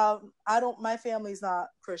if my family's not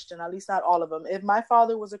Christian, at least not all of them. If my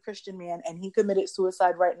father was a Christian man and he committed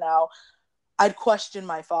suicide right now, I'd question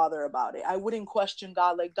my father about it. I wouldn't question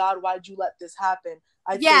God, like, God, why'd you let this happen?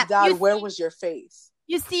 I'd say, Dad, where was your faith?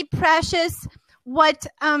 You see, Precious, what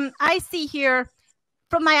I see here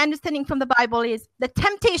from my understanding from the Bible is the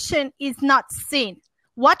temptation is not sin.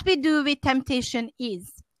 What we do with temptation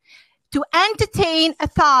is to entertain a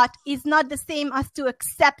thought is not the same as to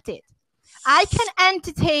accept it. I can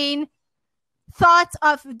entertain thoughts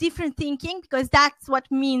of different thinking because that's what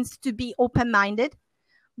means to be open-minded.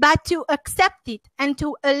 But to accept it and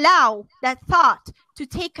to allow that thought to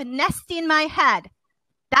take a nest in my head,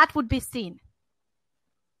 that would be sin.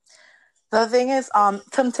 The thing is,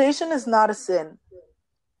 temptation is not a sin.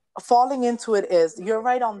 Falling into it is. You're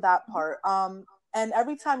right on that part. And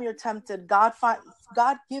every time you're tempted, God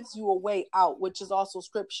gives you a way out, which is also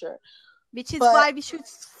scripture. Which is why we should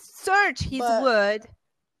search his word.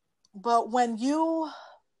 But when you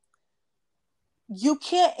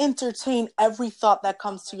can't entertain every thought that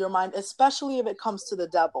comes to your mind, especially if it comes to the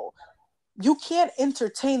devil. You can't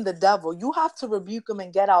entertain the devil. You have to rebuke him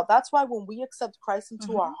and get out. That's why when we accept Christ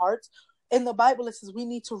into our hearts, in the Bible, it says we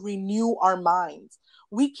need to renew our minds.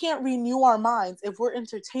 We can't renew our minds if we're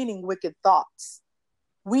entertaining wicked thoughts.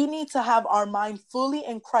 We need to have our mind fully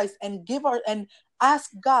in Christ and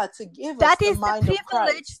ask God to give us the mind of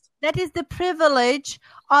Christ. That is the privilege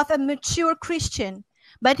of a mature Christian.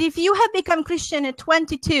 But if you have become Christian at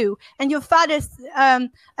 22 and your father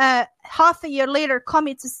half a year later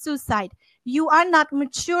commits suicide, you are not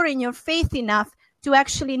mature in your faith enough to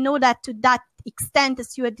actually know that to that extent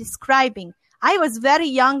as you are describing. I was very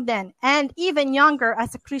young then and even younger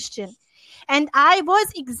as a Christian. And I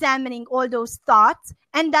was examining all those thoughts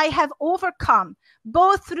and I have overcome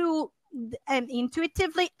both through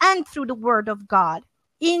intuitively and through the word of God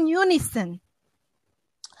in unison.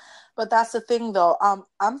 But that's the thing, though.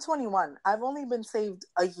 I'm 21. I've only been saved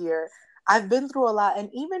a year. I've been through a lot. And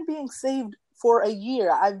even being saved for a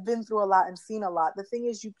year, I've been through a lot and seen a lot. The thing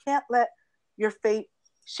is, you can't let your faith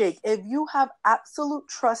shake. If you have absolute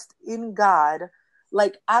trust in God,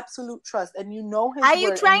 like absolute trust, and you know his word, are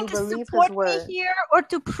you trying to support me here or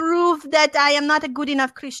to prove that I am not a good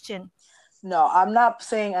enough Christian? No, I'm not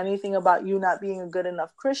saying anything about you not being a good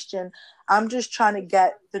enough Christian. I'm just trying to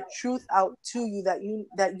get the truth out to you that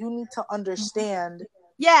you need to understand.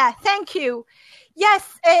 Yeah, thank you.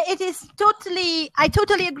 Yes, it is I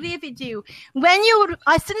totally agree with you.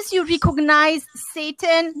 As soon as you recognize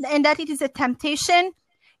Satan and that it is a temptation,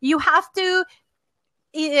 you have to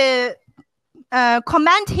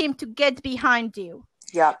command him to get behind you.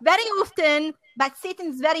 Yeah. Very often, but Satan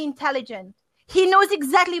is very intelligent. He knows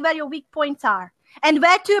exactly where your weak points are and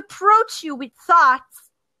where to approach you with thoughts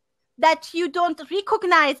that you don't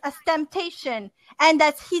recognize as temptation and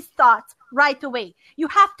as his thoughts right away. You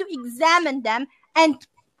have to examine them and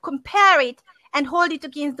compare it and hold it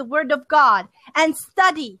against the word of God and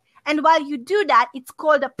study. And while you do that, it's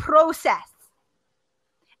called a process.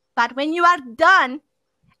 But when you are done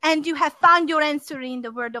and you have found your answer in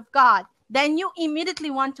the word of God, then you immediately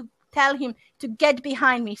want to tell him to get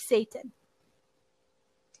behind me, Satan.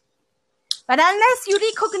 But unless you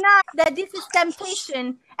recognize that this is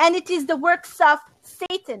temptation and it is the works of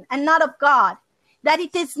Satan and not of God, that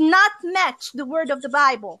it does not match the word of the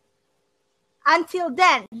Bible, until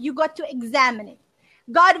then, you got to examine it.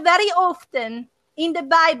 God very often in the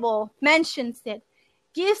Bible mentions it,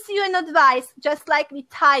 gives you an advice, just like with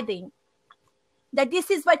tithing, that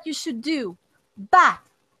this is what you should do. But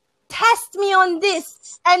test me on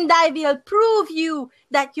this and I will prove you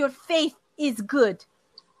that your faith is good.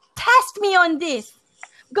 Test me on this.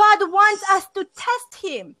 God wants us to test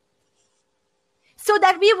him so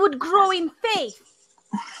that we would grow in faith.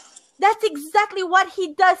 That's exactly what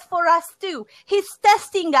he does for us too. He's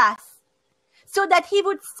testing us so that he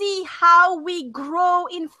would see how we grow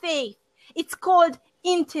in faith. It's called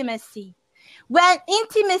intimacy. When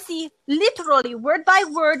intimacy, literally, word by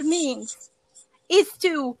word, means is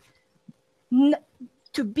to be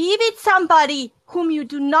with somebody whom you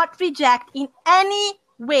do not reject in any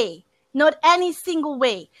way, not any single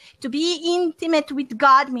way. To be intimate with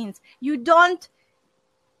God means you don't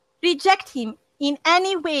reject him in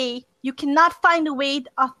any way. You cannot find a way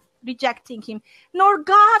of rejecting him, nor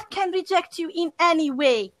God can reject you in any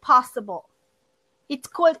way possible. It's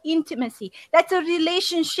called intimacy. That's a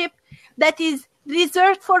relationship that is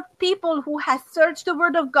reserved for people who have searched the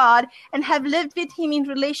Word of God and have lived with Him in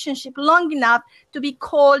relationship long enough to be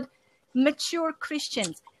called mature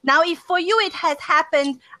Christians. Now, if for you it has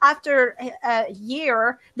happened after a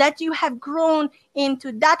year that you have grown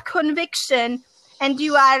into that conviction, and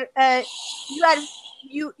you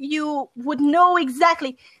would know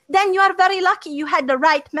exactly, then you are very lucky you had the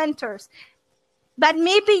right mentors. But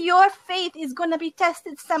maybe your faith is going to be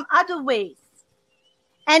tested some other ways.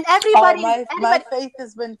 And everybody, my faith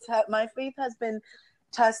has been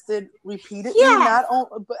tested repeatedly, yes. not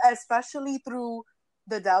only, but especially through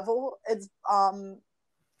the devil. It's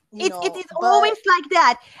it is always like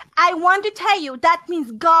that. I want to tell you that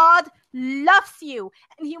means God loves you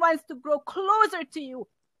and He wants to grow closer to you,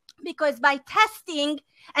 because by testing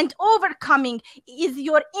and overcoming is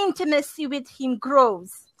your intimacy with Him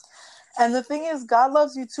grows. And the thing is, God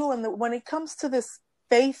loves you too. And when it comes to this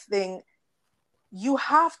faith thing, you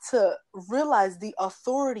have to realize the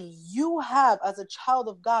authority you have as a child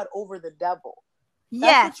of God over the devil.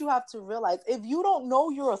 That's what you have to realize. If you don't know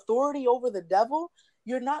your authority over the devil,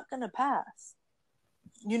 you're not going to pass.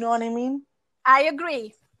 You know what I mean? I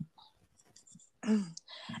agree.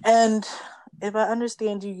 And if I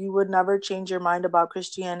understand you, you would never change your mind about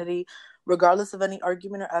Christianity, regardless of any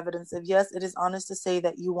argument or evidence. If yes, it is honest to say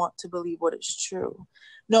that you want to believe what is true.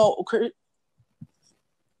 No,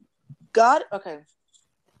 God, okay.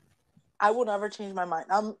 I will never change my mind.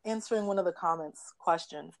 I'm answering one of the comments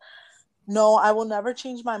questions. No, I will never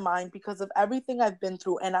change my mind because of everything I've been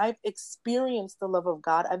through, and I've experienced the love of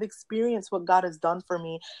God. I've experienced what God has done for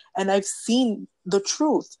me, and I've seen the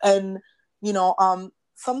truth. And,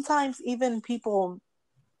 sometimes even people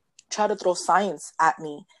try to throw science at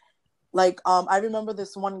me. Like, I remember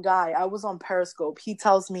this one guy, I was on Periscope. He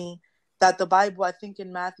tells me that the Bible, I think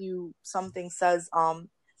in Matthew something says,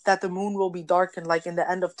 that the moon will be darkened, like in the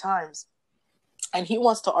end of times. And he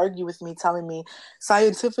wants to argue with me, telling me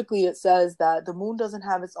scientifically it says that the moon doesn't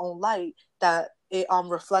have its own light, that it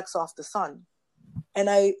reflects off the sun. And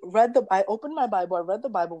I opened my Bible, I read the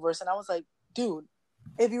Bible verse, and I was like, dude,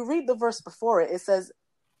 if you read the verse before it, it says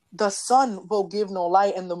the sun will give no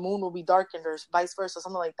light and the moon will be darkened, or vice versa,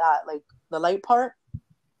 something like that, like the light part.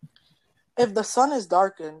 If the sun is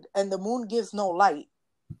darkened and the moon gives no light,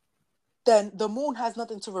 then the moon has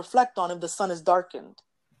nothing to reflect on if the sun is darkened.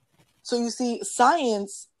 So you see,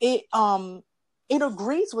 science, it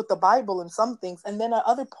agrees with the Bible in some things, and then at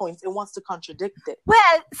other points, it wants to contradict it.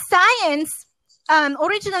 Well, science,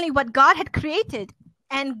 originally what God had created,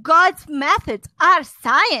 and God's methods are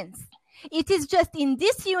science. It is just in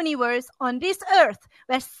this universe, on this earth,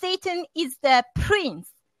 where Satan is the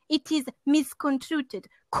prince. It is misconstrued,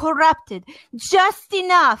 corrupted, just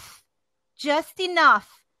enough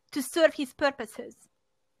to serve his purposes,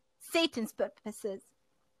 Satan's purposes.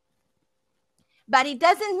 But it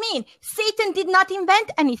doesn't mean Satan did not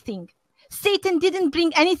invent anything. Satan didn't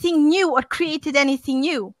bring anything new or created anything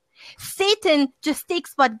new. Satan just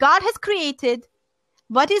takes what God has created,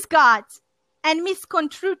 what is God's, and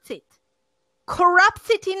misconstrues it, corrupts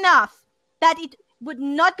it enough that it would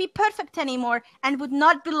not be perfect anymore and would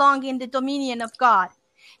not belong in the dominion of God.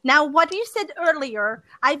 Now, what you said earlier,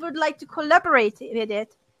 I would like to collaborate with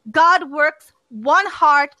it. God works one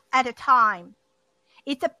heart at a time.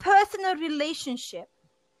 It's a personal relationship.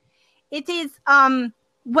 It is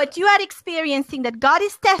what you are experiencing, that God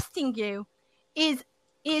is testing you, is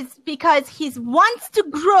because He wants to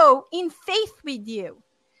grow in faith with you.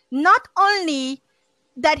 Not only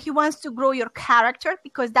that He wants to grow your character,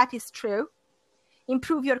 because that is true,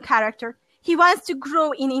 improve your character. He wants to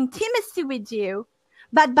grow in intimacy with you,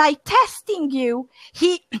 but by testing you,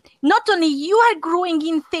 not only you are growing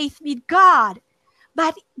in faith with God,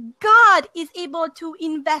 but God is able to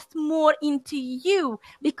invest more into you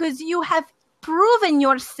because you have proven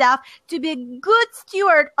yourself to be a good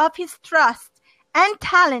steward of His trust and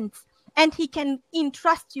talents, and He can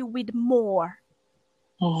entrust you with more.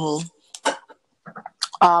 Mm-hmm.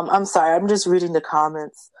 I'm sorry, I'm just reading the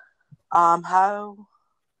comments. How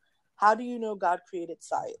do you know God created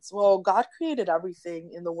science? Well, God created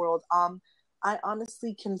everything in the world. I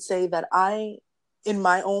honestly can say that in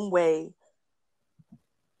my own way,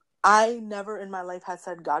 I never in my life had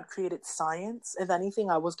said God created science. If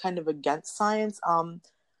anything, I was kind of against science. I'm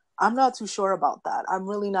not too sure about that. I'm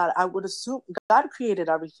really not. I would assume God created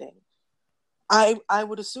everything. I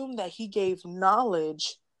would assume that He gave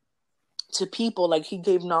knowledge to people, like He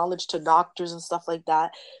gave knowledge to doctors and stuff like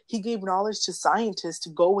that. He gave knowledge to scientists to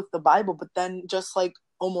go with the Bible, but then just like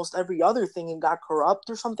almost every other thing, it got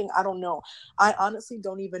corrupt or something. I don't know. I honestly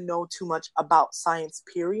don't even know too much about science,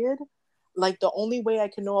 period. Like, the only way I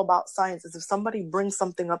can know about science is if somebody brings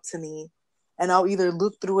something up to me and I'll either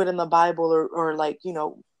look through it in the Bible or like, you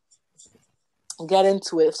know, get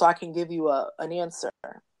into it so I can give you an answer.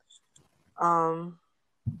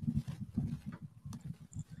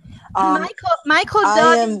 Michael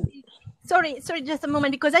Dodd. Sorry, just a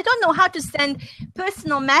moment, because I don't know how to send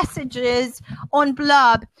personal messages on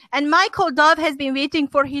Blub. And Michael Dove has been waiting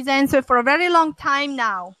for his answer for a very long time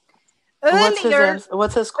now.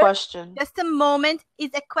 What's his question? Just a moment,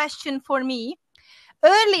 is a question for me.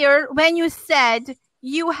 Earlier, when you said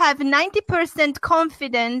you have 90%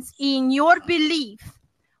 confidence in your belief,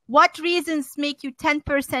 what reasons make you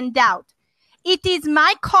 10% doubt? It is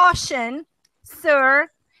my caution, sir,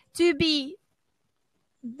 to be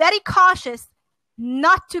very cautious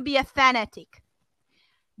not to be a fanatic.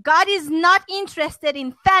 God is not interested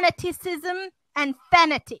in fanaticism and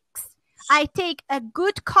fanatics. I take a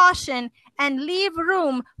good caution and leave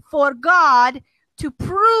room for God to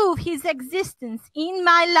prove his existence in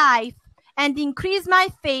my life and increase my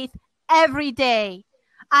faith every day.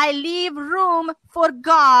 I leave room for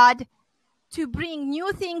God to bring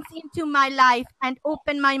new things into my life and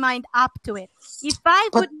open my mind up to it. If I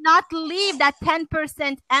would not leave that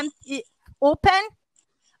 10% open,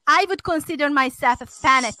 I would consider myself a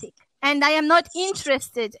fanatic. And I am not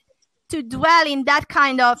interested to dwell in that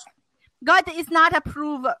kind of, God is not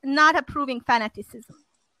approving fanaticism.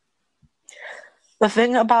 The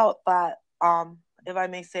thing about that, if I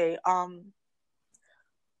may say,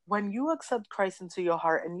 when you accept Christ into your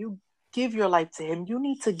heart and you give your life to him, you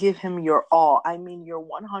need to give him your all. I mean, your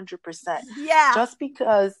 100%. Yeah. Just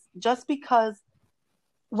because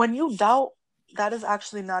when you doubt, that is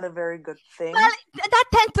actually not a very good thing. Well, that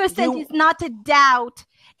 10% is not a doubt.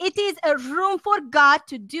 It is a room for God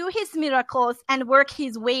to do his miracles and work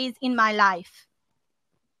his ways in my life.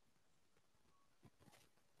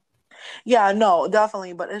 Yeah, no,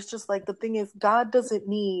 definitely. But it's just like, the thing is, God doesn't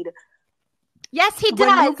need. Yes, he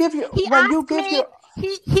does.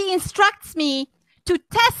 He instructs me to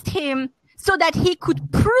test him so that he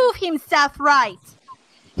could prove himself right.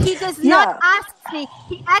 He does not ask me.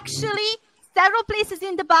 He actually, several places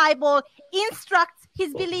in the Bible, instructs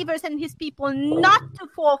his believers and his people not to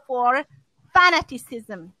fall for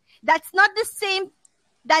fanaticism. That's not the same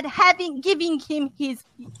that giving him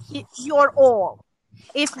your all.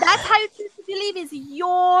 If that's how you choose to believe, is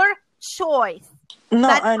your choice. No,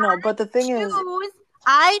 I know, but the thing is,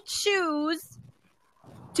 I choose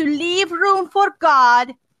to leave room for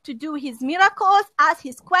God to do his miracles, ask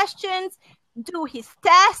his questions, do his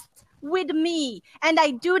tests with me. And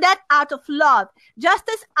I do that out of love. Just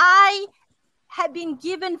as I have been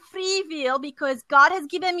given free will because God has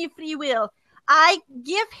given me free will, I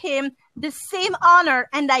give him the same honor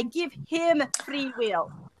and I give him free will.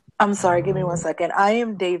 I'm sorry, give me 1 second. I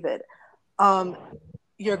am David.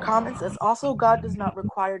 Your comment says also God does not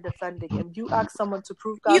require defending him. You ask someone to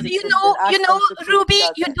prove God's existence. You know, Ruby,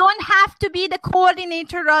 you don't have to be the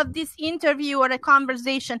coordinator of this interview or a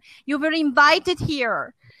conversation. You were invited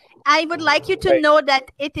here. I would like you to know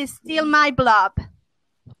that it is still my Blub.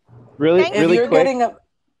 Really quick.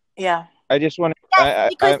 Yeah. I just want to. Yes,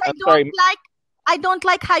 because I don't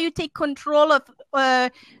like how you take control of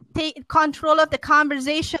the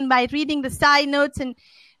conversation by reading the side notes, and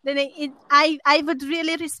then I would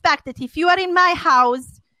really respect it. If you are in my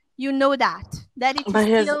house, you know that it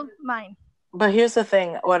is still mine. But here's the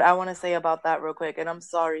thing, what I want to say about that real quick, and I'm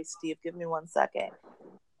sorry, Steve, give me 1 second.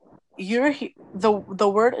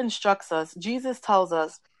 The word instructs us. Jesus tells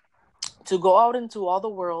us to go out into all the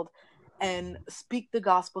world and speak the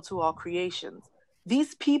gospel to all creations.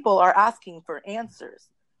 These people are asking for answers.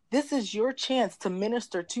 This is your chance to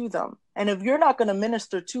minister to them. And if you're not going to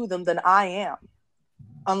minister to them, then I am,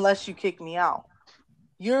 unless you kick me out.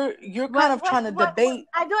 You're kind of trying to debate.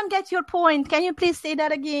 I don't get your point. Can you please say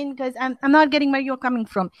that again? Because I'm not getting where you're coming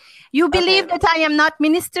from. You believe that I am not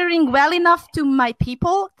ministering well enough to my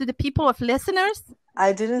people, to the people of listeners?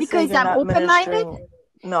 I didn't because say you're I'm not open-minded.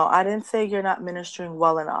 No, I didn't say you're not ministering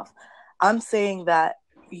well enough. I'm saying that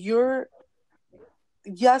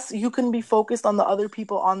yes, you can be focused on the other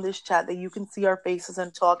people on this chat, that you can see our faces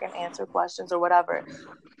and talk and answer questions or whatever.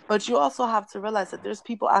 But you also have to realize that there's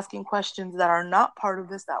people asking questions that are not part of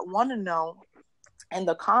this that want to know in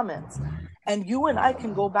the comments. And you and I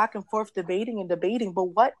can go back and forth debating, but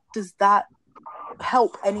what does that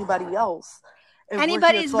help anybody else?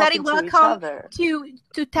 Anybody is very welcome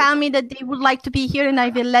to tell me that they would like to be here, and I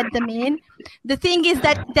will let them in. The thing is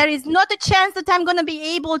that there is not a chance that I'm going to be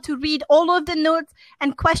able to read all of the notes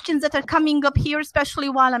and questions that are coming up here, especially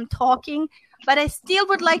while I'm talking. But I still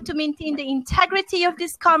would like to maintain the integrity of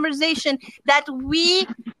this conversation, that we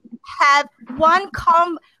have one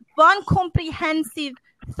comprehensive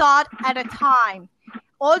thought at a time.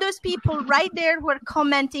 All those people right there who are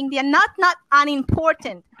commenting, they're not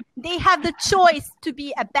unimportant. They have the choice to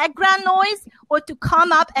be a background noise or to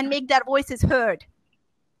come up and make their voices heard.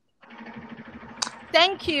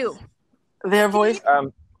 Thank you. Their voice.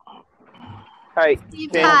 Hi.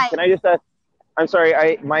 Steve, Can I just ask? I'm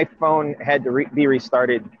sorry. My phone had to be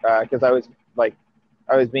restarted because I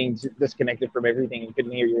was being disconnected from everything and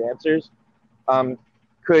couldn't hear your answers.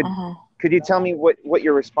 Could you tell me what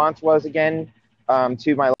your response was again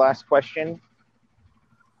to my last question?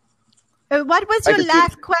 What was your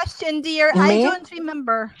last question, dear? Me? I don't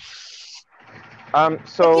remember.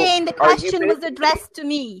 So again, the question was addressed to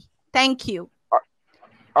me. Thank you.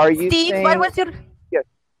 Are you Steve, saying, what was your... Yes.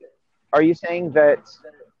 Are you saying that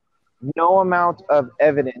no amount of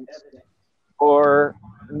evidence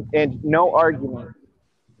and no argument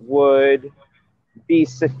would be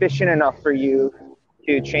sufficient enough for you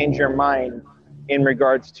to change your mind in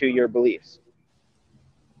regards to your beliefs?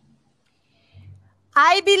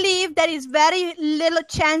 I believe there is very little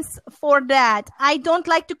chance for that. I don't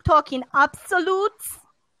like to talk in absolutes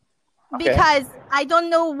because I don't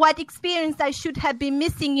know what experience I should have been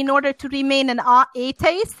missing in order to remain an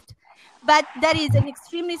atheist. But there is an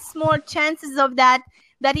extremely small chances of that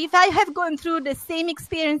if I have gone through the same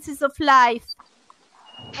experiences of life,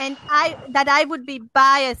 and I would be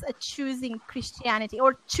biased at choosing Christianity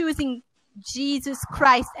or choosing Jesus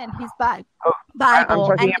Christ and his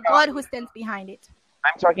Bible and the God who stands behind it.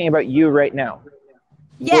 I'm talking about you right now.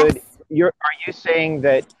 Yes. Are you saying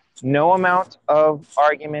that no amount of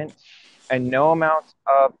argument and no amount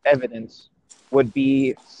of evidence would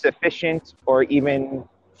be sufficient or even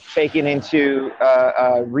taken into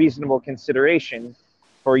reasonable consideration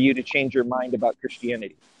for you to change your mind about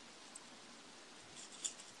Christianity?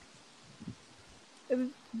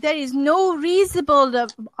 There is no reasonable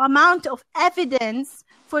amount of evidence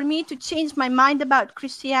for me to change my mind about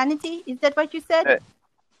Christianity. Is that what you said?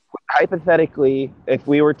 Hypothetically, if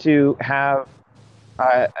we were to have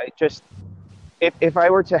if I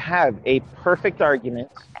were to have a perfect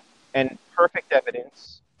argument and perfect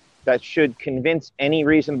evidence that should convince any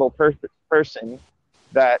reasonable person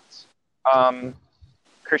that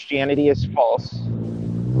Christianity is false,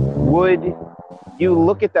 would you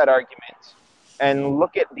look at that argument and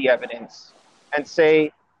look at the evidence and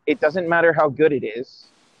say, it doesn't matter how good it is,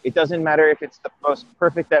 it doesn't matter if it's the most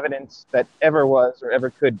perfect evidence that ever was or ever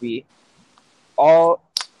could be,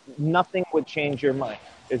 nothing would change your mind?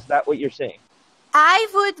 Is that what you're saying? I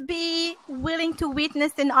would be willing to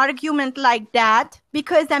witness an argument like that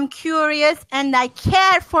because I'm curious and I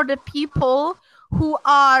care for the people who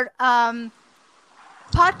are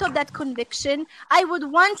part of that conviction. I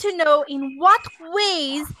would want to know in what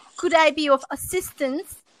ways could I be of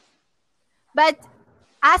assistance. But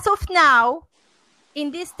as of now,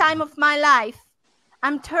 in this time of my life,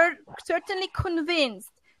 I'm certainly convinced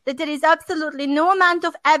that there is absolutely no amount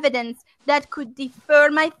of evidence that could defer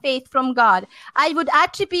my faith from God. I would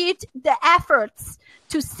attribute the efforts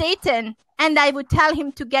to Satan, and I would tell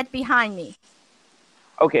him to get behind me.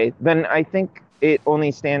 Okay, then I think it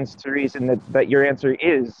only stands to reason that your answer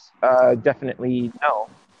is definitely no.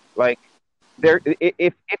 Like,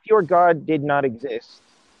 if your God did not exist,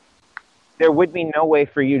 there would be no way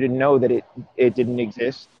for you to know that it didn't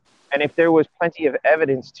exist. And if there was plenty of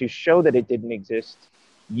evidence to show that it didn't exist,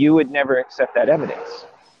 you would never accept that evidence.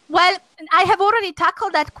 Well, I have already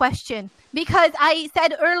tackled that question because I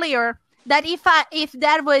said earlier that if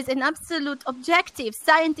there was an absolute objective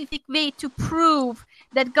scientific way to prove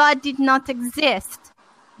that God did not exist,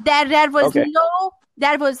 that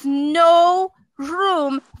there was no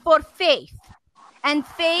room for faith. And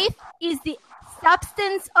faith is the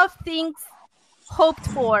substance of things hoped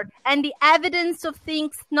for and the evidence of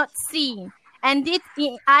things not seen. And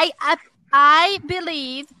I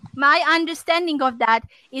believe my understanding of that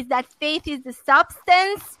is that faith is the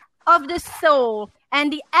substance of the soul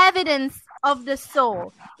and the evidence of the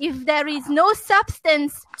soul. If there is no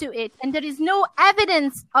substance to it and there is no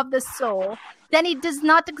evidence of the soul, then it does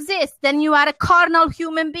not exist. Then you are a carnal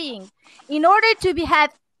human being. In order to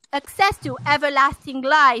have access to everlasting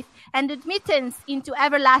life and admittance into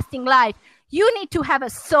everlasting life, you need to have a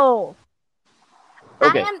soul.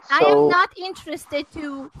 Okay, I am not interested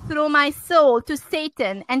to throw my soul to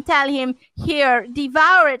Satan and tell him, here,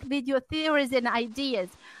 devour it with your theories and ideas.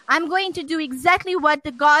 I'm going to do exactly what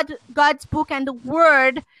God's book and the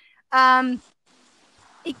word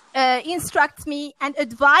instructs me and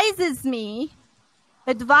advises me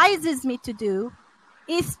to do,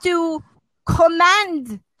 is to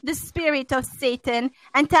command the spirit of Satan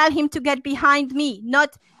and tell him to get behind me.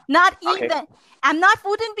 Not even,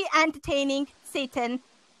 wouldn't be entertaining Satan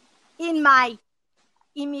in my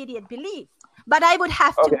immediate belief. But I would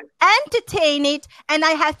have to entertain it, and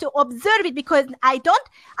I have to observe it, because I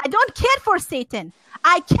don't care for Satan.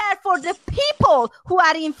 I care for the people who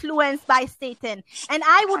are influenced by Satan, and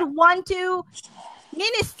I would want to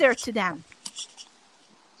minister to them.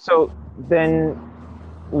 So then,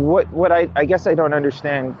 what I guess I don't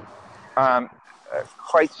understand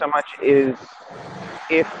quite so much is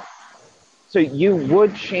so you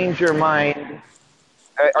would change your mind.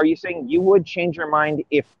 Are you saying you would change your mind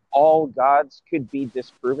if all gods could be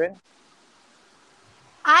disproven?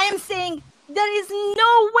 I am saying there is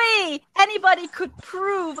no way anybody could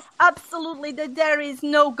prove absolutely that there is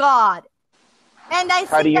no God. And I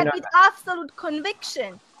say that with absolute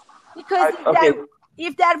conviction. Because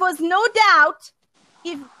if there was no doubt,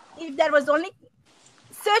 if there was only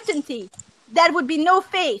certainty, there would be no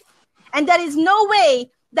faith. And there is no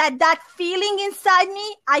way that feeling inside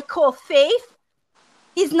me, I call faith,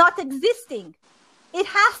 is not existing. It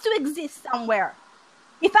has to exist somewhere.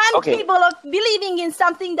 If I'm capable of believing in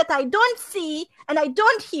something that I don't see and I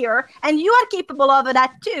don't hear, and you are capable of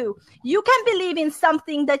that too, you can believe in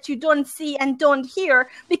something that you don't see and don't hear,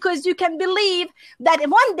 because you can believe that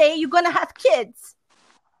one day you're going to have kids.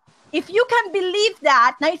 If you can believe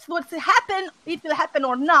that, now it will happen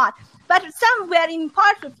or not. But somewhere in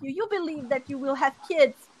part of you believe that you will have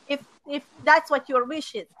kids if that's what your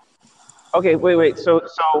wish is. Okay, wait. So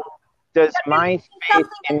does my faith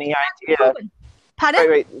in the idea?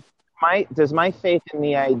 Pardon? Does my faith in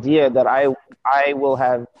the idea that I will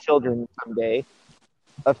have children someday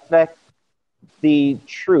affect the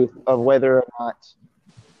truth of whether or not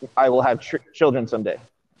I will have children someday?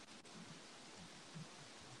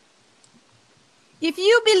 If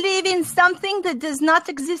you believe in something that does not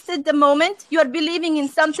exist at the moment, you are believing in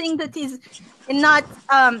something that is not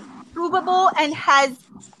provable and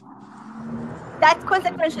that's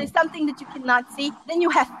consequentially something that you cannot see, then you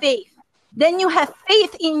have faith. Then you have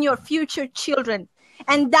faith in your future children.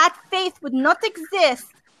 And that faith would not exist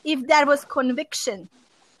if there was conviction.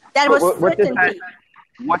 There was certainty.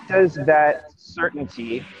 What does that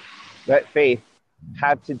certainty, that faith,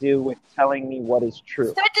 have to do with telling me what is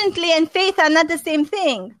true? Certainty and faith are not the same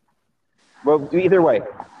thing. Well, either way,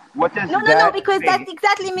 what does No, because that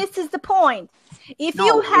exactly misses the point. If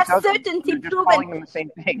you have certainty proven... You're calling them the same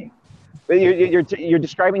thing. You're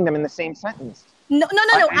describing them in the same sentence. No.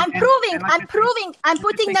 I'm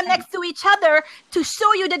putting them next to each other to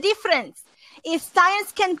show you the difference. If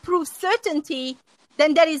science can prove certainty,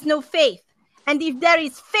 then there is no faith. And if there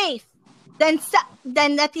is faith, then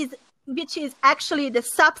that is, which is actually the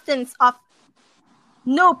substance of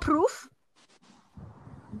no proof,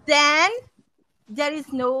 then there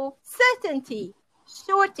is no certainty,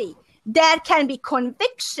 surety. There can be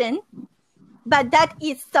conviction, but that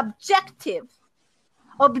is subjective.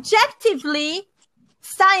 Objectively,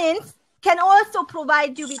 science can also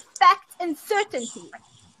provide you with facts and certainty.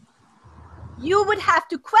 You would have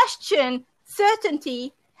to question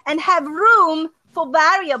certainty and have room for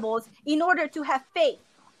variables in order to have faith.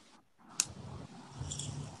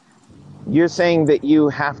 You're saying that you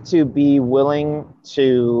have to be willing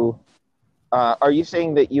to... are you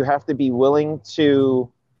saying that you have to be willing to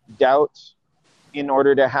doubt in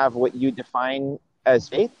order to have what you define as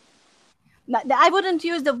faith? I wouldn't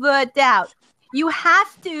use the word doubt. You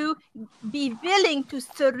have to be willing to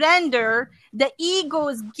surrender the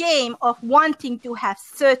ego's game of wanting to have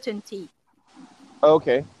certainty.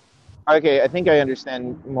 Okay, I think I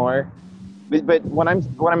understand more. But what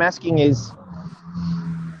I'm asking is,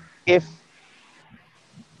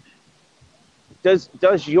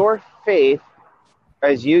 does your faith,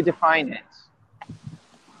 as you define it,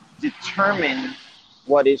 determine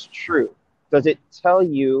what is true? Does it tell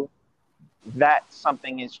you that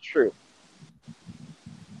something is true?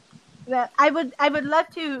 Well, I would love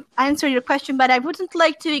to answer your question, but I wouldn't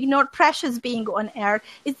like to ignore Precious being on air.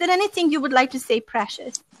 Is there anything you would like to say,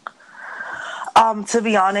 Precious? To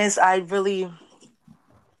be honest, I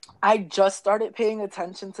just started paying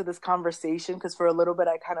attention to this conversation because for a little bit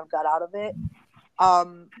I kind of got out of it.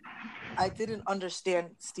 I didn't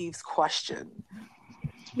understand Steve's question.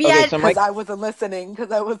 Because I wasn't listening.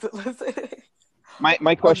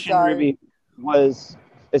 My question, Ruby, was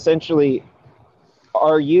essentially,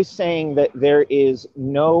 are you saying that there is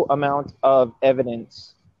no amount of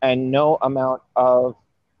evidence and no amount of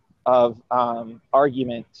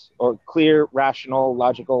argument or clear, rational,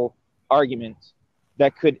 logical argument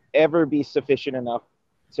that could ever be sufficient enough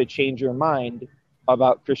to change your mind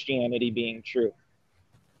about Christianity being true?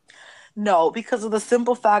 No, because of the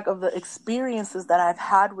simple fact of the experiences that I've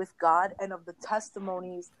had with God and of the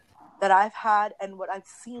testimonies that I've had and what I've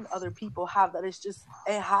seen other people have, that is just,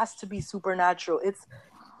 it has to be supernatural. It's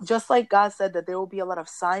just like God said that there will be a lot of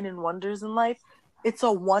signs and wonders in life. It's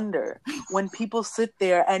a wonder when people sit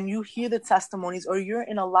there and you hear the testimonies, or you're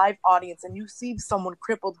in a live audience and you see someone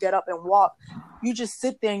crippled get up and walk. You just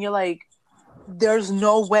sit there and you're like, there's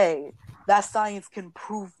no way that science can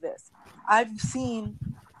prove this.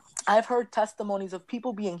 I've heard testimonies of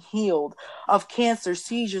people being healed of cancer,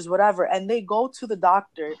 seizures, whatever, and they go to the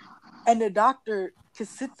doctor, and the doctor can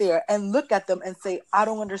sit there and look at them and say, I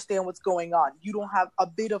don't understand what's going on. You don't have a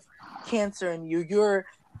bit of cancer in you.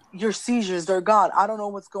 Your seizures, they're gone. I don't know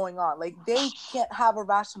what's going on. Like, they can't have a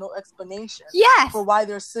rational explanation for why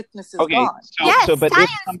their sickness is gone. Science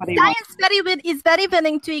is very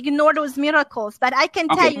willing to ignore those miracles, but I can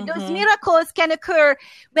tell you, those miracles can occur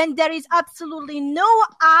when there is absolutely no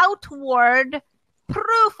outward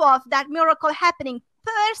proof of that miracle happening.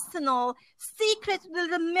 Personal, secret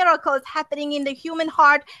little miracles happening in the human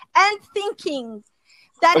heart and thinking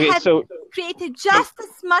that have created just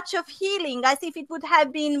as much of healing as if it would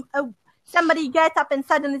have been somebody gets up and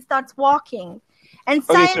suddenly starts walking. And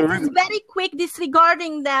science is very quick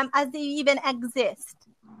disregarding them as they even exist.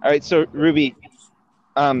 All right, so Ruby,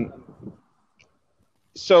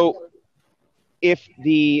 so if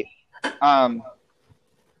the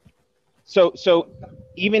so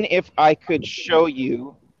even if I could show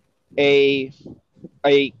you a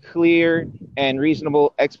clear and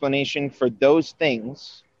reasonable explanation for those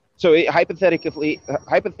things. So hypothetically,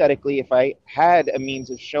 if I had a means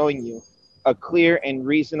of showing you a clear and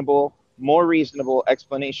more reasonable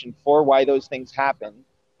explanation for why those things happen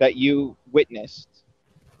that you witnessed,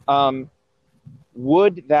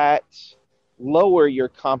 would that lower your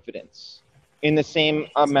confidence in the same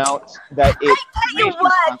amount that it raised your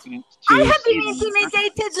confidence? I have been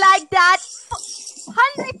intimidated like that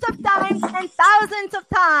hundreds of times and thousands of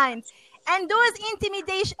times. And those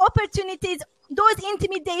intimidation opportunities, those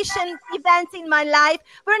intimidation events in my life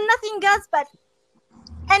were nothing else but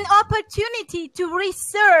an opportunity to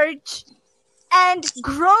research and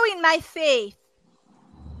grow in my faith.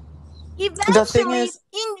 Eventually,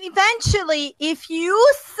 if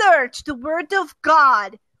you search the Word of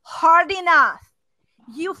God hard enough,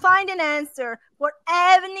 you find an answer for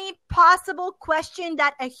any possible question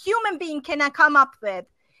that a human being can come up with.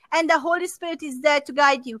 And the Holy Spirit is there to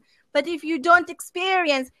guide you. But if you don't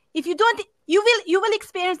experience, you will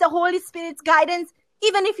experience the Holy Spirit's guidance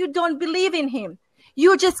even if you don't believe in Him.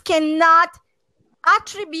 You just cannot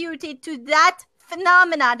attribute it to that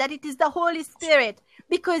phenomena that it is the Holy Spirit,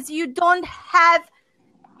 because you don't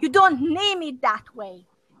name it that way.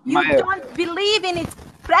 You don't believe in its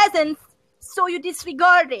presence, so you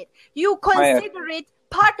disregard it. You consider it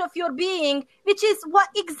part of your being, which is what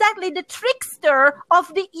exactly the trickster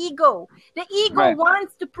of the ego. The ego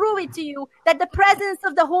wants to prove it to you that the presence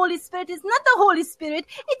of the Holy Spirit is not the Holy Spirit.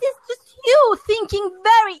 It is just you thinking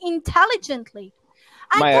very intelligently.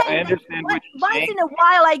 I understand what you're saying. Once in a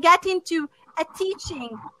while, I get into a teaching,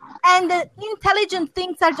 and the intelligent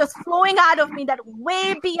things are just flowing out of me that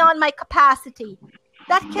way beyond my capacity.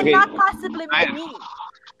 That cannot possibly be me.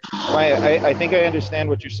 I think I understand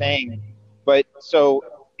what you're saying, but so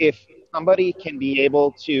if somebody can be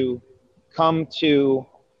able to come to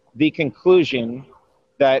the conclusion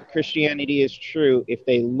that Christianity is true if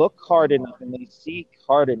they look hard enough and they seek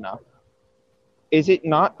hard enough, is it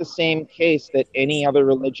not the same case that any other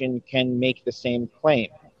religion can make the same claim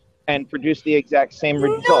and produce the exact same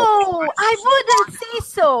result? No, I wouldn't say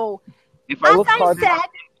so. If I look hard enough,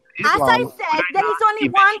 as I said, there is only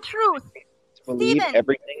one truth.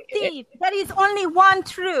 Steve, there is only one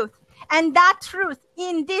truth. And that truth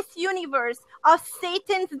in this universe of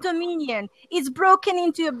Satan's dominion is broken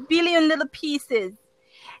into a billion little pieces.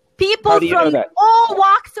 People from all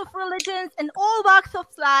walks of religions and all walks of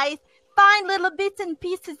life find little bits and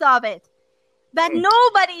pieces of it. But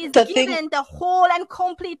nobody is given the whole and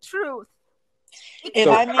complete truth. If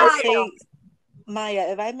I may say,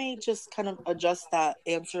 Maya, if I may just kind of adjust that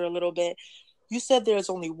answer a little bit. You said there's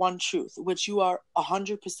only one truth, which you are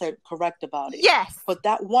 100% correct about it. Yes. But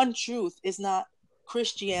that one truth is not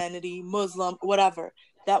Christianity, Muslim, whatever.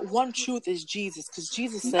 That one truth is Jesus, because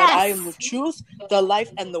Jesus said, I am the truth, the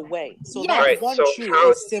life, and the way. So that one truth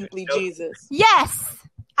is simply Jesus. Yes,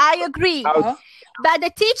 I agree. But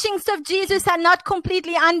the teachings of Jesus are not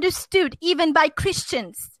completely understood, even by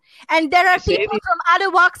Christians. And there are people from other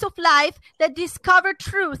walks of life that discover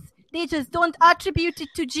truth. They just don't attribute it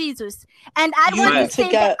to Jesus. And I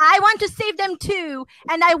want to save them too.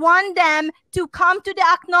 And I want them to come to the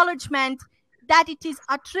acknowledgement that it is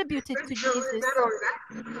attributed to Jesus.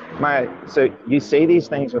 So you say these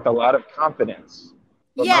things with a lot of confidence.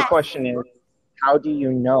 But my Yes. question is, how do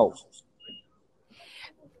you know?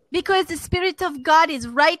 Because the Spirit of God is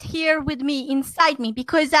right here with me, inside me,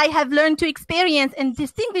 because I have learned to experience and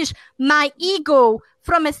distinguish my ego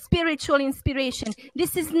from a spiritual inspiration.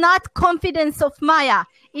 This is not confidence of Maya.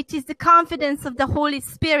 It is the confidence of the Holy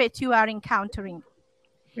Spirit you are encountering.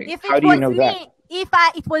 If How it do you was know that? me,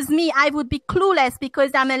 it was me, I would be clueless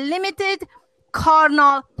because I'm a limited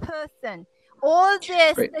carnal person. All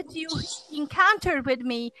this Right. that you encountered with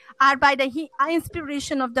me are by the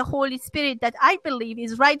inspiration of the Holy Spirit that I believe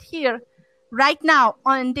is right here, right now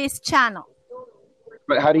on this channel.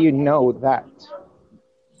 But how do you know that?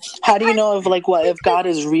 How do you know if God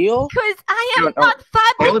is real? Because I am No, no. not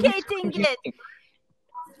All of these fabricating confusing. it.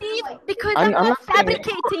 Steve, because I'm I'm not not saying that-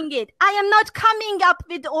 fabricating it. I am not coming up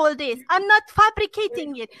with all this. I'm not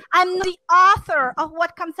fabricating it. I'm not the author of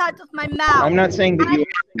what comes out of my mouth. I'm not saying that you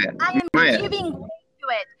I am Maya, giving way to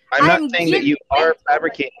it. I'm I not am saying that you giving are way.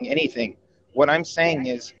 fabricating anything. What I'm saying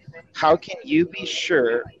is, how can you be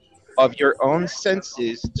sure of your own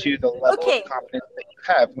senses to the level Okay. of confidence that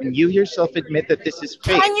you have when you yourself admit that this is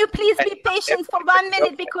fake? Can you please be patient for 1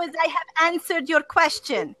 minute because I have answered your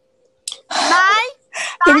question. My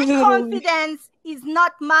confidence is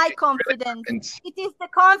not my confidence. It is the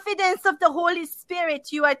confidence of the Holy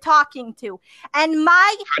Spirit you are talking to. And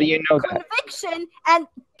my How do you know that? conviction, and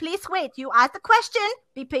please wait, you asked the question,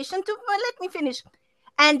 be patient to let me finish.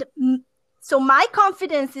 And so my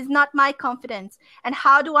confidence is not my confidence. And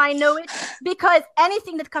how do I know it? Because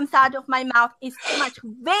anything that comes out of my mouth is so much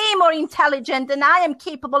way more intelligent than I am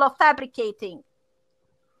capable of fabricating.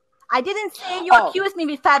 I didn't say you accused me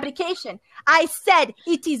with fabrication. I said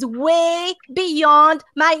it is way beyond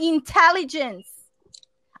my intelligence.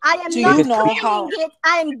 I am Do not you know claiming how- it.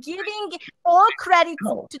 I am giving all credit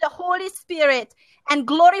to the Holy Spirit and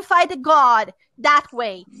glorify the God that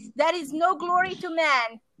way. There is no glory to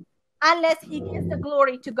man unless he gives the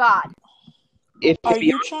glory to God. Are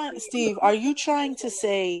you trying, Steve? Are you trying to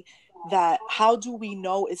say that how do we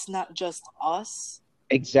know it's not just us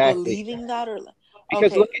Exactly. believing that, or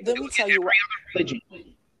Because okay? look, Let me tell you what. religion.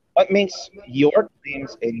 What makes your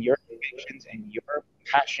claims and your convictions and your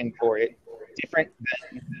passion for it different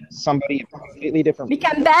than somebody of completely different? We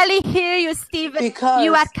can barely hear you, Steve. Because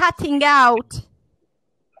You are cutting out.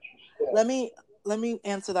 let me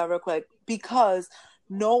answer that real quick. Because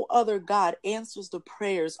no other God answers the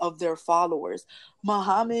prayers of their followers.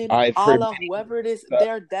 Muhammad, I've heard Allah, many whoever it is, that.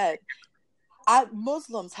 they're dead.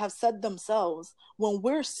 Muslims have said themselves, when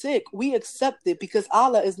we're sick, we accept it because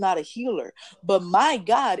Allah is not a healer. But my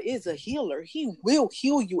God is a healer. He will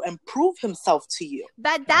heal you and prove himself to you.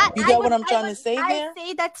 But that You get what I'm trying to say there? I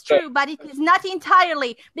say that's true, but it is not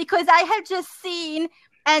entirely, because I have just seen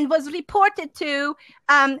and was reported to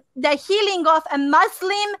the healing of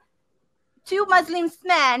two Muslim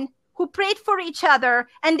men who prayed for each other,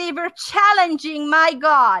 and they were challenging my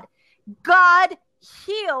God. God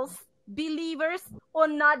heals believers or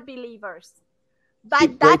not believers.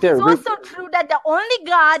 But that is also true that the only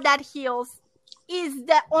God that heals is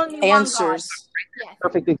the only Answers. one God. Yes.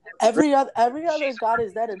 Perfect. Every other God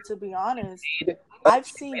is dead, and to be honest, I've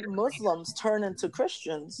seen Muslims turn into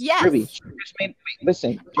Christians. Yes. Ruby,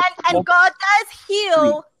 listen. And God does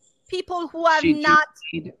heal people who are not.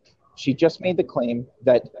 She just made the claim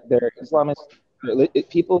that there are Islamist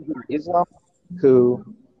people who are Islam who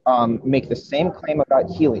make the same claim about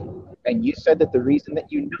healing. And you said that the reason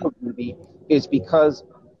that you know, Ruby, is because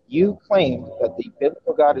you claim that the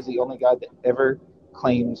biblical God is the only God that ever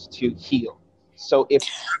claims to heal. So if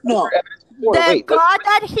the God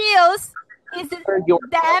that heals is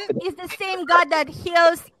the same God that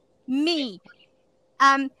heals me.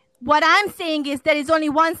 What I'm saying is there is only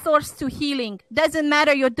one source to healing. Doesn't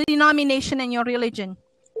matter your denomination and your religion.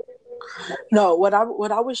 No, what I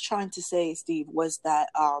was trying to say, Steve, was that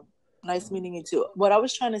nice meeting you too. What I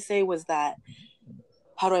was trying to say was that,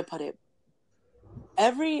 how do I put it?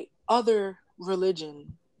 Every other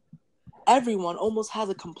religion, everyone almost has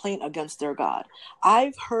a complaint against their God.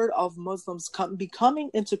 I've heard of Muslims becoming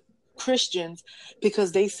into Christians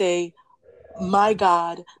because they say, my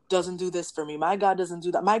God doesn't do this for me. My God doesn't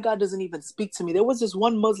do that. My God doesn't even speak to me. There was this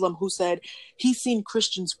one Muslim who said he seen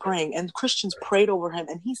Christians praying and Christians prayed over him.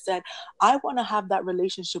 And he said, I want to have that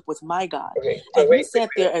relationship with my God. Okay, so and he sat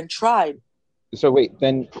there and tried. So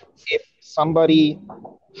then if somebody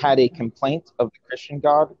had a complaint of the Christian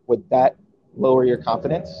God, would that lower your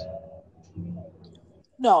confidence?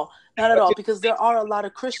 No, not at all, because there are a lot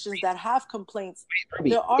of Christians that have complaints.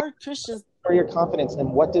 There are Christians. For your confidence, then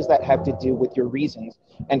what does that have to do with your reasons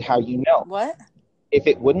and how you know? What? If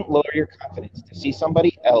it wouldn't lower your confidence to see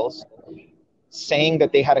somebody else saying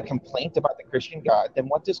that they had a complaint about the Christian God, then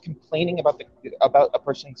what does complaining about a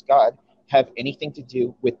person's God have anything to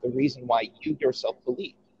do with the reason why you yourself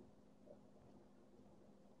believe?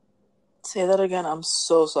 Say that again. I'm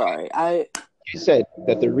so sorry. You said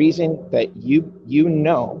that the reason that you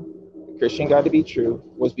know the Christian God to be true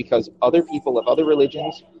was because other people of other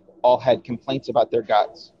religions all had complaints about their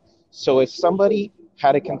gods. So if somebody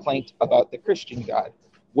had a complaint about the Christian God,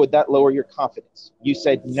 would that lower your confidence? You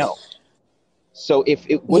said no. So if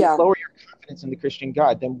it wouldn't lower your confidence in the Christian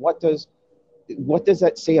God, then what does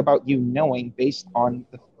that say about you knowing, based on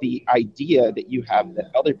the idea that you have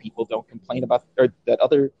that other people don't complain about, or that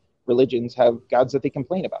other religions have gods that they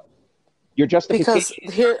complain about? Your justification.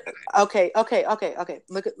 Because here, okay.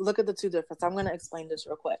 Look at the two differences. I'm going to explain this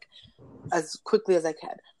real quick, as quickly as I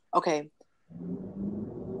can. Okay.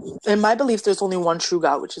 In my beliefs, there's only one true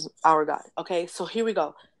God, which is our God. Okay, so here we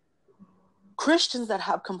go. Christians that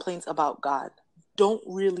have complaints about God don't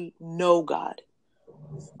really know God.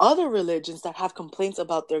 Other religions that have complaints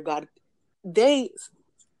about their God, they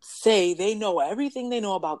say they know everything they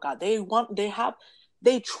know about God.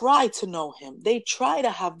 They try to know him. They try to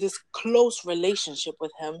have this close relationship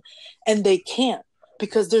with him, and they can't,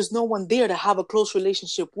 because there's no one there to have a close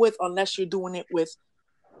relationship with unless you're doing it with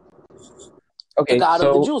the God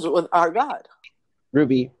of the Jews, with our God.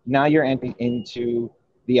 Ruby, now you're entering into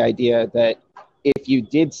the idea that if you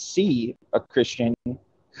did see a Christian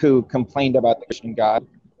who complained about the Christian God,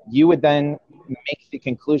 you would then make the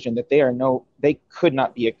conclusion that they could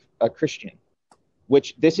not be a Christian,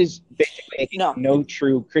 which this is basically making no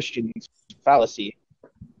true Christian fallacy,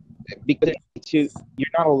 because you're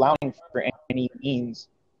not allowing for any means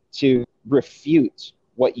to refute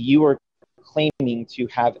what you are claiming to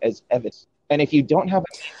have as evidence. And if you don't have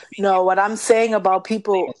what I'm saying about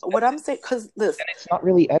people, because listen, it's not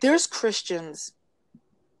really evidence.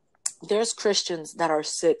 There's Christians that are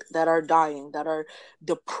sick, that are dying, that are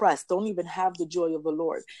depressed, don't even have the joy of the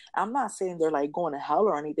Lord. I'm not saying they're like going to hell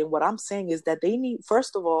or anything. What I'm saying is that they need,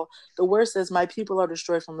 first of all, the word says, my people are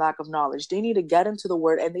destroyed from lack of knowledge. They need to get into the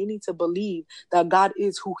word, and they need to believe that God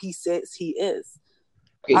is who he says he is.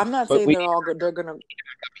 Okay, I'm not saying they're all good. They're going to.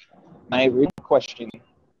 My original question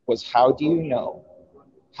was, how do you know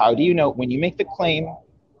when you make the claim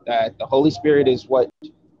that the Holy Spirit is what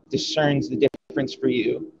discerns the difference for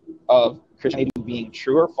you of Christianity being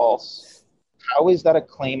true or false? How is that a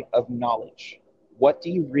claim of knowledge? What do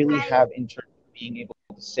you really have in terms of being able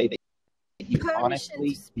to say that you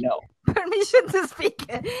honestly know? Permission to speak.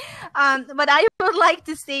 What I would like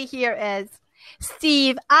to say here is,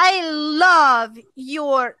 Steve, I love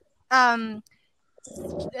your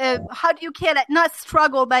how do you call it? Not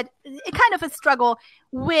struggle, but kind of a struggle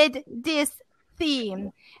with this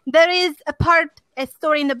theme. There is a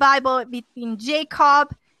story in the Bible between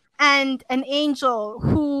Jacob and an angel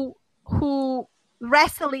who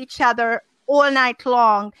wrestle each other all night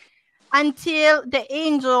long until the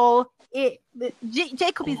angel,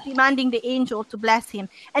 Jacob is demanding the angel to bless him.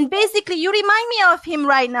 And basically, you remind me of him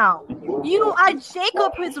right now. You are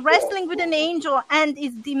Jacob who is wrestling with an angel and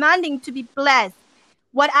is demanding to be blessed.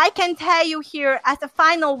 What I can tell you here as a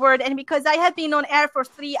final word, and because I have been on air for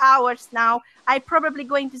 3 hours now, I'm probably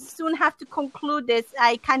going to soon have to conclude this.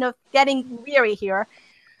 I kind of getting weary here.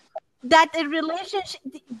 That a relationship,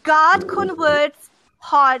 God converts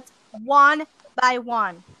hearts one by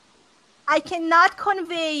one. I cannot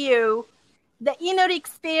convey you the inner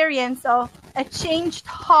experience of a changed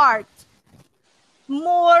heart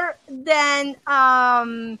more than,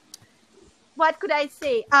 what could I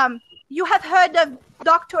say? You have heard of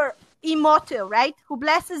Dr. Emoto, right? Who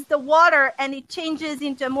blesses the water and it changes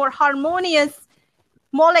into more harmonious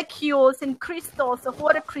molecules and crystals of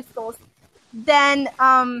water crystals than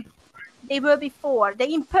they were before.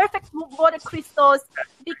 The imperfect water crystals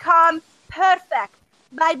become perfect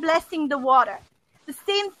by blessing the water. The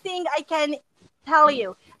same thing I can tell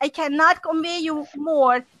you. I cannot convey you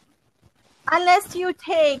more unless you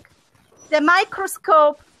take the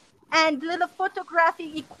microscope and little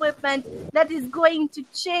photographic equipment that is going to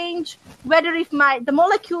change whether if the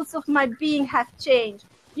molecules of my being have changed.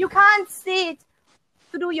 You can't see it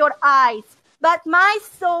through your eyes, but my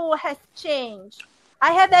soul has changed.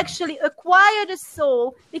 I have actually acquired a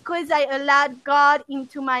soul because I allowed God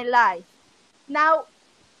into my life. Now,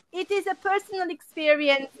 it is a personal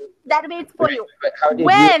experience that waits for you.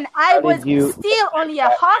 When I was still only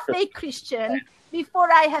a halfway Christian, before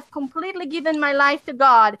I have completely given my life to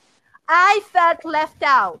God, I felt left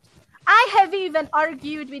out. I have even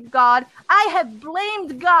argued with God. I have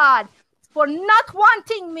blamed God for not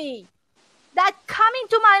wanting me. That come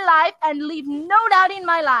into my life and leave no doubt in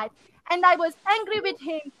my life. and I was angry with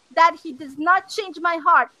him that he does not change my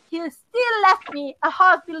heart. He still left me a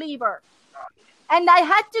half believer. And I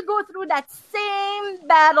had to go through that same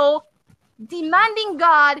battle, demanding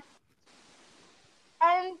God.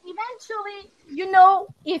 And eventually,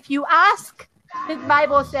 if you ask, the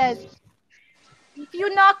Bible says, if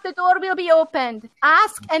you knock, the door will be opened.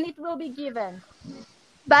 Ask and it will be given.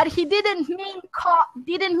 But he didn't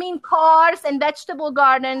mean cars and vegetable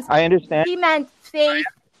gardens. I understand. He meant faith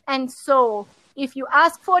and soul. If you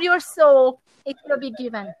ask for your soul, it will be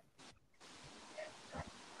given.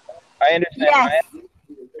 I understand. Yes.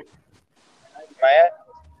 Maya,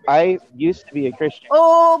 I used to be a Christian.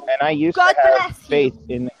 Oh, and I used God to have bless you. faith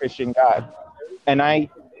in the Christian God. And I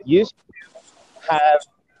used to have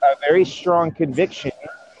a very strong conviction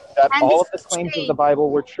that And all of this the claims changed. of the Bible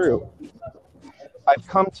were true. I've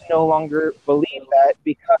come to no longer believe that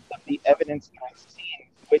because of the evidence that I've seen,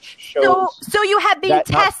 which shows So you have been that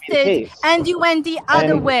not to be the tested case. and you went the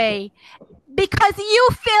other And- way because you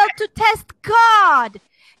failed to test God.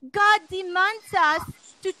 God demands us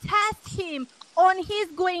to test him on he's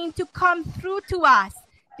going to come through to us.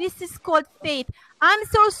 This is called faith. I'm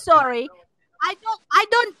so sorry. I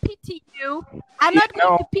don't pity you. I'm not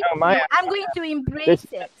going to pity Maya, you. I'm going to embrace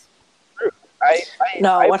it.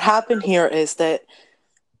 No, what happened here is that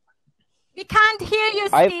We can't hear you,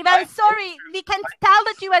 I've- Steve. I'm sorry. We can tell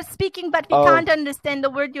that you are speaking, but we Oh. can't understand the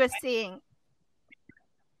word you are saying.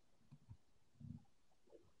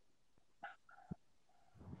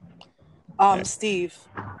 Steve,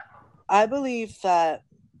 I believe that.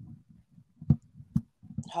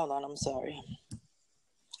 Hold on, I'm sorry.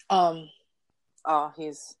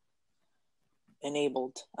 He's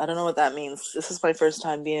enabled. I don't know what that means. This is my first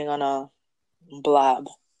time being on a blab.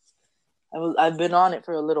 I've been on it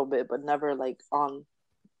for a little bit, but never like on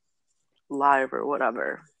live or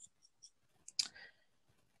whatever.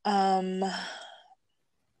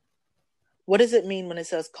 What does it mean when it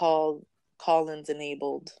says Collins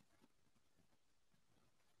enabled?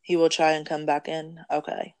 He will try and come back in.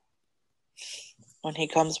 Okay. When he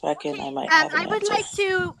comes back in, I might have an I would answer. like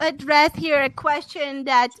to address here a question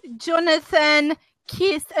that Jonathan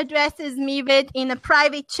Kiss addresses me with in a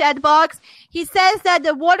private chat box. He says that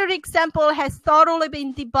the water example has thoroughly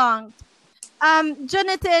been debunked.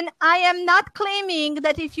 Jonathan, I am not claiming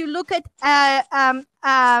that if you look at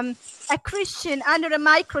a Christian under a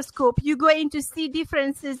microscope, you're going to see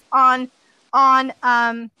differences on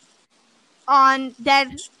their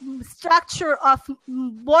structure of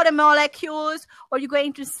water molecules, or you're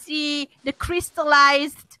going to see the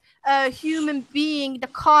crystallized human being, the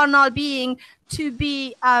carnal being, to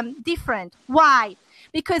be different. Why?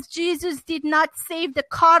 Because Jesus did not save the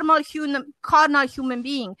carnal human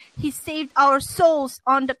being. He saved our souls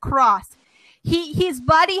on the cross. His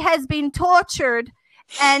body has been tortured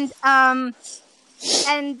and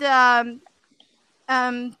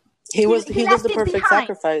he was the left it perfect behind.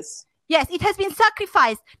 sacrifice. Yes, it has been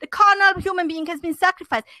sacrificed. The carnal human being has been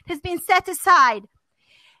sacrificed. It has been set aside.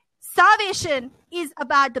 Salvation is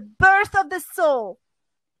about the birth of the soul.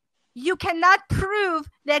 You cannot prove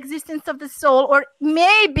the existence of the soul, or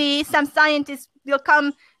maybe some scientists will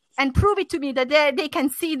come and prove it to me that they can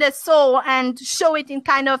see the soul and show it in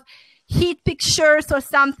kind of heat pictures or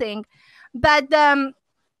something. But the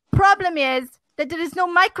problem is that there is no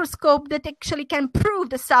microscope that actually can prove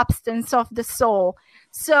the substance of the soul.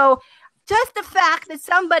 So just the fact that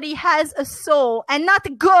somebody has a soul and not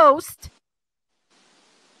a ghost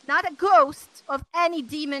of any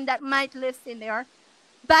demon that might live in there,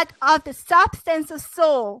 but of the substance of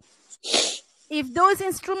soul. If those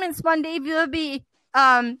instruments one day will be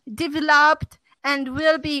developed and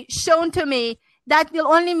will be shown to me, that will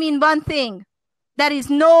only mean one thing. There is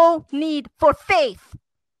no need for faith,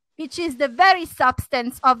 which is the very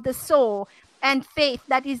substance of the soul, and faith,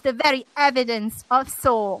 that is the very evidence of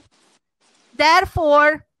soul.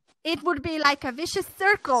 Therefore, it would be like a vicious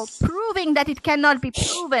circle, proving that it cannot be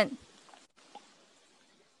proven.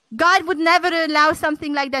 God would never allow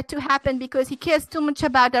something like that to happen because he cares too much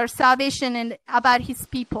about our salvation and about his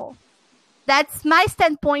people. That's my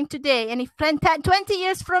standpoint today. And if 20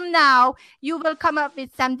 years from now, you will come up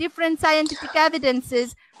with some different scientific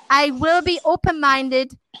evidences, I will be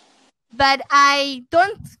open-minded, but I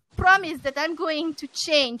don't promise that I'm going to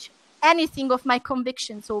change anything of my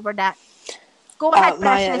convictions over that. Go ahead,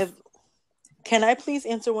 Maya, Precious. can I please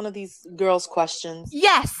answer one of these girls' questions?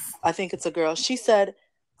 Yes. I think it's a girl. She said,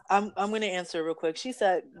 I'm going to answer real quick. She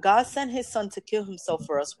said, God sent his son to kill himself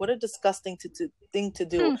for us. What a disgusting thing to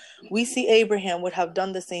do. We see Abraham would have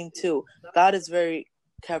done the same too. God is very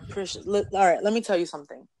capricious. All right, let me tell you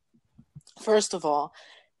something. First of all,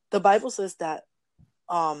 the Bible says that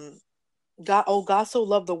God so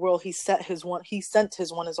loved the world, he sent his one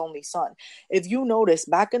and only son. If you notice,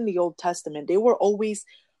 back in the Old Testament, they were always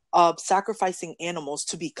sacrificing animals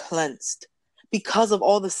to be cleansed because of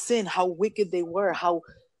all the sin, how wicked they were, how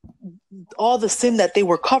all the sin that they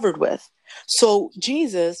were covered with. So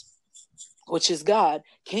Jesus, which is God,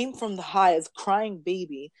 came from the high as crying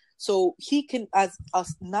baby, so he can, as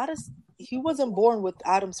us, not as, he wasn't born with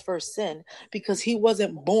Adam's first sin because he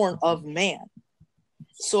wasn't born of man.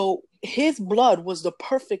 So his blood was the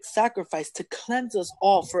perfect sacrifice to cleanse us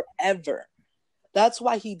all forever. That's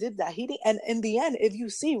why he did that. And in the end, if you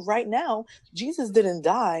see right now, Jesus didn't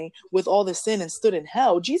die with all the sin and stood in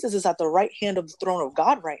hell. Jesus is at the right hand of the throne of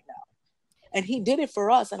God right now. And he did it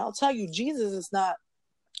for us. And I'll tell you, Jesus is not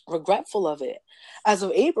regretful of it. As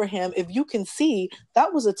of Abraham, if you can see,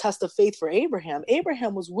 that was a test of faith for Abraham.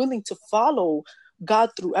 Abraham was willing to follow God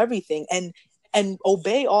through everything and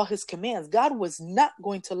obey all his commands. God was not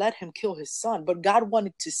going to let him kill his son, but God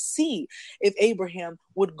wanted to see if Abraham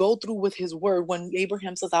would go through with his word when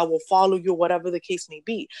Abraham says, I will follow you, whatever the case may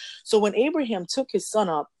be. So when Abraham took his son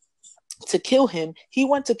up to kill him, he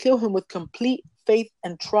went to kill him with complete faith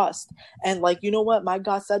and trust. And like, you know what? My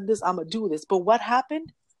God said this, I'm going to do this. But what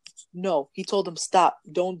happened? No, he told him, stop,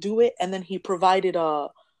 don't do it. And then he provided a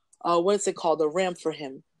ram for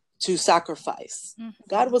him to sacrifice. Mm-hmm.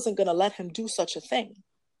 God wasn't going to let him do such a thing.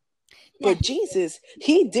 Yeah. But Jesus,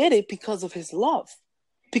 he did it because of his love.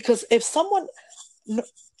 Because if someone,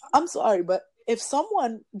 I'm sorry, but if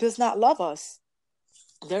someone does not love us,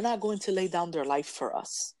 they're not going to lay down their life for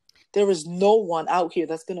us. There is no one out here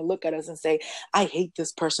that's going to look at us and say, I hate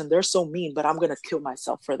this person, they're so mean, but I'm going to kill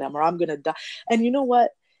myself for them, or I'm going to die. And you know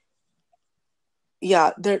what?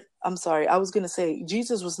 Yeah, I'm sorry. I was going to say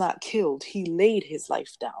Jesus was not killed. He laid his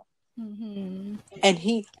life down. Mm-hmm.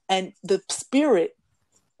 And the Spirit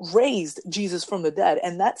raised Jesus from the dead.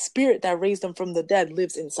 And that Spirit that raised him from the dead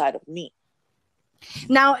lives inside of me.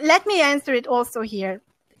 Now, let me answer it also here.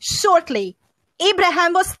 Shortly,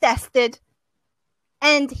 Abraham was tested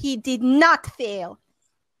and he did not fail.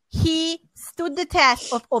 He stood the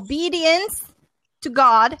test of obedience to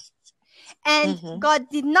God. And mm-hmm. God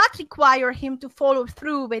did not require him to follow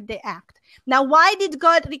through with the act. Now, why did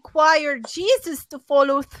God require Jesus to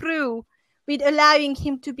follow through with allowing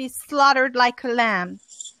him to be slaughtered like a lamb?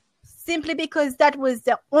 Simply because that was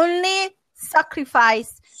the only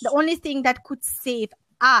sacrifice, the only thing that could save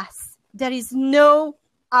us. There is no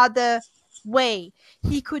other way.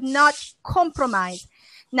 He could not compromise.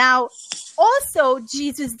 Now, also,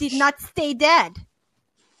 Jesus did not stay dead.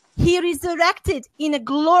 He resurrected in a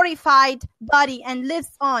glorified body and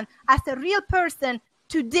lives on as a real person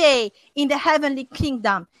today in the heavenly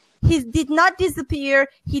kingdom. He did not disappear.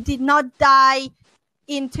 He did not die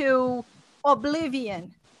into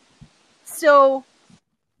oblivion. So,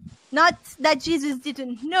 not that Jesus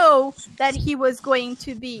didn't know that he was going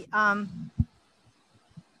to be,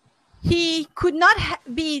 he could not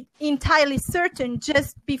be entirely certain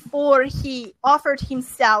just before he offered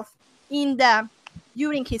himself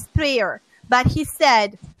during his prayer, but he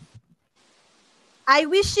said, I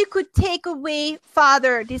wish you could take away,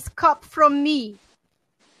 Father, this cup from me,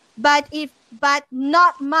 but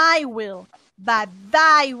not my will, but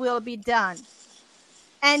thy will be done.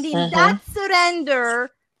 And in that surrender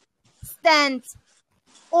stands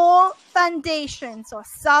all foundations of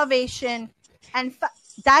salvation, and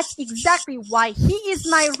that's exactly why he is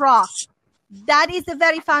my rock. That is the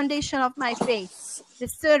very foundation of my faith. The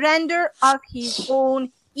surrender of his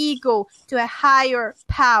own ego to a higher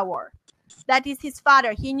power. That is his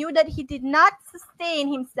Father. He knew that he did not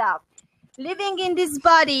sustain himself. Living in this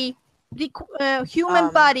body, human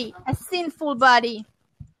body, a sinful body.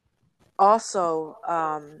 Also,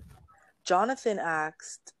 Jonathan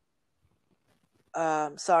asked,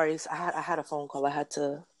 sorry, I had a phone call. I had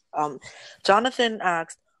to, Jonathan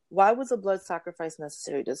asked, why was a blood sacrifice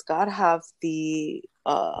necessary? Does God have the,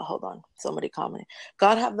 hold on, somebody commented,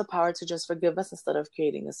 God have the power to just forgive us instead of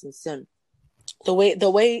creating us in sin? The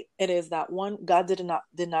way it is that, one, God did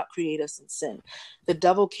not create us in sin. The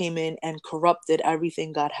devil came in and corrupted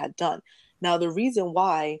everything God had done. Now, the reason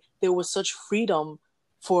why there was such freedom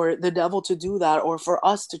for the devil to do that, or for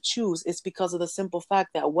us to choose, is because of the simple fact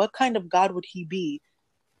that what kind of God would he be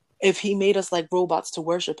if he made us like robots to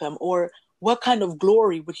worship him? Or what kind of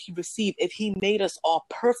glory would he receive if he made us all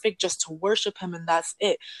perfect just to worship him and that's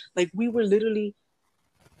it? Like, we were literally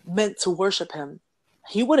meant to worship him.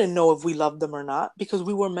 He wouldn't know if we loved him or not because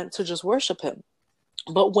we were meant to just worship him.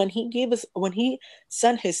 But when he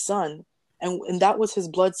sent his son, and that was his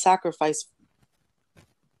blood sacrifice,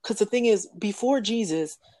 because the thing is, before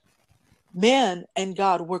Jesus, man and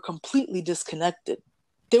God were completely disconnected.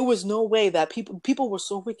 There was no way that people were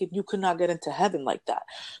so wicked you could not get into heaven like that.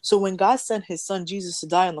 So when God sent his son Jesus to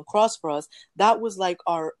die on the cross for us, that was like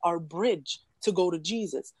our bridge to go to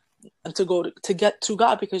Jesus and to get to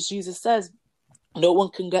God, because Jesus says no one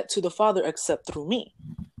can get to the Father except through me.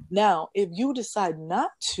 Now, if you decide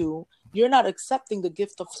not to, you're not accepting the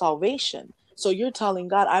gift of salvation. So you're telling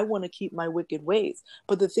God, I want to keep my wicked ways.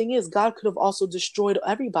 But the thing is, God could have also destroyed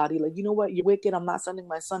everybody. Like, you know what? You're wicked. I'm not sending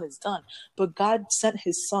my son. It's done. But God sent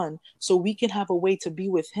his son so we can have a way to be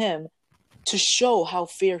with him, to show how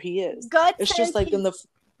fair he is. It's just like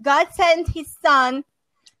God sent his son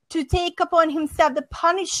to take upon himself the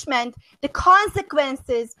punishment, the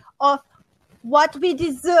consequences of what we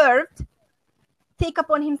deserved, take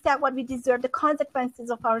upon himself what we deserve, the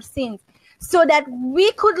consequences of our sins, so that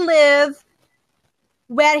we could live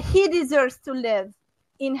where he deserves to live,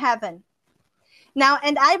 in heaven. Now,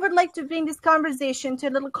 and I would like to bring this conversation to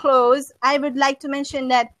a little close. I would like to mention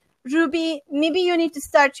that, Ruby, maybe you need to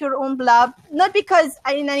start your own blog, not because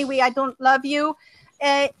in any way I don't love you.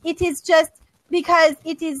 It is just because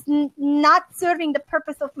it is not serving the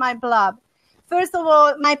purpose of my blog. First of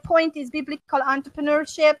all, my point is biblical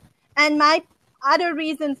entrepreneurship, and my other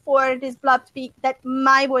reason for this blog to be that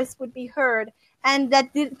my voice would be heard, and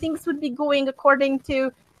that things would be going according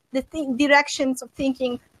to the directions of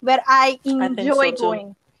thinking where I enjoy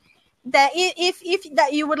going. That if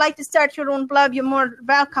that you would like to start your own blog, you're more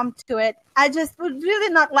welcome to it. I just would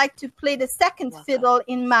really not like to play the second fiddle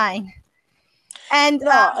in mine. And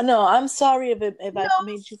no, I'm sorry if I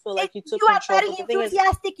made you feel like you took control. You are very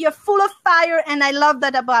enthusiastic. You're full of fire, and I love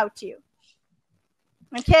that about you.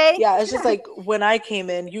 Okay. Yeah, it's just like when I came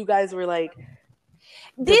in, you guys were like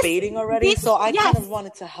debating already, so I kind of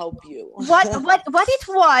wanted to help you. what it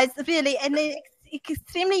was really an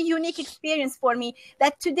extremely unique experience for me,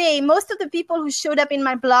 that today most of the people who showed up in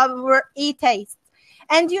my blog were atheists,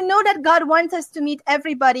 and you know that God wants us to meet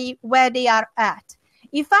everybody where they are at.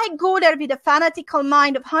 If I go there with a fanatical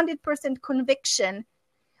mind of 100% conviction,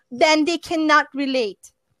 then they cannot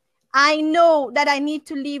relate. I know that I need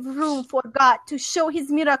to leave room for God to show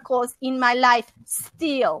his miracles in my life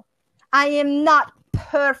still. I am not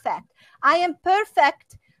perfect. I am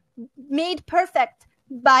perfect, made perfect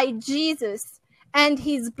by Jesus and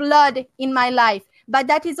his blood in my life. But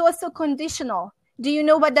that is also conditional. Do you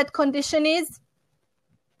know what that condition is?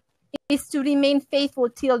 It is to remain faithful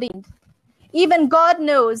till the end. Even God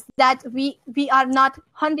knows that we are not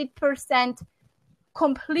 100%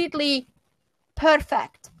 completely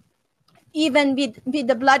perfect, even with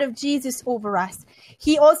the blood of Jesus over us.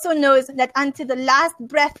 He also knows that until the last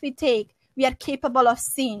breath we take, we are capable of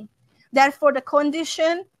sin. Therefore, the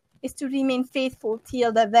condition is to remain faithful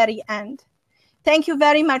till the very end. Thank you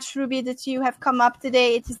very much, Ruby, that you have come up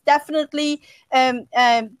today. It is definitely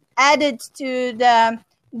added to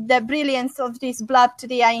the brilliance of this blog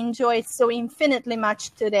today. I enjoyed so infinitely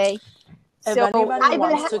much today. If so anybody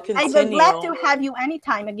wants to continue, I would glad to have you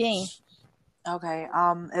anytime again. Okay.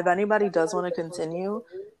 If anybody does want to continue,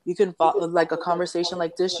 you can follow like a conversation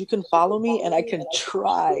like this. You can follow me, and I can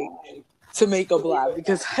try to make a blog,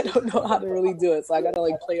 because I don't know how to really do it. So I gotta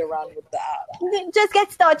like play around with that. Just get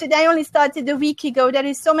started. I only started a week ago. There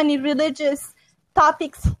is so many religious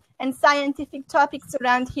topics and scientific topics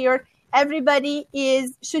around here. Everybody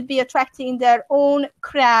should be attracting their own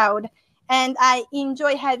crowd. And I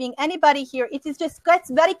enjoy having anybody here. It is just gets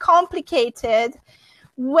very complicated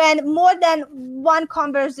when more than one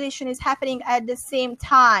conversation is happening at the same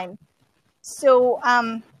time. So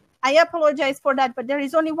I apologize for that, but there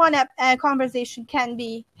is only one conversation can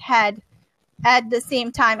be had at the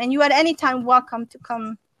same time. And you are anytime welcome to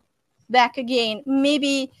come back again.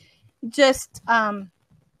 Maybe just,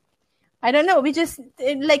 I don't know, we just,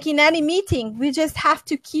 like in any meeting, we just have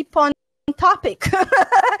to keep on topic.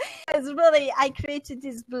 Because really, I created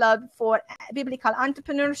this blog for biblical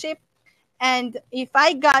entrepreneurship. And if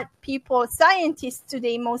I got people, scientists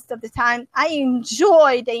today, most of the time, I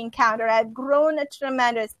enjoy the encounter. I've grown a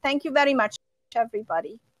tremendous. Thank you very much,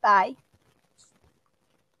 everybody. Bye.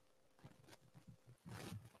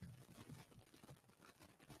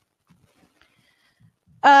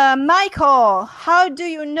 Michael, how do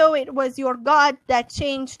you know it was your God that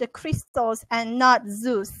changed the crystals and not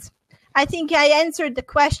Zeus? I think I answered this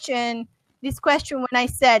question when I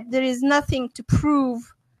said there is nothing to prove.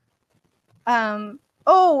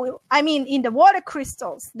 I mean, in the water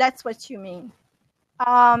crystals, that's what you mean.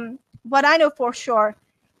 What I know for sure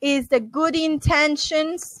is the good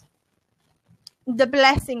intentions, the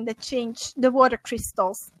blessing that changed the water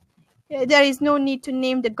crystals. There is no need to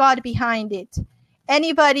name the God behind it.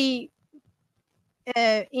 Anybody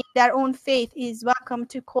in their own faith is welcome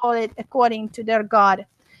to call it according to their God.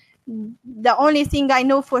 the only thing I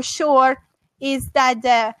know for sure is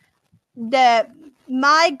that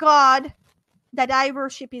my God that I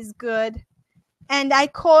worship is good, and I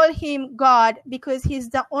call him God because he's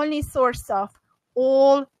the only source of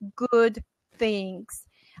all good things.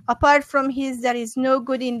 Apart from his, there is no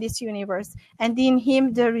good in this universe, and in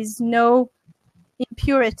him there is no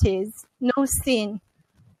impurities, no sin,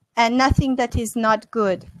 and nothing that is not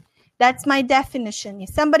good. That's my definition. If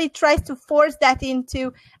somebody tries to force that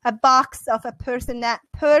into a box of a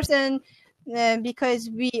person, because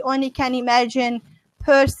we only can imagine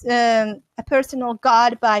a personal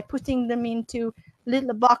God by putting them into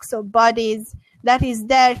little box of bodies, that is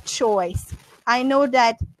their choice. I know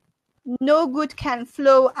that no good can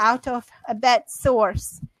flow out of a bad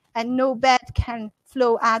source, and no bad can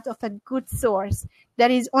flow out of a good source. There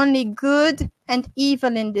is only good and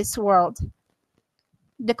evil in this world.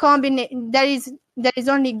 There is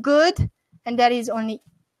only good and there is only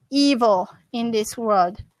evil in this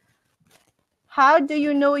world. How do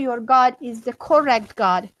you know your God is the correct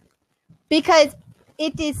God? Because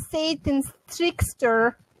it is Satan's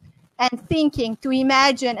trickster and thinking to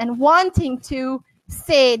imagine and wanting to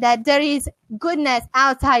say that there is goodness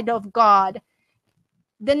outside of God.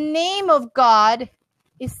 The name of God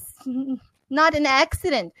is not an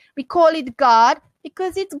accident. We call it God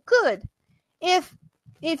because it's good.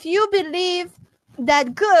 If you believe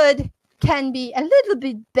that good can be a little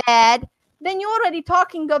bit bad, then you're already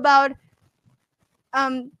talking about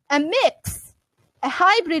a mix, a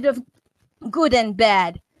hybrid of good and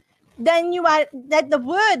bad. Then that the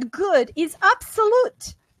word good is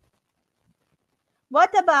absolute.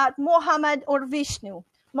 What about Muhammad or Vishnu?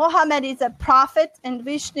 Muhammad is a prophet, and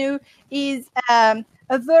Vishnu is a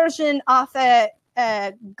version of a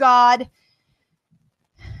God.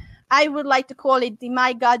 I would like to call it the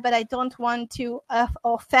my God, but I don't want to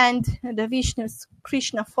offend the Vishnu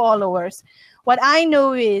Krishna followers. What I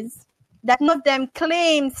know is that none of them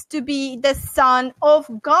claims to be the son of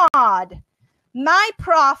God. My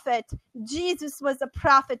prophet, Jesus, was a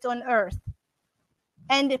prophet on earth.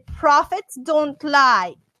 And the prophets don't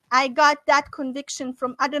lie. I got that conviction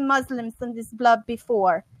from other Muslims in this blog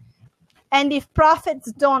before. And if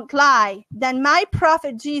prophets don't lie, then my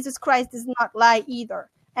prophet, Jesus Christ, does not lie either.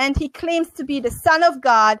 And he claims to be the Son of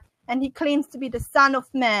God, and he claims to be the Son of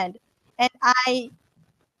Man. And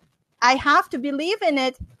I have to believe in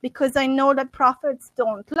it because I know that prophets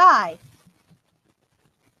don't lie.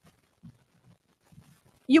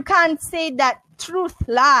 You can't say that truth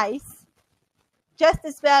lies. Just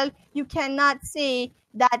as well, you cannot say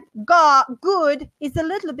that God good is a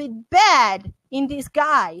little bit bad in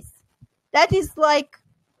disguise. That is like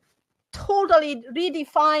totally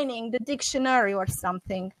redefining the dictionary or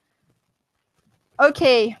something.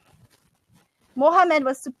 Okay, Muhammad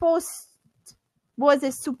was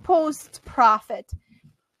a supposed prophet.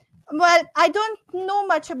 Well, I don't know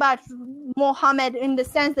much about Muhammad in the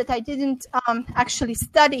sense that I didn't actually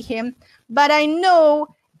study him, but I know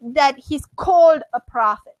that he's called a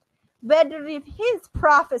prophet. Whether if his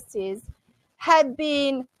prophecies had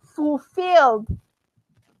been fulfilled,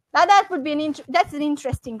 now that would be that's an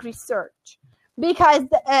interesting research, because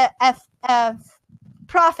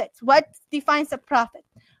prophet, what defines a prophet?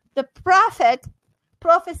 The prophet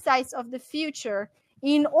prophesies of the future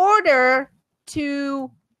in order to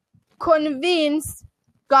convince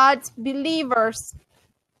God's believers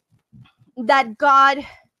that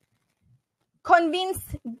convince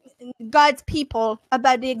God's people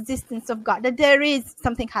about the existence of God, that there is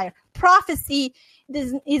something higher. Prophecy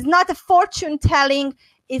is not a fortune telling,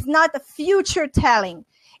 is not a future telling.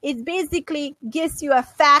 It basically gives you a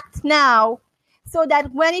fact now, so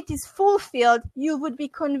that when it is fulfilled, you would be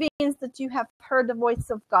convinced that you have heard the voice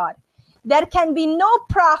of God. There can be no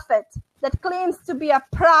prophet that claims to be a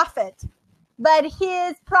prophet, but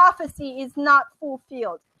his prophecy is not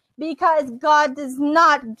fulfilled, because God does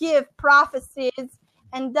not give prophecies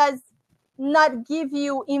and does not give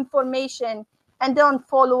you information and don't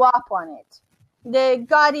follow up on it. The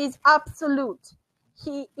God is absolute.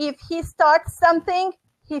 If he starts something,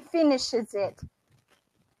 he finishes it.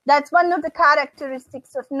 That's one of the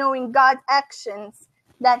characteristics of knowing God's actions,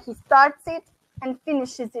 that he starts it and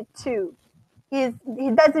finishes it too. He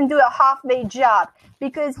doesn't do a halfway job,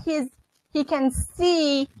 because he can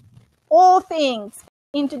see all things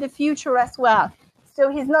into the future as well. So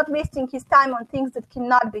he's not wasting his time on things that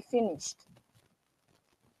cannot be finished.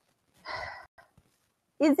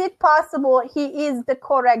 Is it possible he is the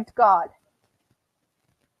correct God?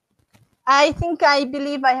 I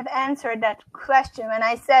believe I have answered that question when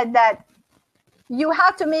I said that you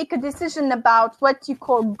have to make a decision about what you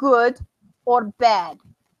call good or bad.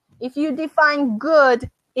 If you define good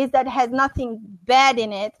is that it has nothing bad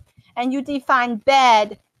in it, and you define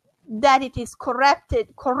bad that it is corrupted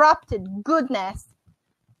goodness,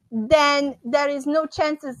 then there is no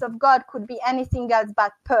chances of God could be anything else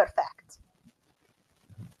but perfect.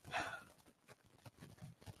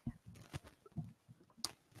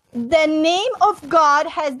 The name of God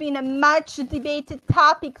has been a much debated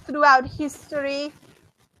topic throughout history.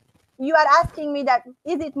 You are asking me that,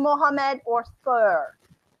 is it Mohammed or Thur?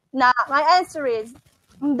 Now, my answer is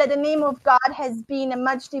that the name of God has been a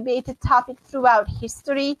much debated topic throughout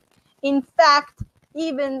history. In fact,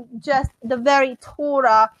 even just the very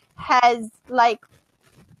Torah has, like,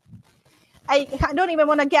 I don't even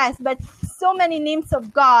want to guess, but so many names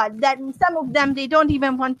of God that some of them they don't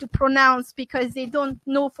even want to pronounce because they don't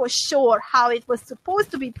know for sure how it was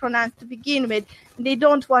supposed to be pronounced to begin with. They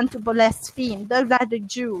don't want to blaspheme. Those are the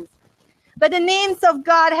Jews. But the names of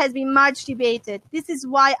God has been much debated. This is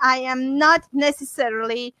why I am not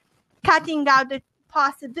necessarily cutting out the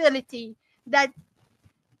possibility that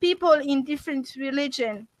people in different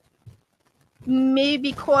religion may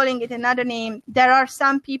be calling it another name. There are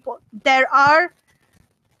some people,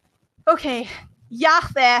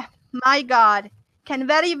 Yahweh, my God, can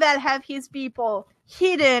very well have his people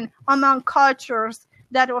hidden among cultures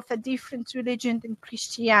that are of a different religion than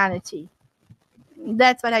Christianity.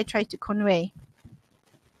 That's what I try to convey.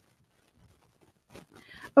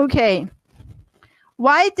 Okay.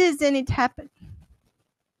 Why doesn't it happen?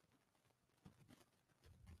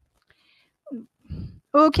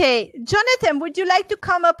 Okay, Jonathan, would you like to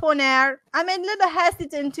come up on air? I'm a little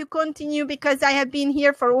hesitant to continue because I have been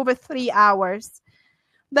here for over 3 hours.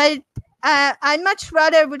 But I much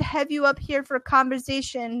rather would have you up here for a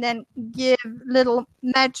conversation than give little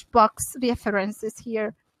matchbox references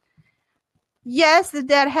here. Yes,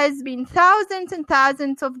 there has been thousands and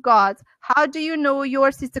thousands of gods. How do you know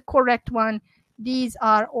yours is the correct one? These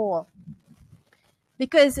are all.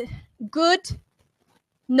 Because good,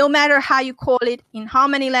 no matter how you call it, in how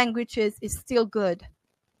many languages, is still good.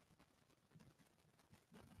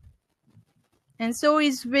 And so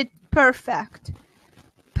is with perfect.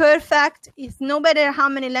 Perfect is no matter how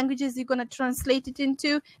many languages you're going to translate it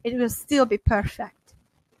into, it will still be perfect.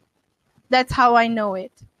 That's how I know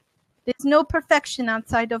it. There's no perfection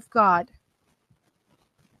outside of God.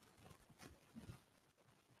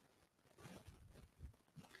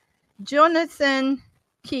 Jonathan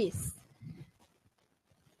Keith.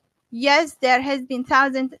 Yes, there has been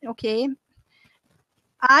thousands. Okay.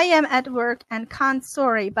 I am at work and can't,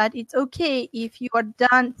 sorry, but it's okay if you are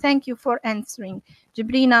done. Thank you for answering.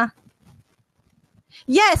 Jabrina.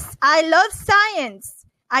 Yes, I love science.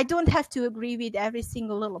 I don't have to agree with every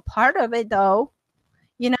single little part of it, though.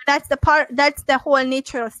 You know, that's the whole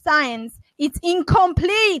nature of science. It's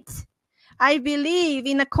incomplete. I believe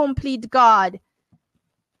in a complete God.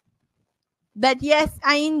 But yes,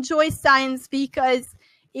 I enjoy science because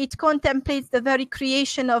it contemplates the very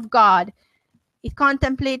creation of God. It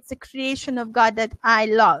contemplates the creation of God that I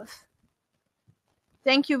love.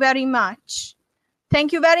 Thank you very much.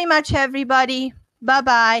 Thank you very much, everybody.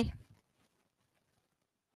 Bye-bye.